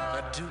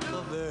the Duke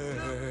of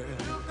Earl.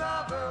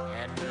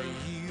 And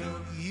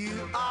you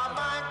are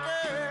my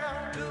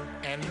girl,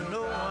 and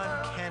no one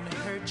can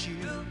hurt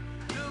you.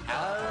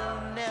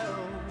 Oh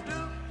no,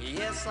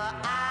 yes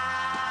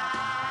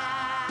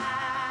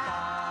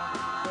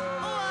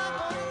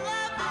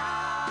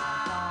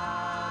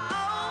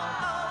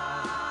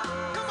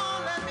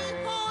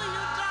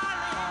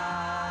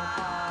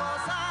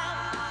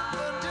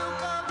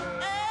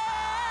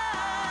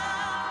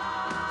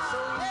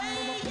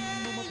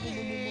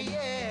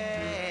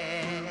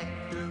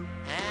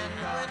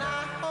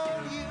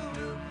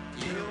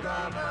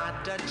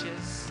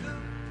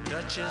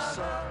Duchess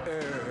of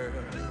Earl.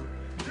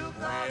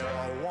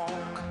 We'll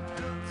walk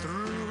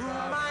through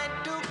my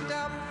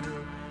dukedom,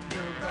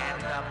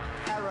 and a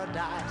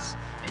paradise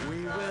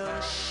we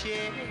will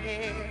share.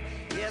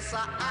 Yes,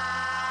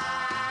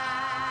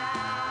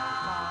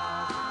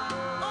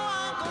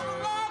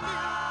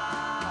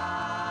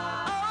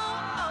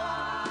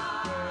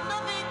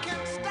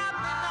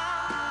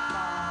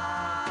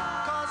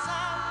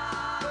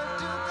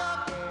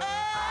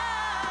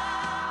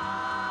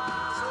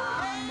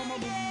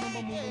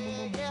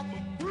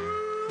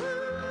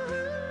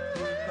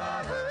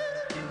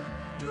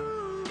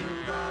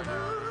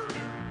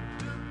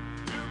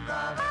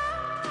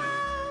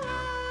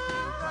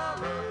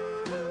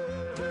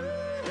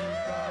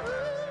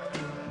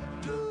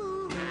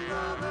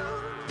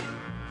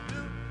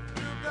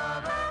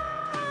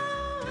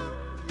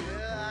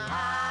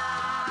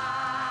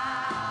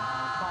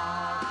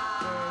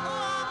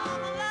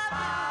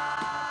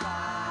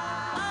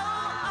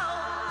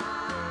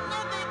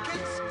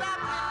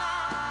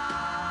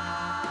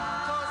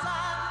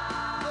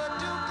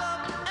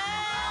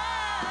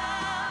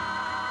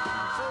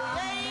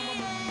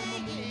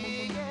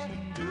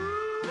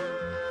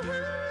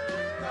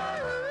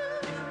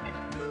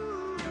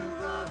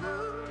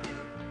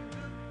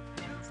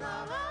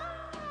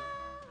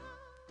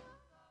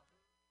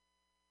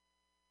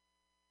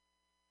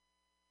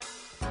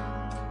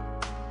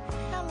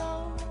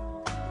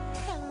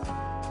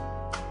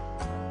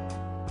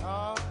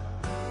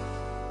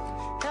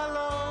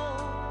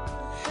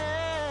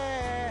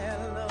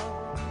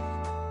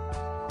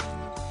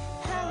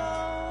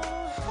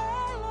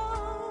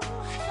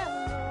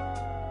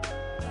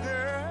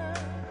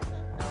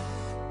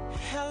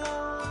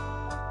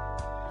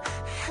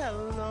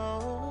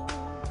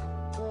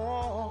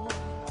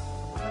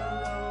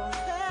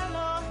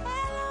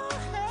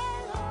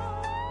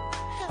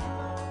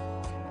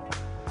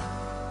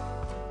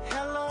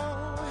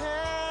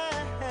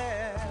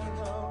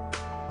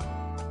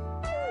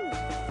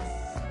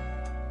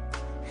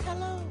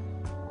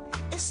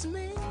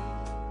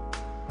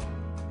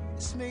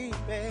 It's me,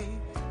 babe.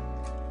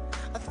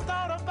 I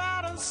thought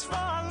about us for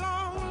a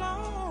long,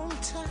 long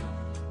time.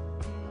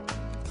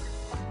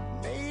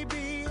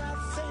 Maybe I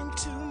think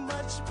too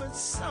much, but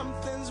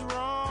something's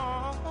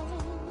wrong.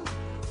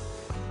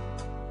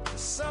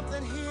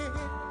 Something here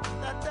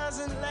that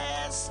doesn't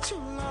last too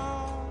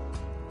long.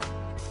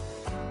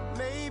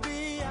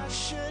 Maybe I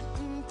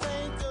shouldn't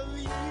think of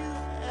you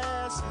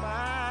as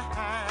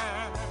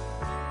mine.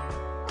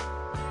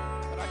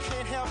 But I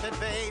can't help it,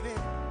 baby.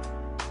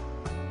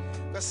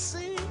 'Cause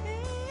seeing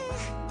you,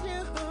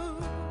 yeah,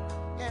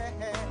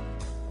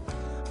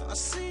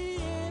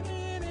 seeing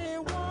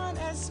anyone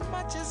as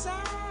much as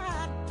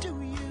I do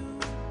you,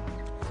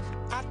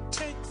 I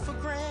take for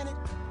granted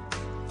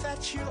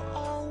that you're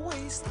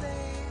always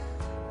there.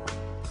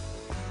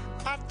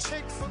 I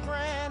take for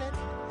granted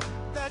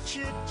that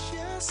you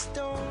just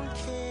don't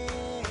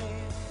care.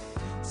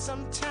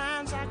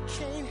 Sometimes I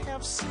can't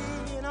help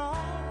seeing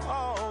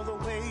all the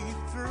way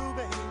through,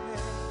 baby.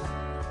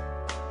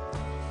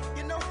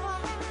 You know why?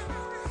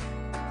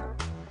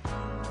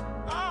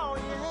 Oh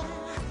yeah,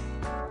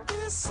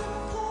 it's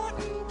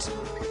important to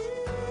me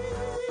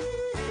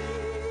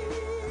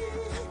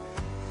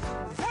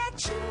that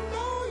you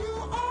know you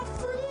are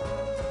free.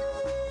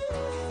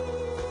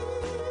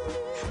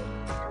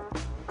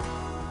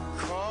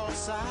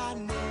 'Cause I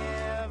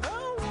never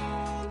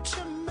want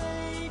to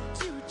make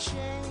you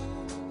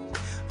change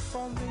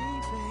for me,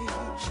 baby.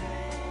 Don't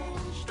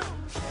change.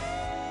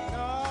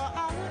 No,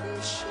 I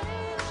wouldn't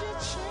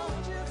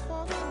change it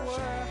for the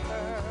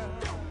world.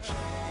 Don't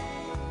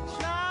change.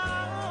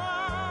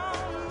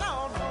 No,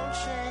 don't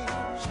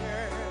change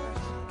it.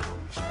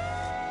 Don't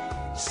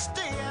change.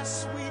 Stay as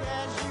sweet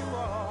as you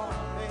are,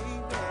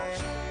 baby.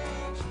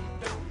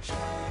 Don't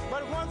change.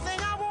 But one thing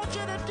I want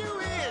you to do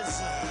is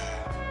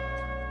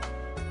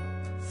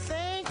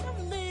think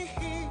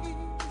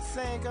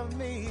of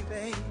me,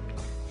 babe.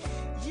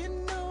 You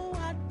know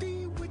I'd be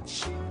with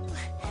you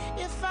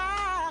if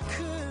I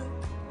could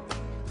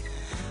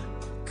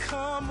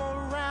come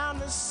around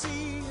to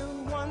see you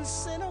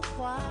once in a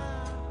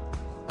while.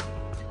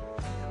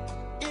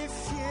 If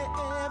you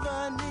ever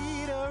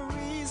need a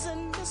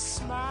reason to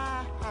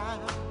smile,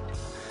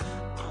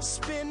 I'll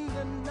spend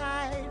the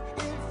night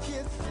if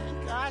you think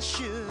I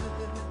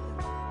should.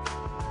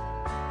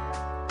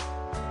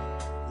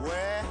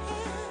 Well,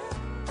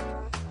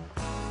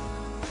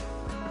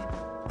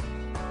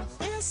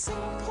 it's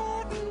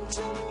important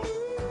to me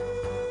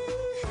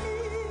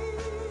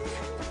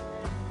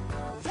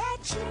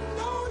that you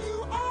know you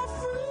are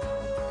free.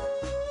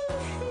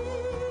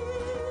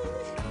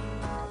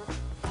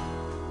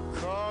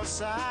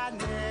 'Cause I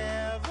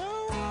never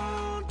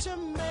want to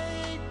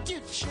make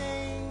you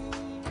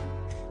change.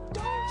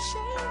 Don't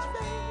change,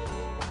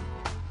 baby.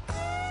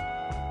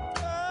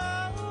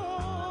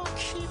 Oh,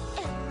 keep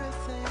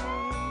everything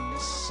the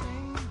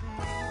same,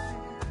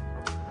 baby.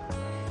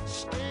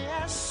 Stay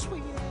as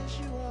sweet as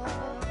you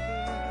are,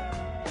 girl.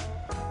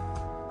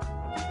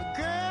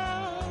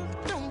 Girl,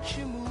 don't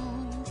you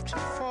move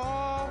too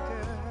far,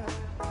 girl.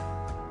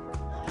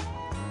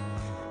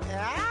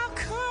 I'll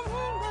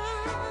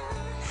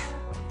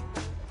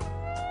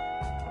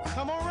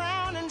come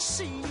around and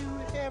see you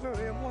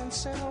every once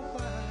in a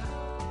while.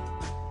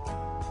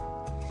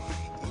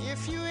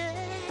 If you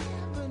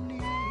ever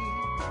need,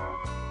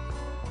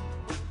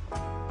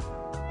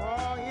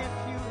 or if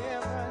you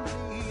ever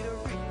need a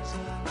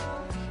reason,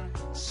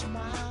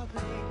 smile,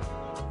 baby.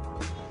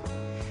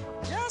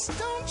 Just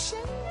don't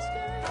change,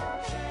 girl.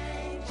 Don't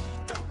change,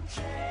 don't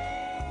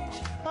change.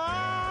 Oh,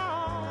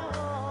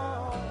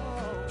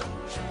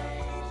 don't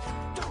change,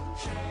 don't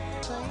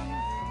change.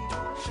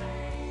 Don't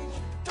change,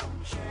 don't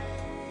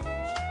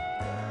change.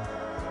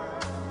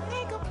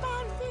 Think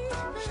about me,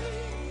 baby.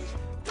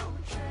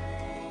 Don't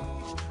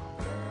change.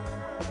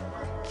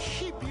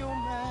 Keep your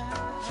mind.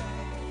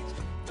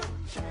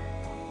 Don't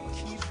change.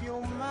 Keep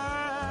your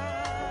mind.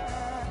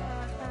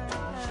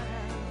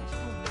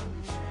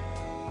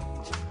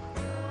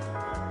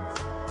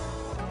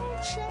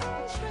 Don't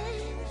change,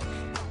 baby.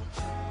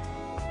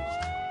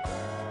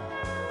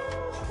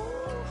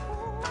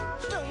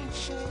 Don't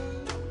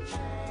change.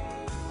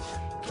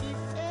 Keep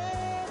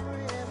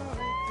everything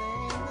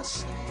the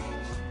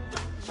same.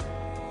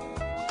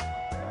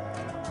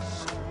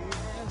 Stay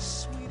as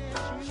sweet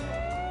as you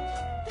are.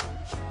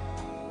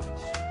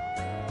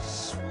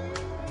 Sweet.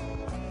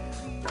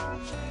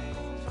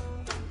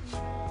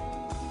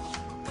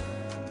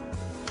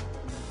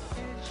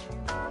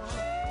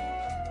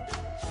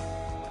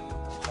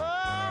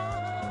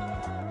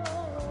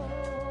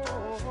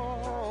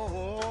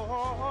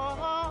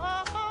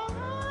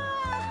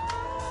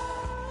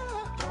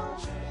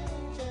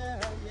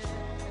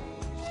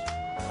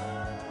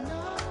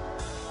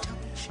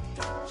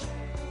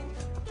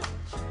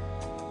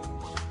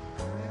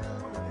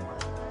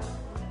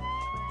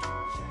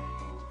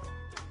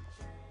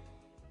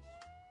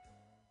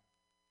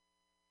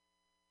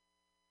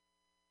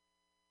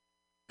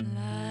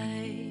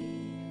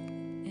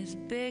 Is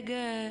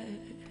bigger,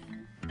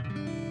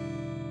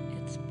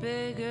 it's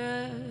bigger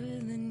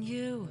than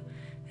you,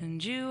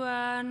 and you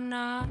are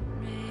not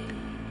me.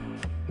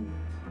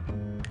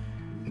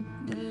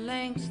 The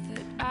lengths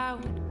that I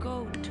would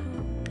go to,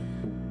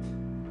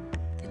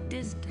 the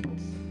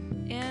distance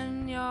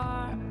in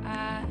your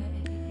eyes.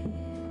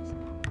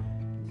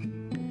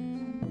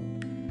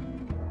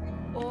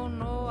 Oh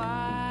no,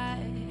 I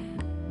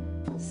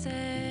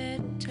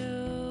said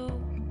too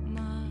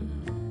much.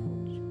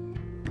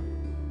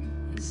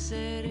 I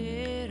said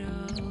it all.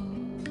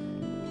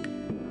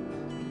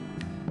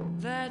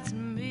 That's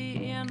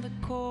me in the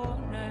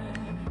corner.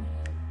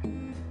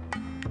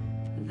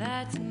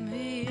 That's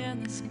me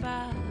in the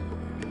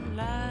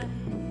spotlight,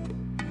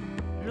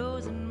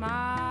 losing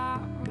my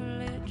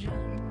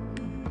religion,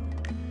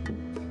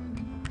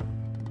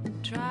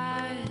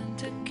 trying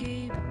to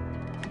keep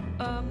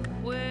up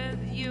with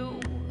you,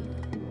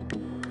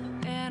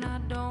 and I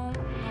don't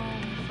know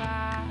if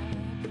I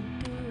can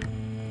do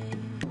it.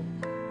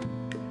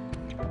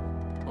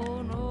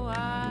 Oh no,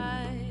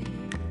 I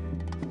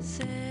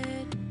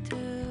said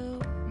too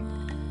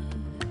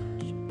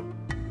much,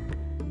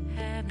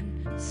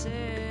 haven't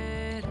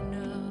said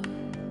enough.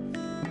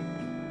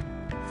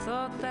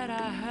 Thought that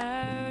I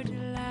heard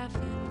you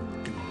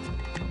laughing,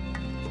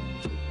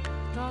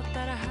 thought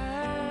that I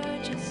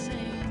heard you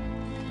sing.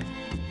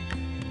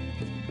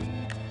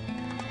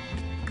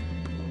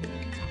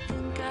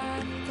 Think I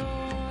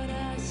thought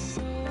I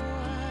saw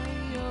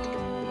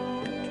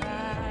your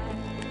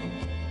eyes.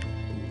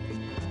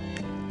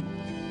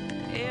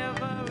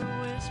 Every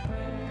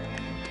whisper,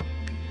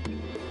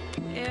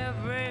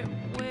 every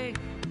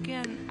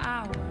waking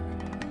hour,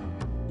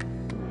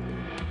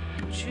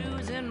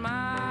 choosing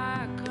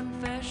my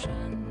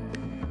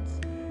confessions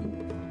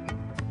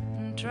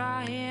and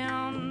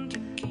trying to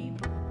keep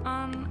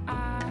an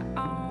eye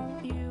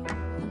on you,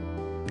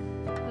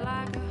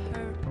 like a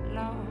hurt,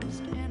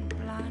 lost, and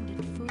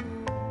blinded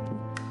fool.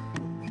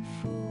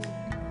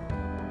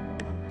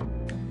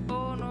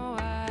 Oh no,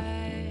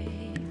 I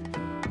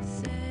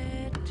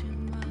said too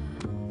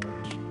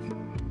much,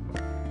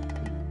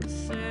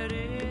 said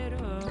it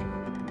all.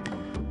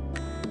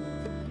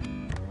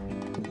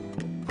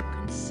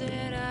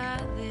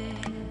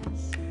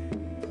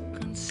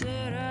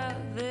 Consider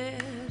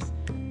this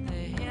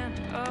the hint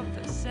of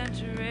the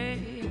century.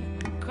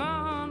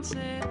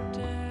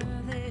 Consider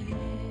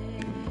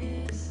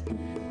this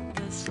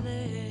the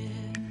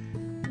slip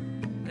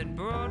that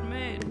brought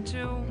me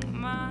to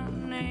my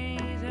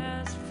knees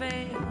has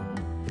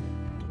failed.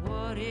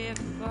 What if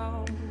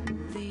all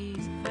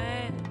these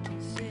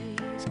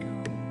fantasies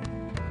go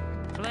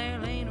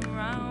flailing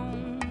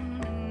around,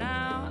 and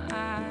now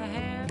I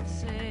have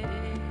said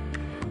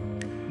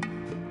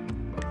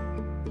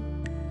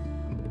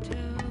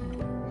too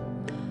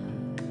much.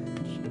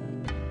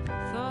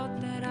 Thought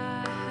that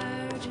I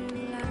heard you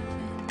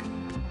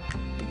laughing,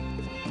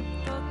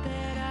 thought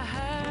that I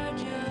heard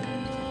you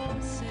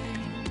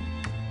sing.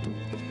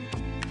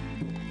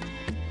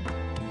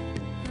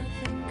 I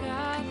think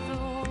I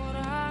thought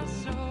I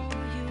saw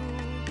you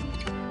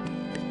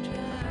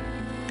try.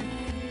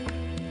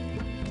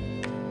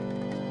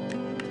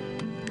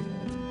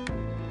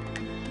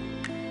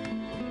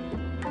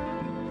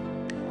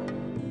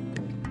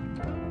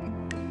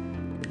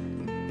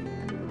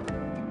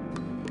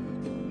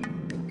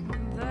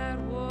 That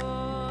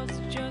was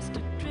just a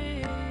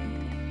dream.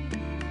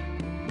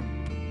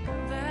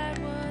 That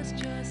was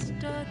just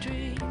a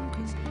dream,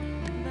 'cause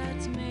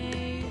that's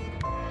me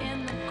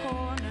in the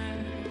corner.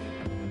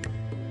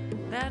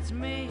 That's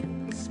me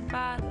in the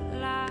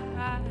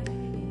spotlight,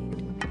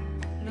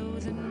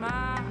 losing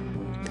my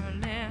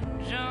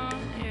religion,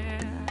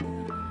 yeah.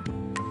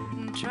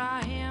 And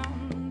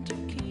trying to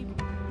keep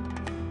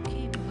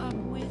up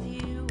with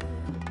you.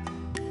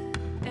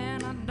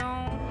 And I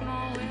don't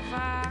know if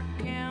I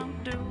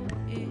can do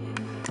it.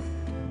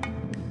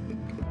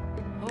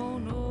 Oh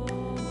no,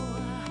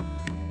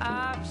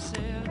 I've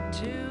said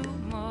too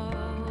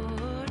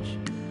much,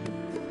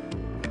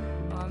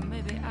 or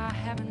maybe I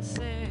haven't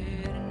said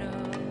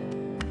enough.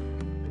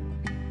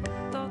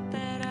 Thought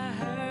that I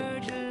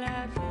heard you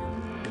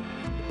laughing,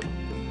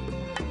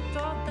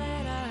 thought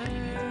that I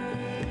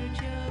heard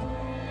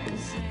you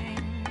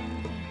sing,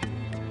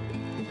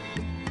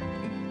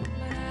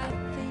 but I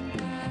think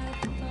I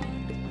thought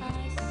I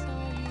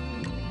saw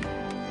you.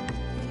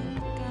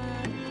 Think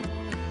I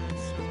thought I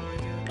saw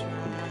you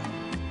try.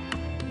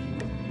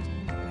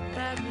 But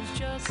that was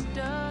just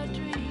a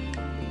dream.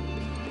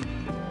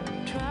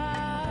 Try.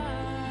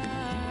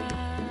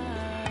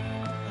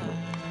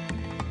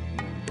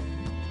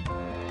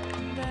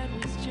 That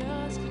was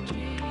just a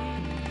dream.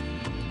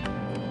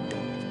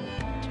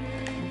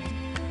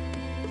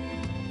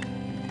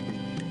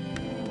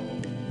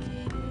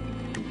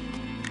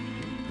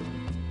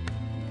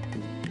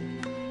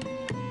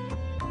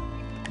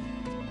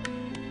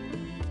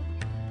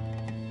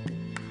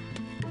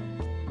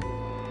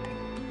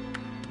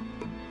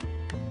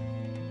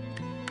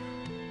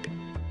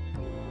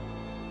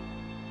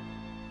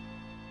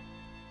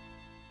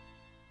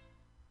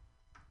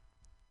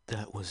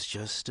 That was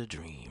just a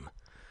dream.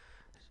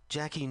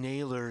 Jackie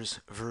Naylor's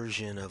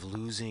version of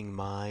Losing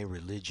My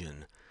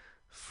Religion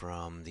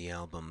from the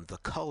album The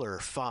Color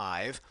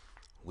 5,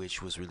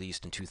 which was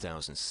released in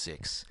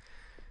 2006.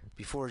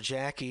 Before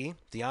Jackie,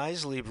 the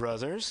Isley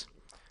Brothers,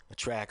 a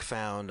track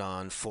found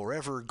on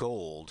Forever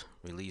Gold,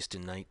 released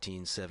in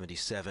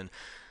 1977,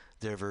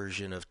 their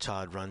version of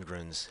Todd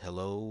Rundgren's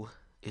Hello,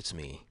 It's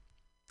Me.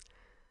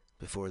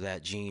 Before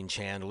that, Gene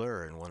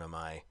Chandler and one of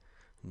my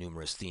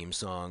numerous theme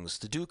songs,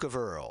 The Duke of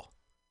Earl,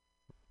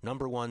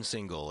 #1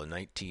 single in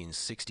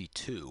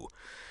 1962,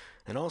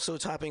 and also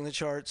topping the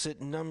charts at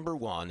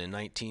 #1 in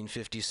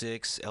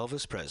 1956,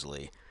 Elvis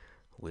Presley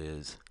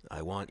with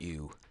I Want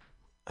You,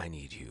 I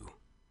Need You,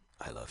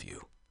 I Love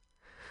You.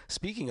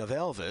 Speaking of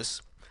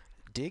Elvis,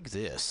 dig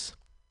this.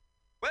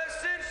 Well,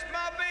 since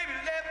my baby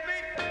left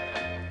me,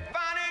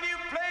 found a new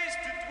place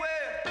to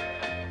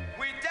dwell.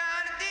 Way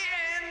down at the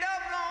end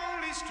of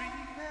Lonely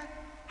Street, that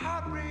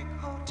Heartbreak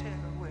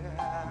Hotel, where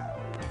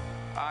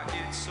I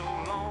get so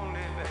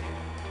lonely, baby.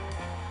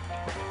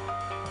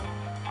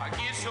 I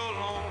get so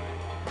lonely,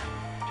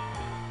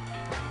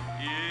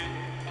 yeah.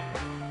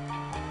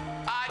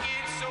 I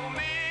get so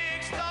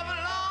mixed up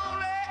and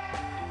lonely,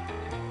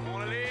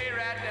 wanna lay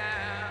right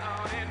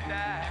down and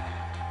die.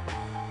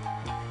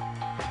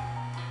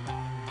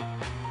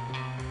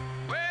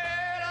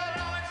 Well,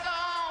 although it's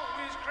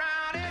always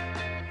crowded,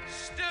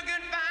 still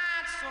can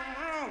find some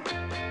room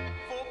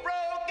for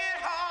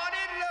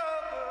broken-hearted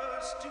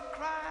lovers to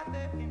cry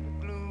there in the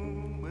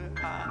gloom. Well,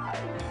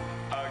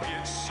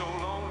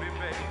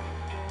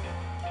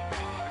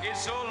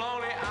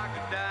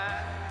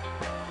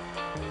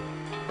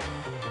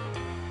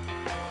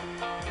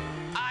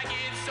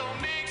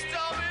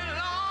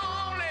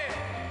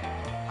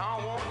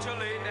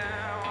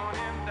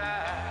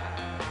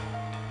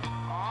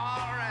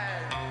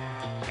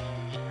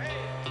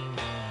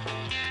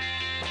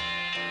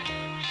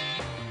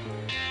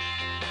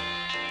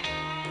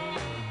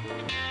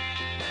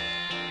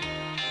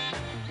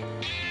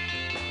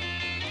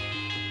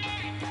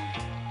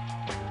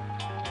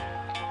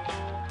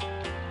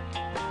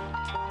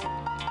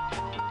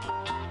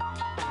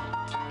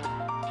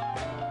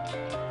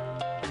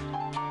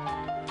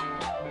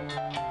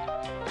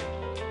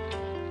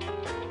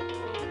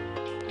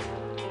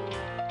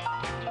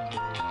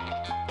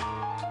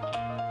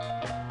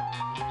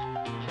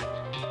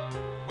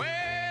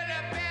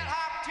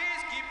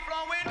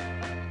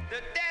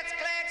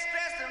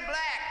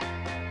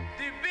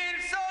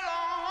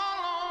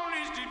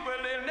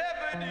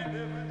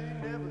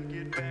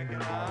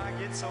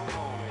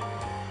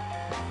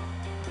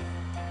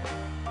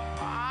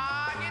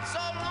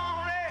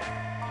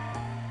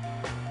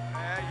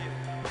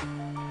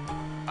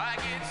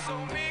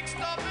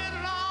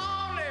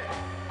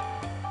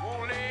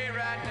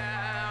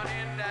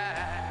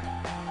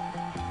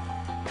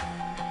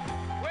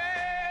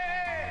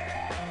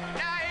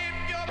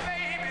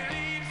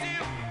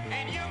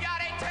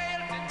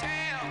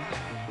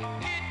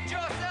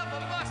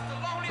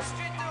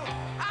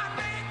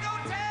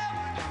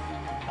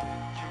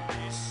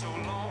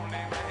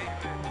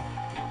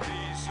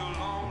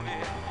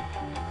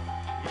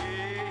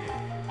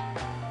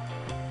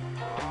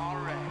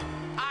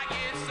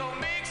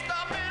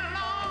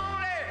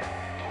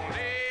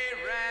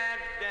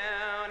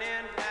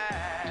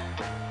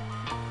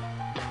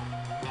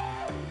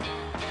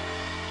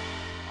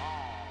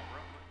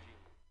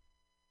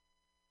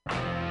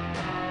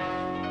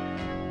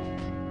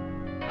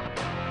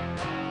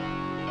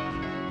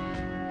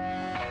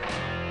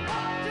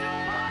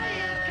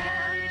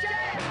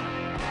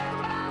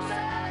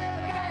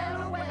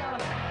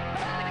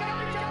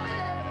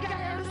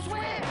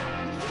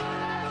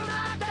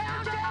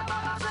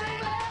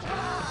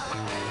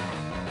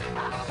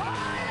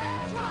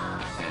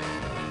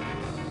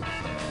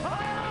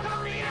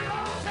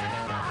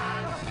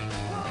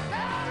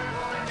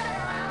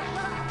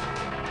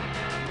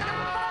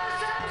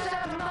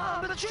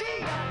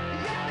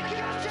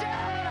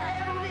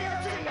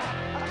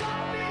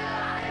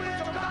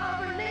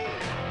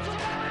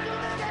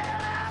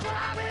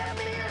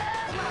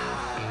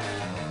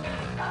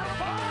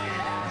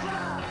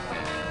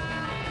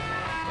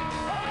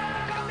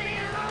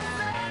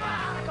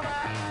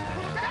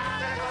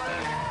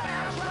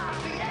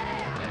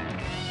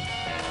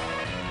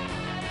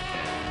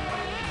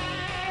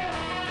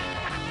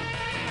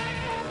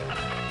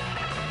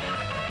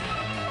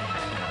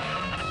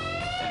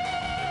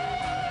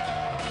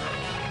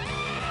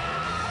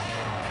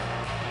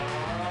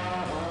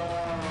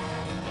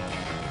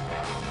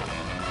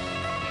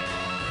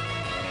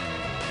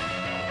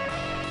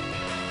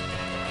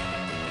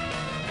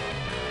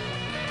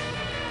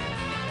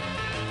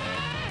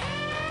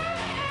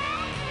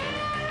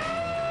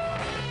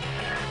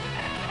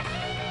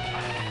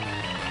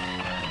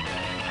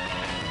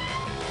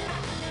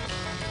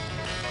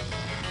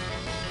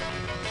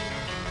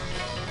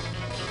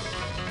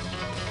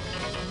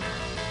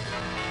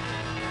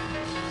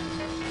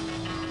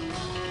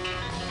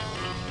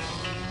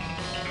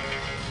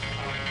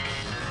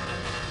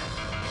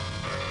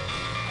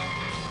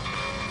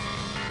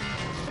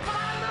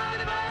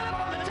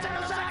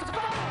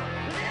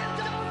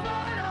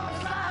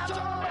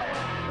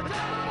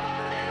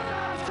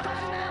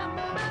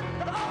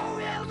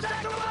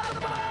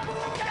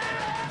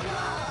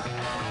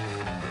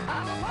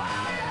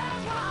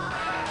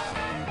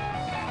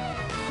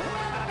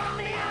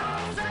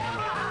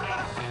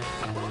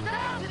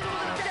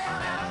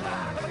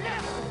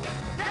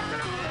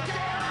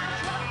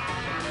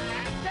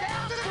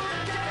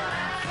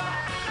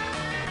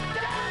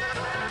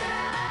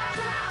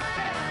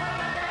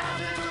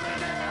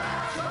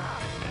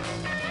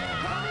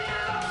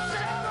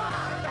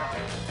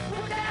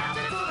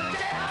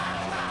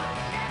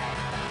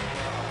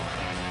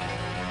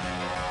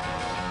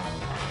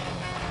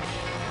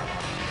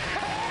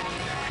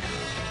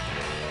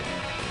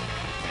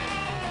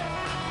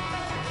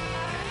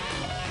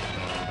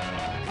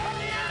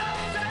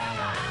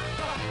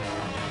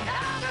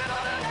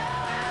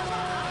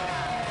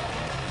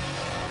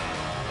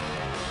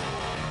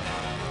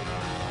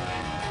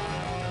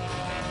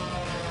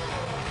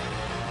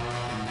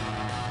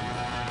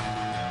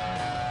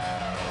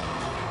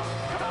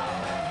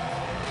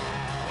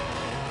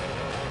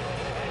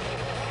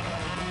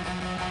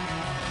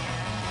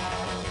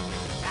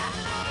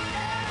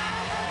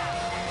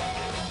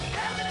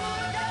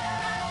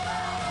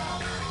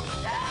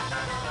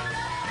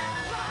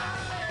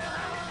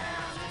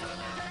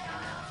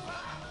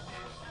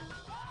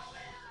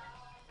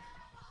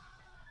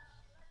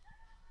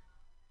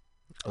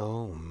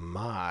 Oh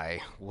my,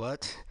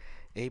 what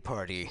a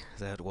party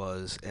that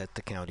was at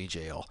the county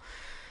jail.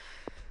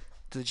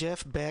 The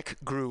Jeff Beck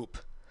Group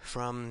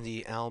from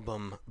the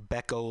album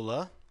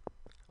Beckola,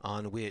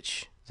 on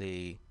which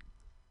they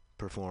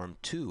performed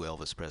 2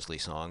 Elvis Presley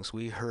songs.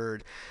 We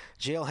heard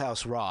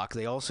Jailhouse Rock.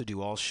 They also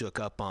do All Shook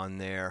Up on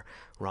there.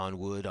 Ron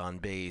Wood on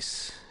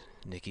bass,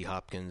 Nicky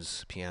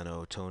Hopkins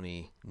piano,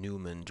 Tony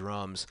Newman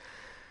drums.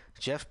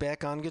 Jeff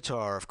Beck on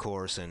guitar, of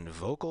course, and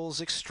vocals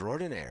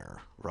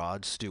extraordinaire,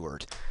 Rod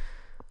Stewart.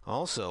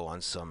 Also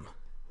on some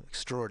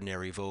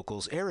extraordinary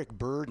vocals, Eric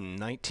Burdon,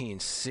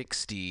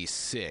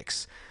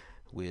 1966,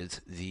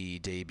 with the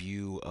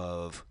debut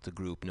of the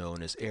group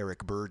known as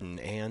Eric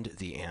Burdon and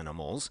the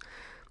Animals,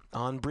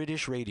 on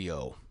British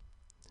radio,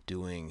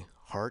 doing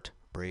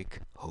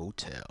Heartbreak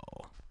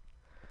Hotel.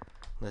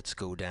 Let's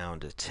go down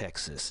to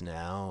Texas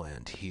now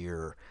and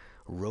hear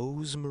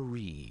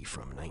Rosemarie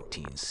from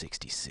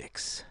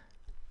 1966.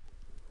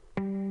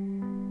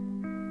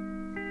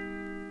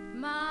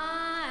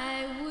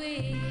 My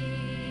wish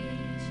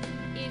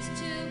is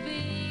to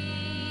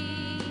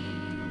be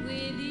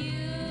with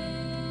you.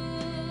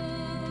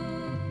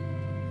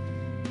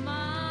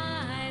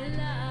 My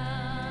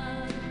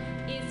love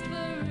is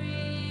for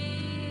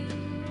real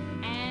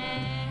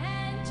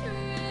and true.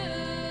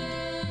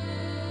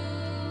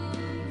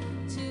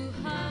 To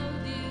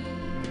hold you,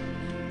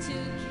 to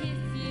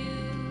kiss you,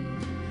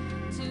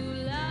 to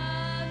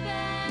love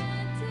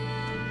and to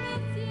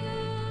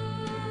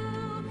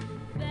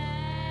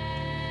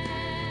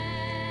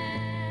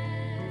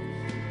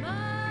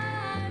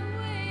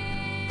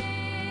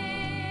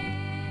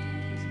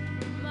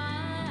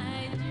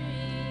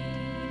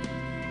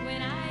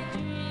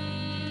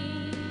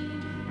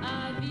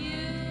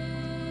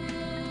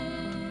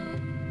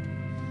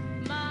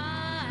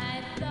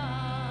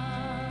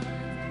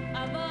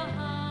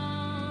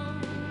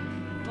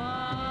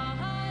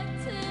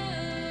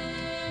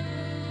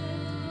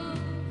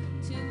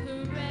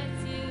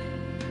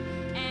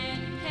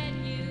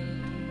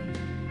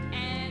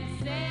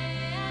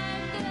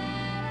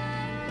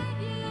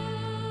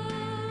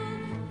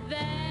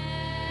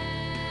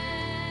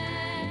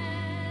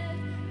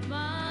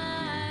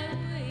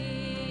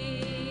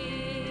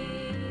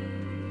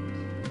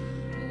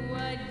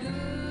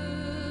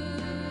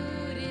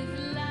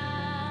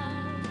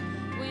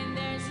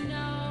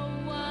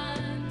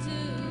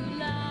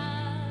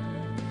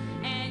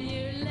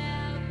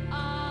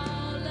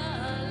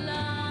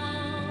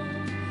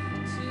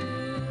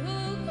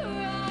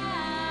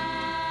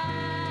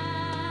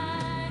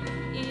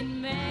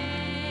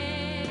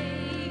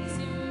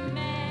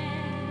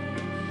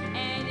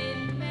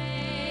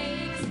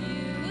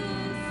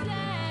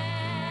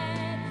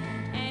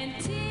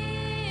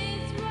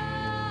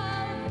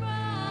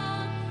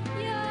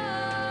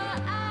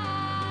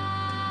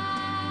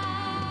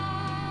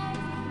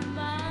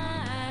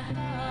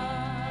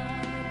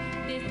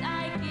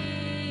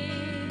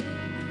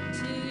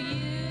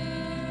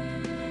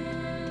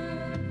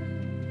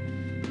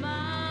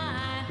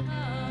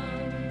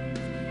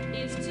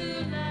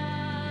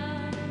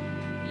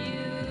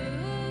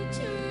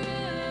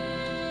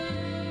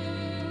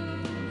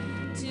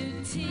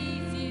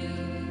tease you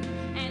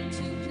and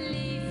to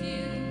please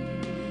you,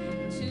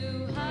 to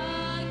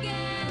hug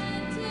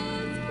and to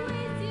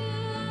squeeze you.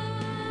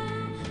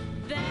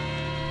 That's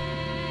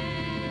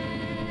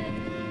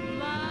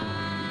my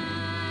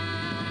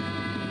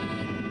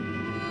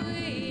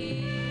wish.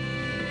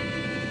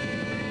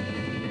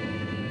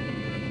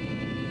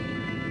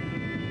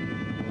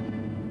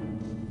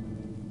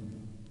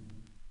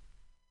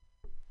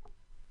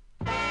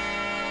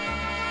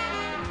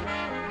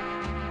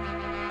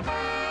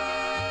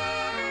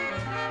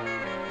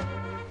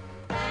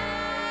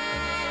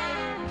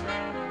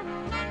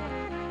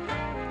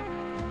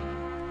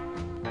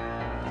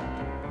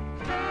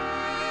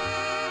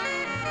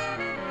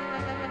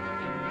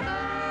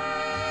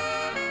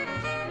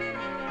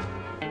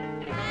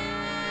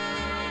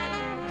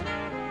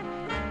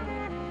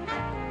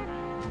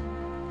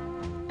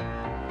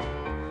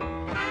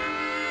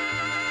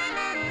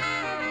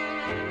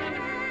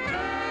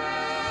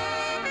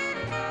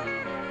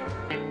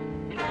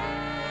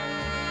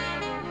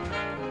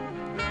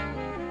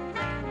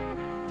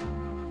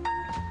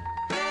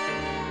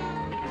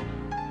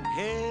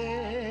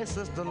 Hey,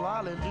 Sister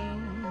Lolly Lou,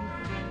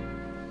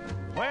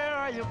 where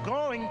are you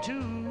going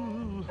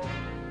to?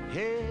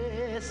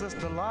 Hey,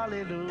 Sister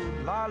Lolly Lou,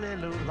 Lolly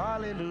Lou,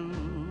 Lolly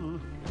Lou.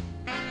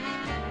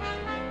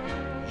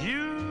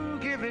 You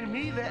giving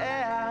me the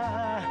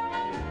air,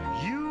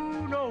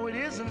 you know it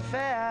isn't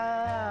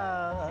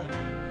fair.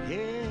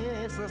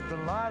 Hey, Sister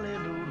Lolly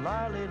Lou,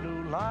 Lolly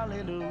Lou,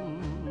 Lolly Lou.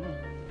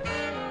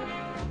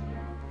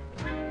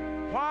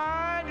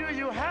 Why do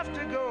you have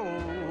to go?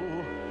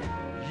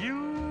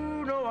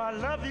 You know I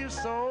love you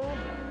so.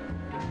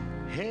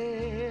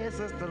 Hey,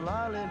 Sister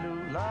Lolly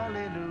Lou,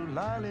 Lolly Lou,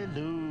 Lolly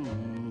Lou.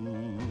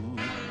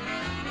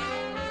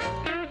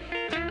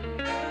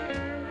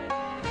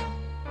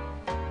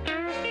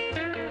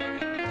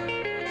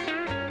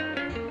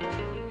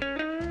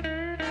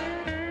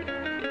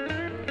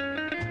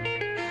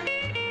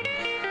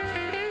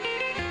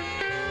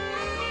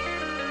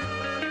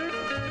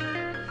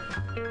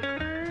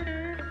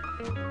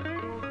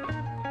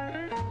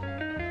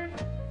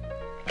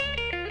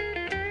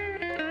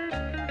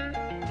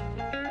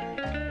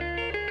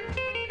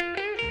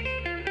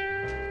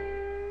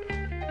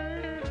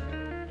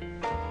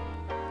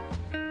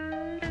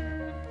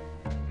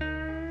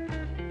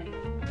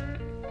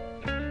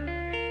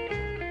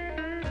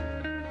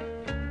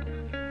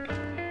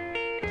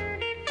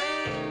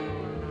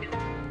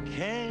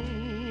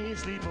 Can't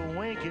sleep a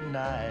wink at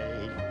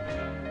night.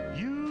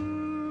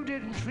 You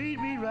didn't treat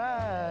me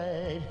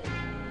right.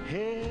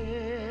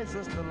 Hey,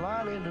 Sister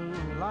Lolly Lou,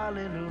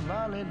 Lolly Lou,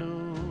 Lolly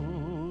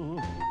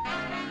Lou.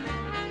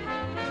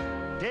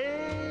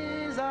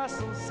 Days are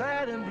so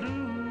sad and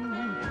blue,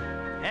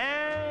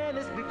 and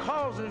it's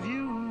because of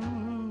you.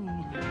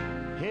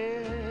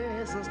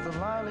 Hey, Sister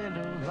Lolly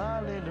Lou,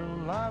 Lolly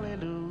Lou, Lolly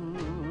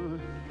Lou.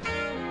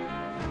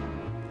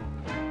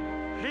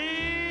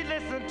 Please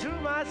listen to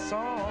my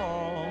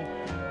song.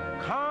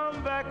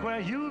 Come back where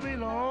you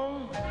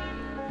belong.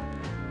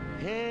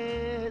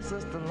 Hey,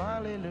 Sister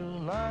Lolly Lou,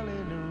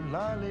 Lolly Lou,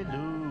 Lolly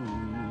Lou.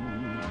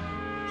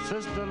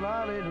 Sister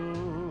Lolly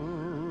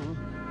Lou,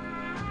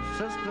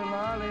 Sister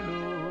Lolly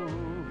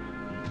Lou,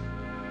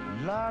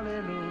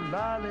 Lolly Lou,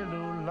 Lolly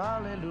Lou,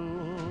 Lolly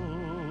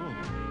Lou.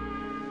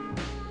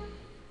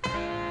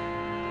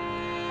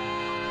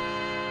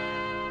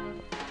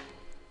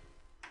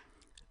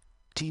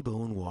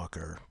 T-Bone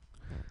Walker,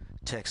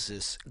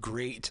 Texas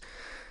great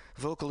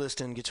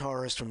vocalist and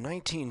guitarist from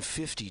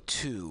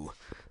 1952.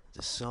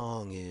 The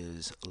song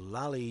is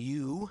Lolly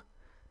You,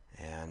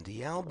 and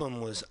the album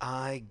was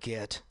I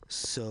Get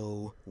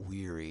So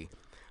Weary.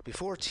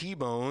 Before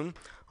T-Bone,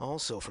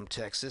 also from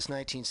Texas,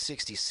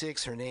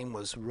 1966, her name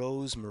was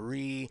Rose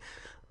Marie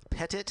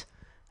Pettit,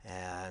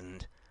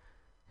 and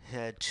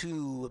had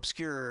two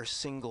obscure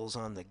singles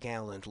on the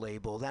Gallant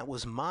label. That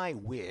was My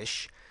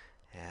Wish,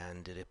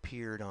 and it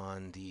appeared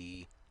on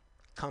the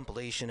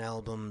compilation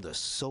album The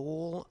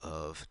Soul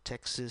of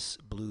Texas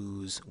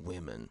Blues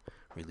Women,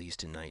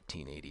 released in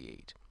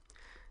 1988.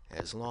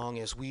 As long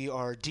as we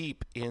are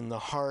deep in the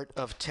heart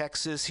of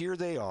Texas, here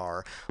they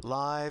are,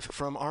 live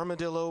from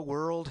Armadillo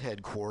World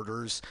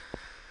Headquarters,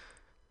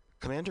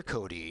 Commander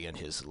Cody and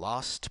his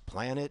Lost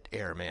Planet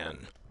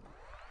Airmen.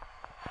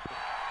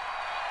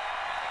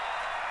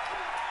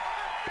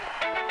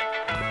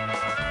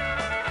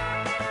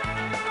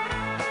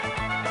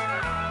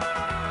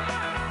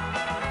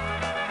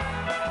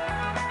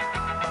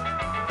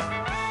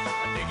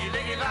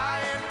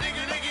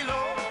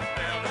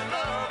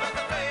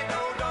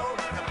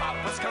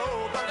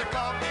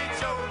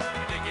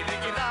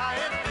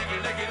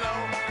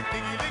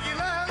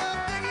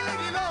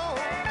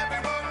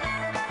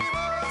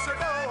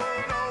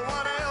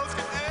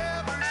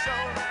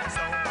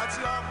 So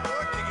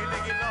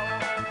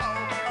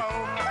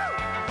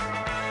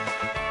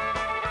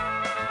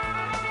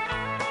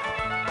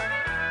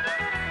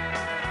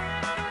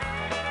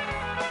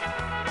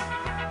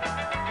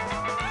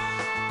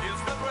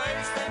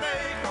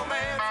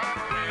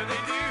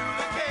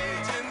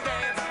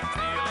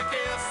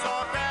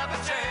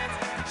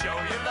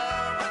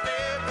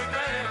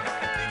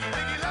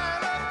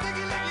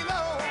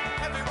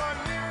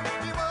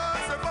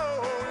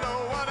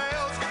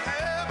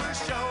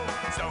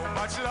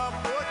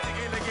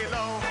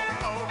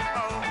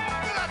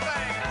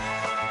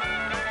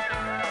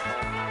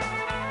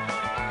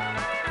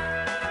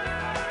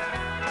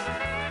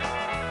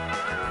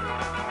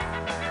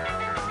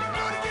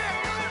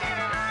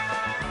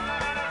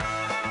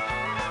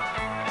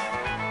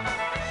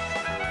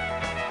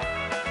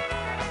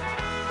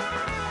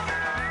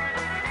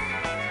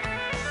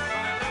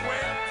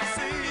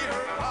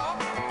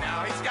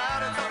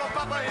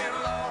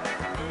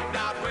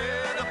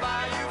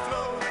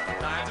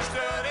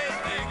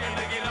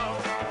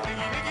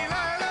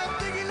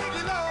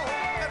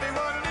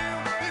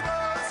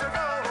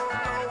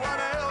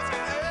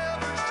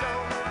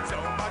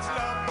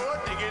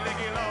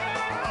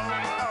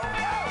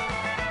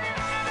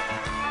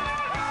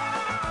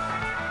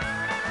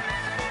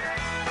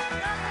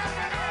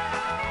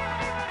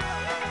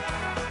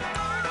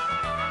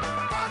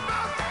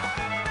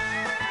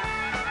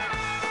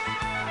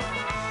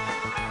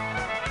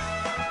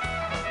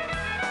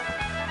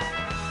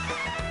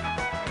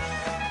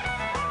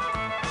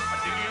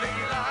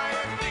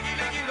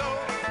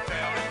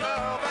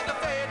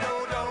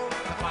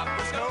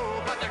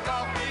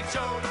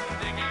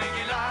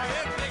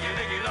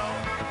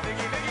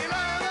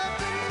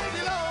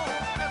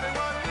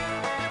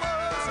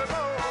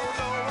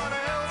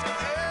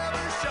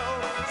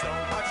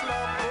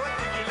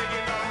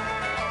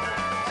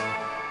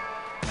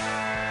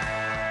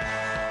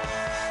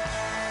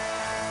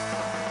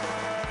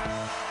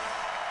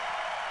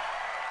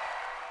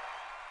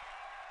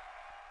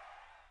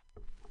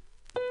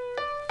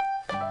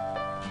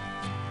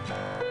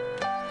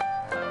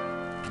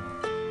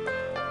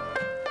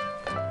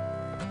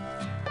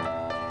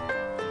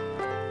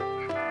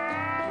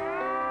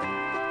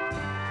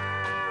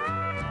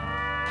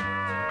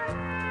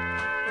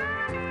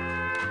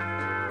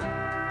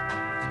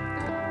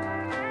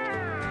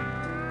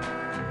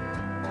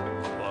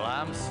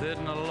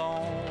sitting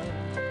alone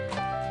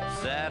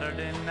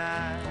Saturday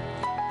night,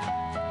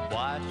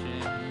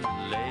 watching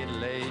Late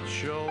Late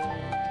Show.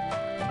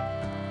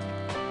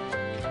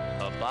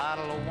 A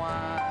bottle of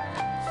wine,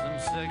 some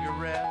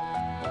cigarettes,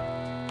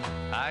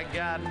 I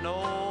got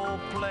no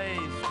place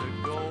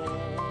to go.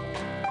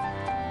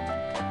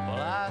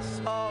 Well, I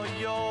saw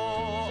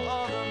your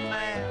other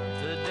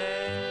man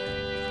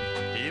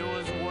today. He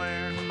was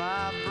wearing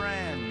my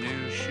brand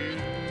new shoe.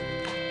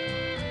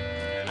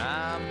 And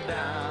I'm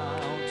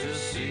down to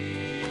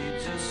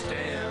seeds and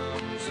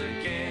stems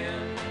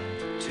again,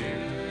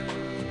 too.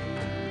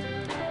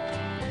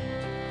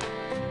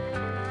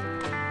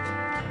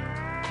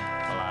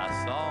 Well, I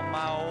saw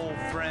my old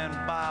friend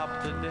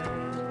Bob today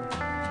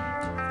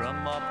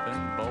from up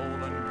in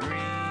Bowling Green.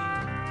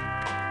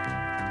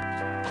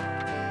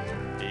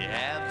 He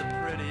had the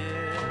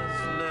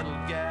prettiest little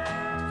gal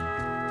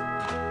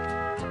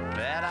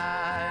that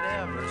I'd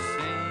ever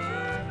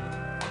seen,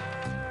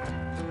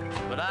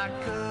 but I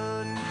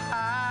couldn't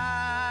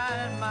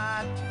hide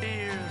my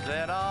tears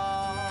at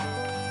all,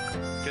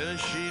 'cause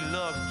she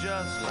looked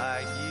just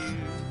like you.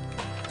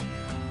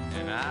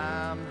 And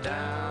I'm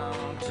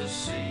down to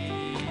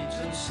seeds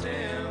and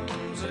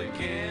stems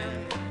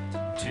again,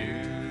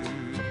 too.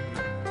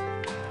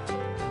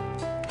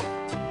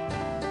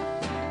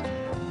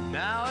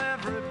 Now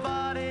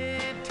everybody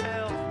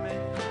tells me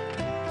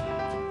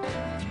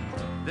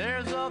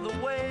there's other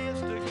ways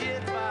to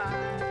get by.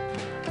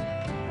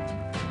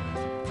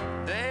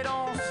 They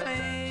don't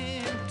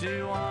seem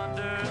to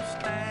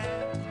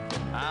understand.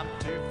 I'm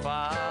too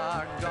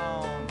far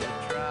gone to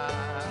try.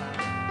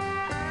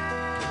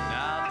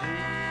 Now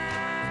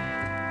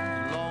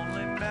these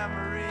lonely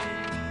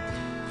memories,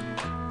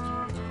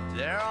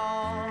 they're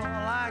all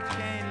I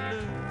can't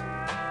lose.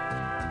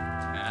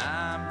 And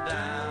I'm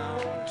down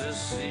to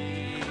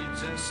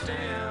seeds and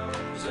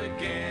stems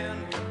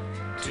again,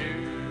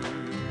 too.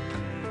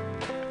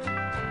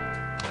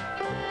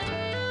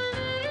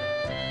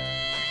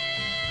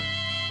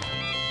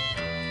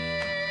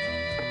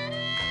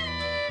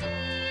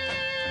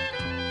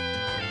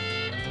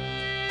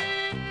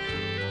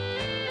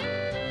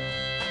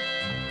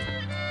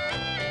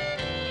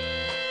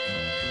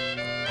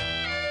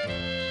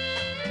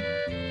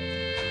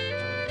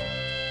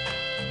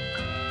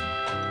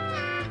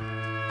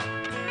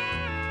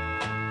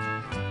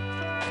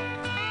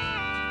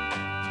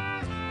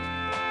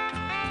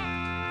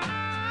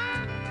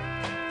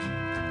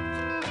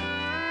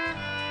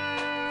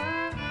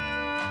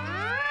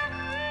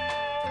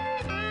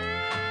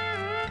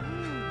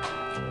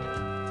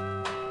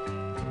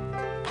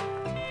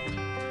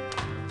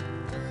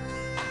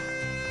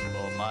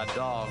 My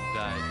dog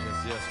died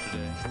just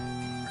yesterday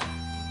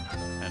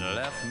and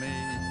left me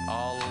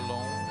all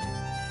alone.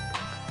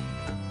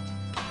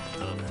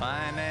 The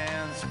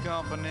finance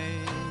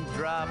company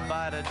dropped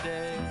by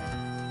today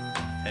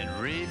and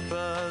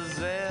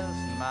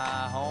repossessed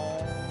my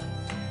home.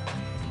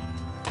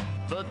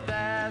 But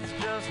that's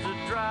just a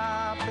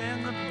drop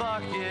in the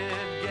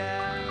bucket,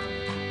 gal,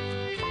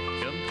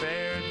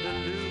 compared to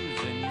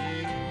losing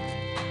you.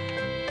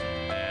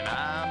 And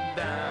I'm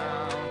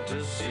down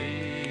to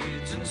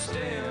seeds and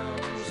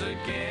stems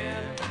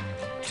again,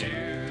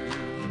 too.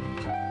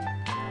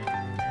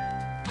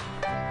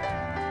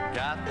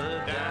 Got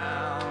the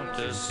down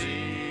to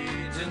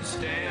seeds and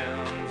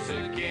stems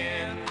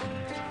again,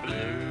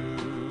 blue.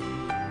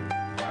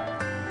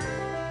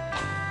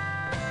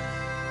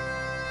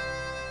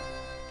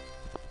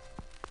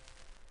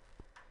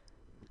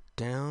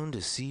 Down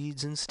to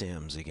seeds and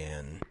stems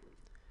again.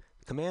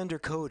 Commander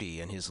Cody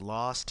and his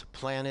Lost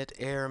Planet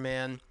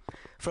Airmen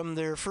from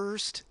their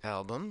first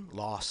album,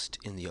 Lost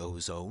in the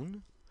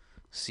Ozone,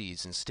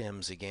 Seeds and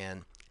Stems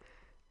again.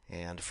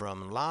 And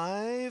from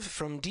live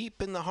from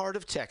deep in the heart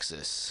of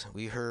Texas,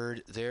 we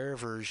heard their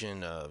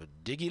version of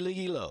Diggy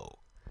Liggy Low.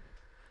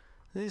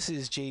 This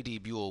is J.D.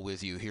 Buell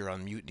with you here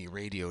on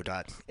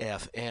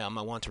MutinyRadio.fm.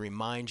 I want to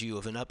remind you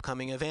of an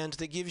upcoming event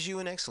that gives you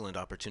an excellent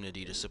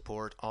opportunity to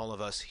support all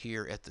of us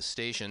here at the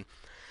station.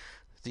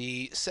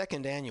 The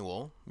second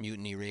annual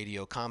Mutiny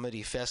Radio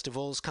Comedy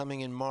Festival is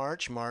coming in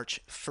March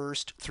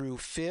 1st through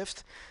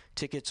 5th.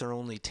 Tickets are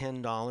only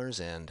 $10,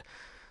 and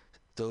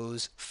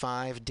those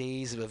 5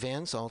 days of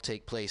events all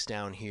take place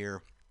down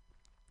here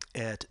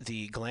at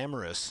the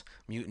glamorous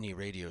Mutiny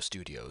Radio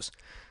Studios.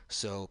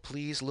 So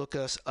please look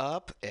us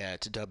up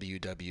at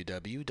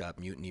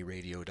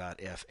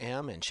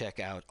www.mutinyradio.fm and check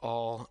out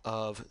all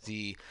of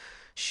the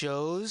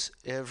shows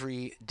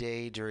every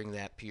day during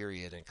that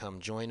period and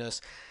come join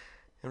us.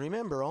 And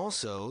remember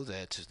also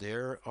that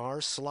there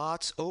are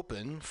slots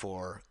open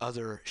for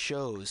other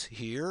shows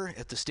here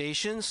at the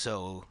station,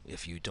 so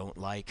if you don't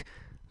like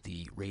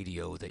the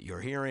radio that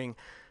you're hearing,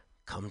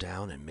 come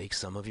down and make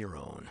some of your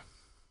own.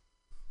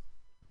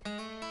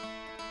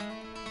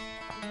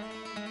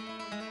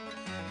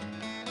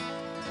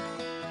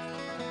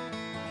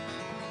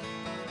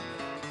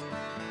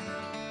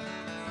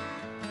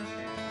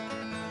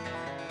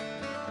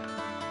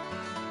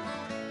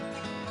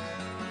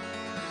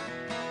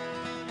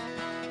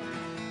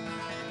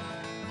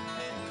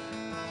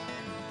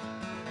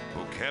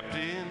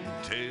 Captain,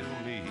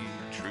 tell me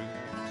true.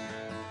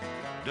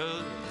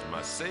 Does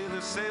my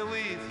sailor sail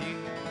with you?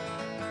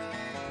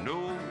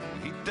 No,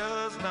 he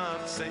does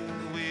not sail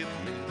with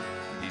me.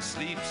 He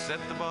sleeps at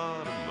the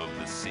bottom of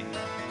the sea.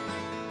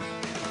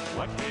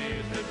 What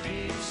did the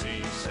deep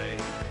sea say?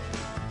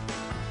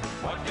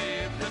 What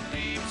did the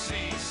deep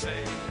sea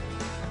say?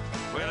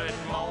 Well, it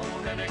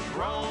moaned and it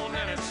groaned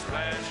and it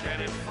splashed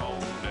and it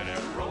foamed and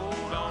it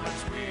rolled on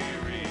its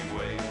weary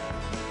way.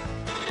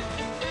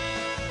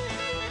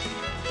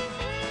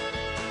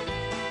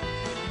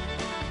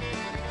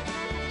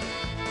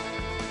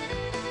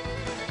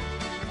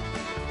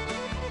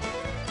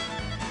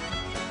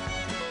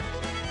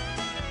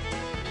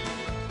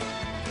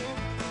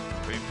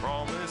 He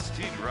promised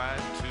he'd write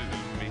to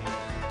me,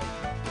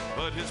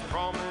 but his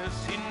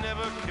promise he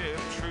never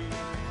kept true.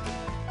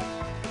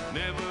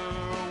 Never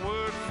a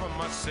word from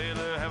my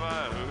sailor have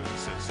I heard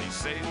since he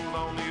sailed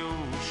on the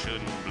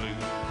ocean blue.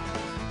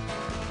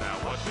 Now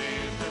what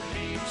did the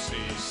deep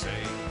sea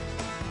say?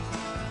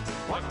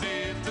 What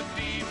did the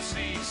deep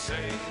sea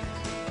say?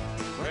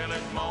 Well,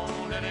 it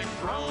moaned and it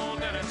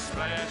groaned and it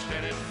splashed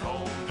and it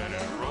foamed and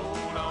it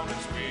rolled on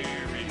its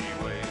weary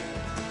way.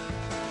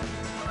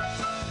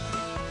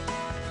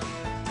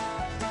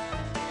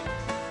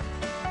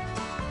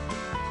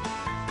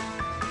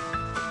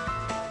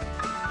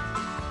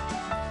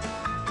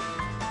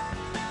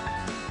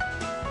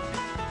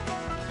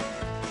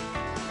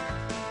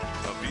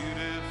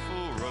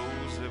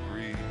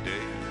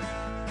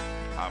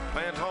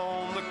 Plant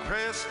on the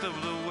crest of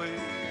the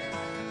wave.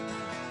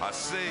 I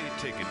say,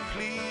 take it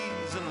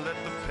please and let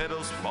the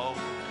petals fall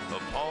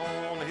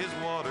upon his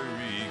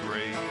watery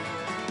grave.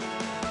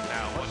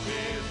 Now what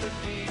did the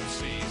deep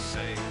sea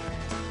say?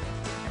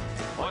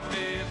 What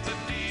did the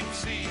deep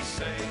sea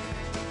say?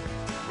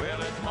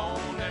 Well, it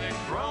moaned and it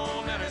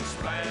groaned and it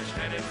splashed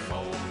and it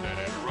foamed and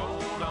it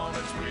rolled on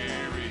its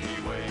weary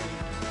way.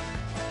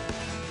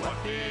 What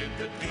did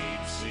the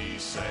deep sea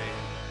say?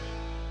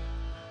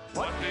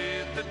 What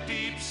did the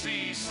deep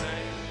sea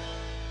say?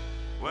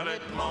 Well,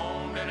 it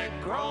moaned and it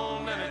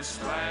groaned and it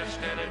splashed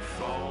and it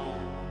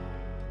foamed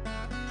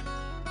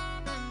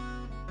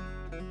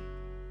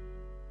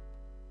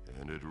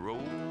and it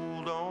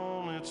rolled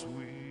on its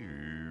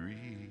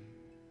weary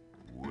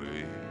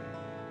way.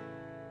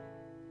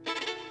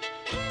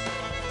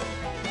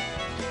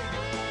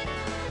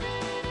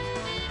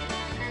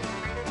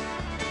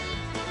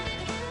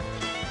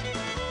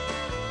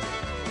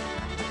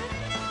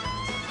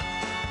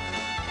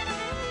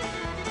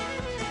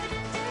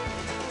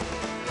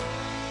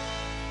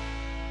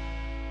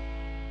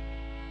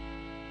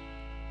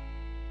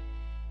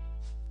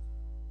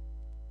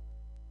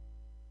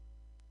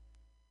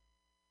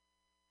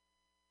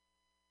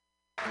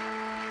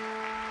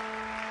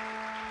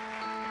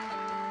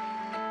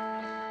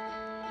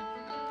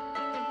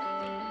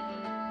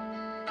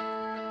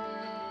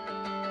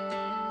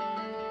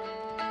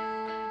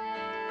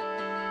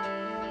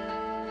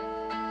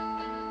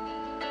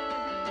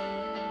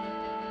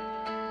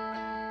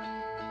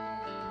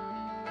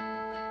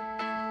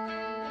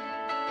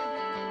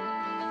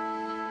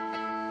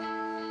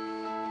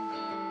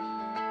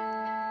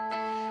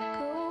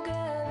 Go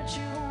get what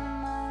you want,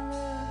 my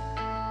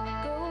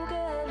love. Go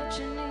get what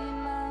you need,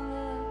 my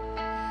love.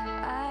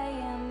 I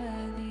am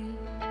with you.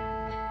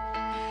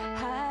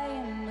 I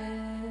am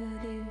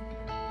with you.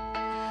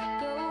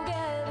 Go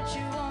get what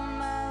you want,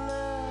 my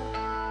love.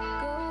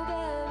 Go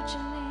get what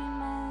you need,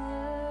 my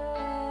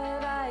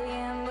love. I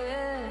am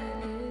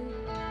with you.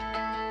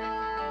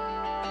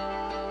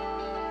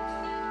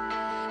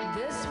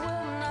 This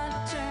will not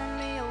turn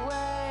me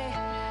away.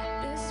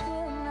 This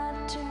will not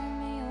turn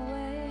me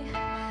away.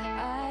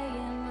 I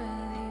am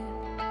with you.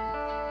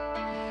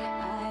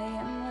 I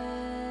am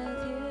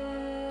with you.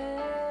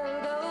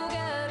 Go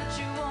get what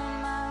you want,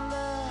 my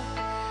love.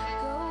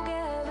 Go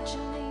get what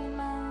you need,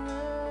 my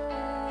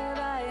love. I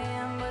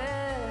am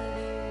with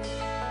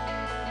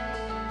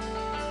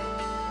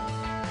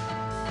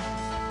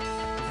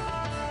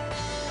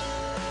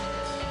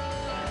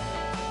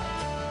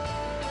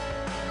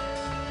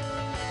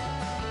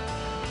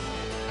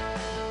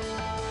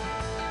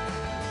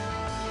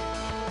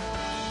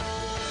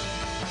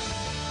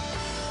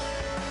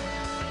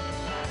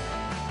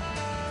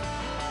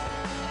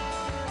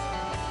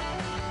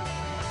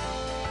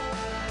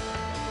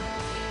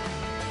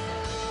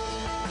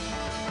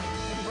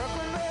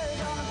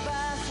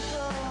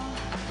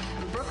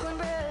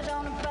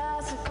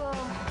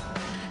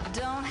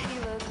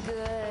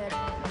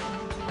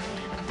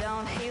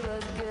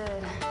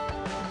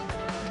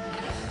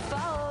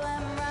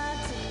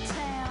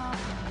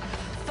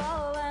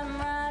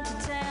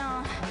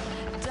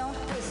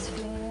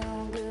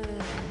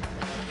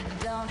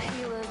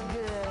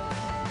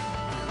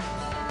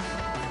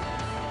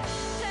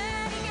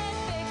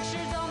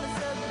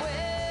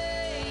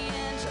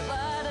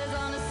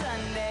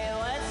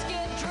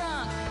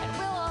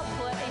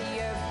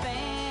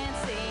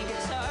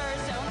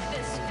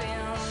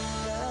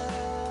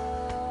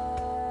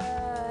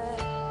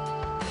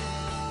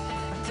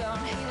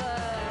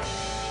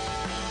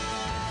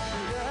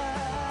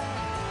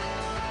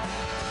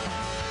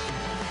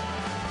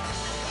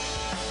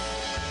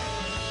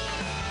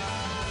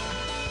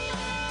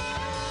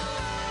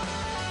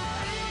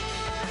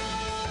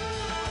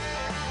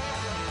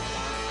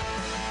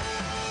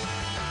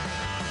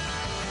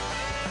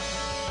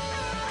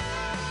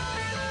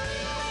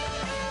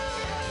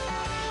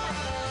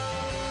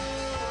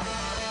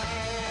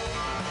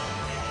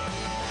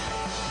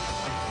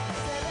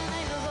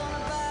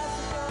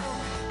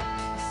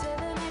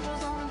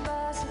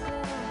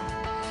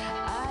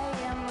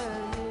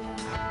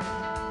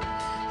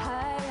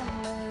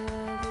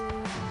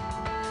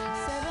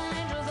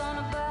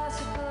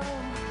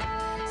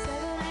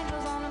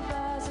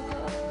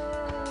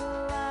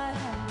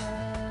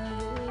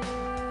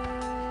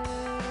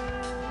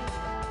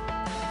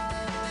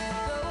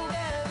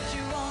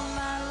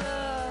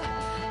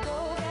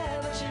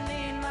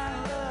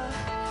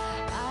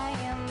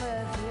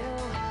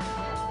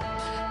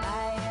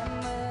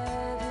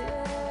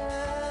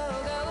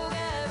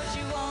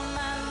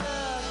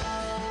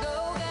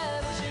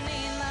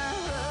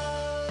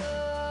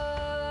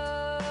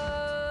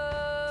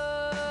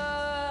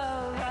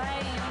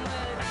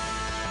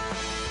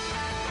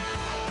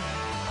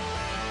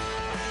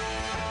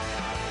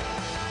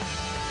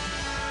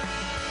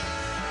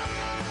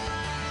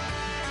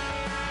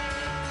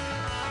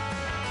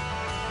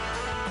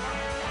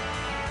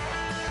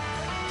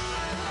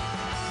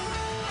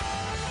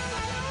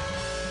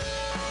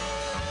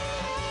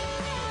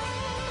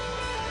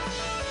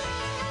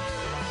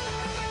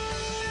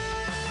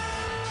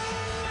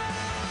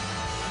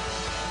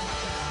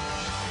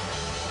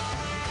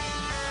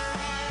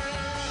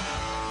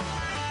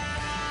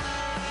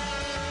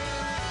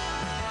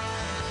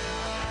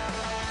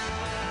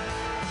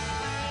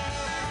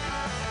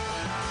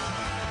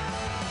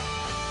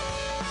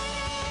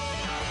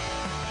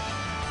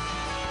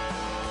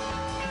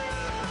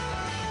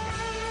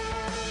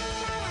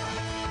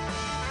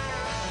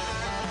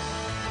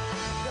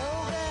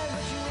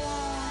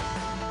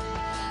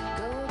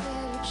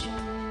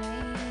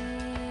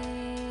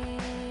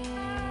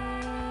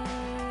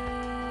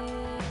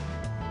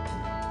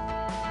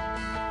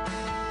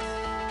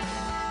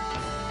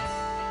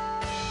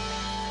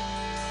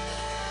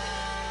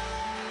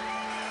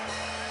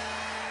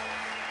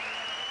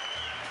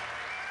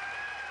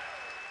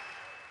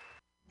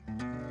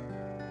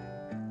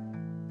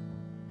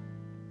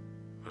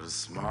But the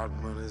smart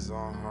money's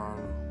on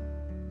Harlem,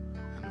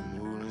 and the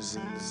moon is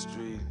in the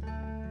street,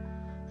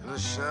 and the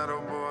shadow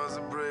boys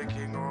are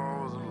breaking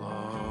all the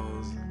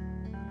laws.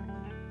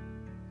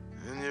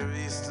 And you're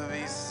east of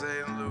East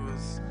St.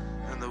 Louis,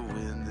 and the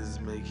wind is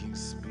making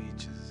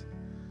speeches,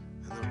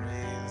 and the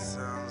rain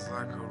sounds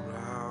like a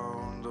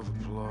round of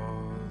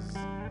applause.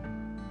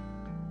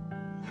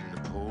 And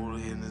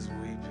Napoleon is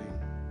weeping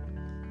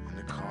in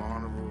the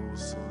carnival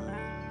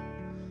saloon.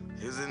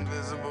 His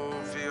invisible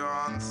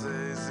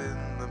fiance's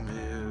in the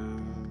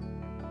mirror,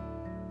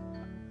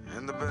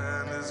 and the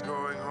band is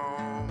going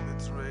home.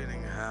 It's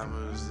raining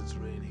hammers, it's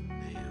raining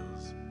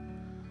nails.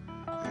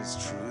 It's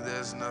true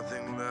there's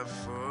nothing left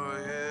for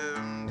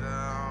him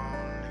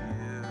down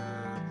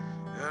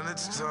here. And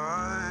it's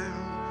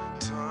time,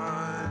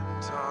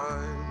 time,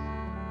 time.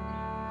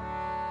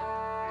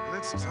 And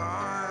it's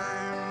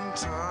time,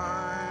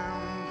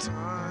 time,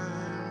 time.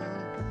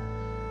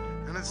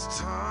 And it's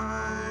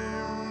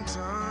time,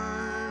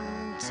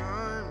 time,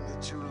 time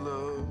that you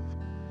love.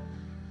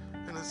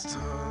 And it's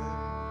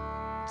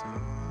time,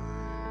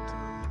 time,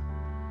 time.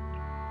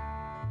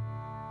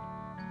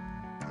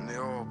 And they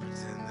all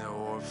pretend they're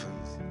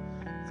orphans,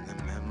 and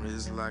their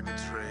memories like a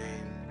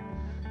train.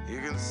 You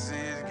can see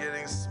it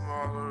getting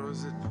smaller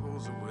as it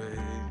pulls away.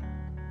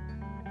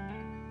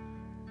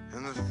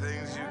 And the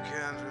things you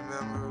can't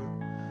remember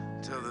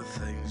tell the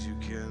things you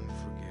can't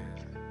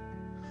forget.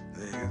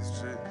 The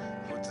history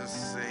puts a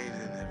saint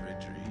in every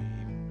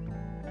dream.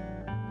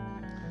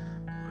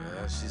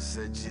 Well, she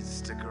said she'd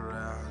stick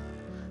around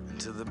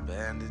until the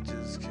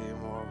bandages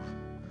came off.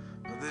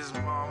 But these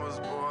mama's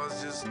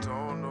boys just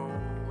don't know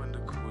when to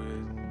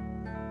quit.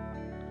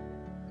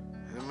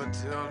 And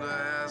Matilda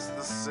asked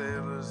the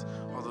sailors,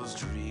 all those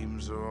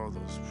dreams or all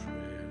those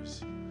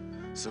prayers.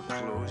 So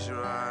close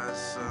your eyes,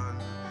 son,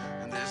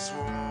 and this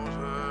won't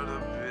hurt a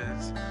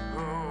bit.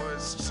 Oh,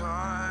 it's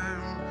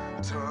time,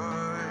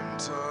 time,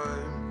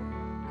 time.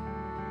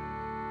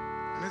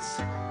 And it's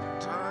time,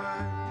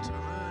 time, time.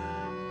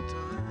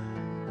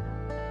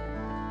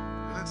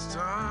 And it's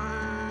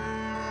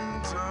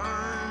time,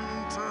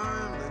 time,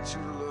 time that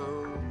you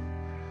love.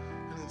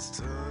 And it's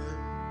time,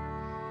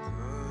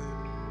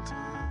 time,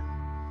 time.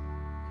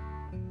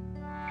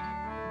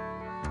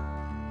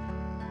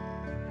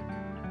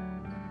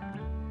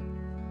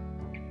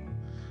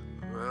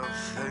 Well,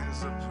 things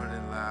are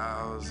pretty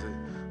lousy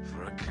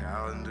for a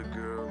calendar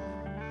girl.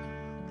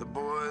 The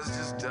boys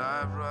just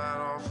dive right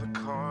off the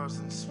cars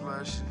and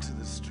splash into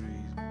the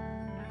street.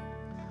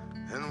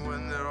 And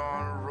when they're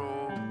on a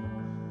roll,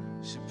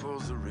 she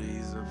pulls a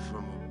razor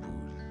from her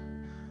boot,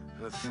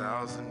 and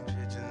 1,000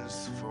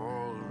 pigeons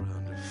fall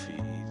around her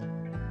feet.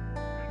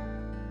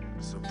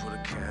 So put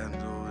a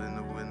candle in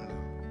the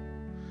window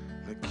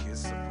and a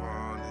kiss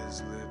upon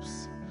his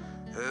lips,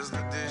 as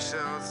the dish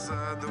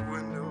outside the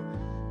window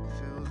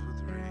fills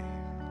with rain.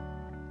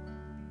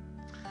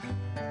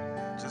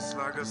 Just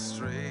like a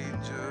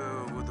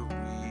stranger with the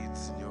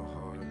weeds in your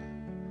heart,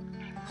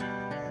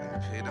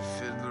 and pay the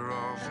fiddler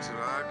off till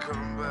I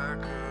come back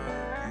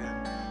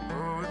again.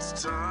 Oh, it's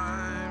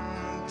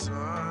time,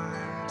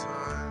 time,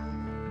 time.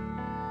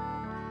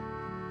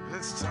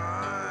 It's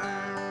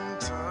time,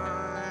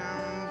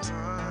 time,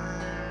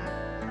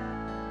 time.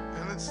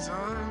 And it's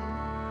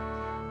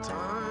time,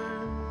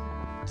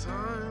 time,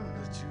 time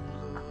that you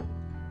love.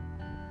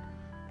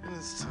 And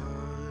it's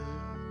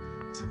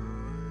time,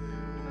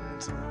 time,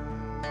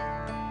 time.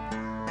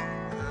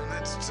 And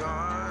it's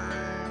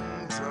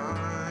time,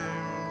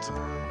 time,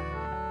 time.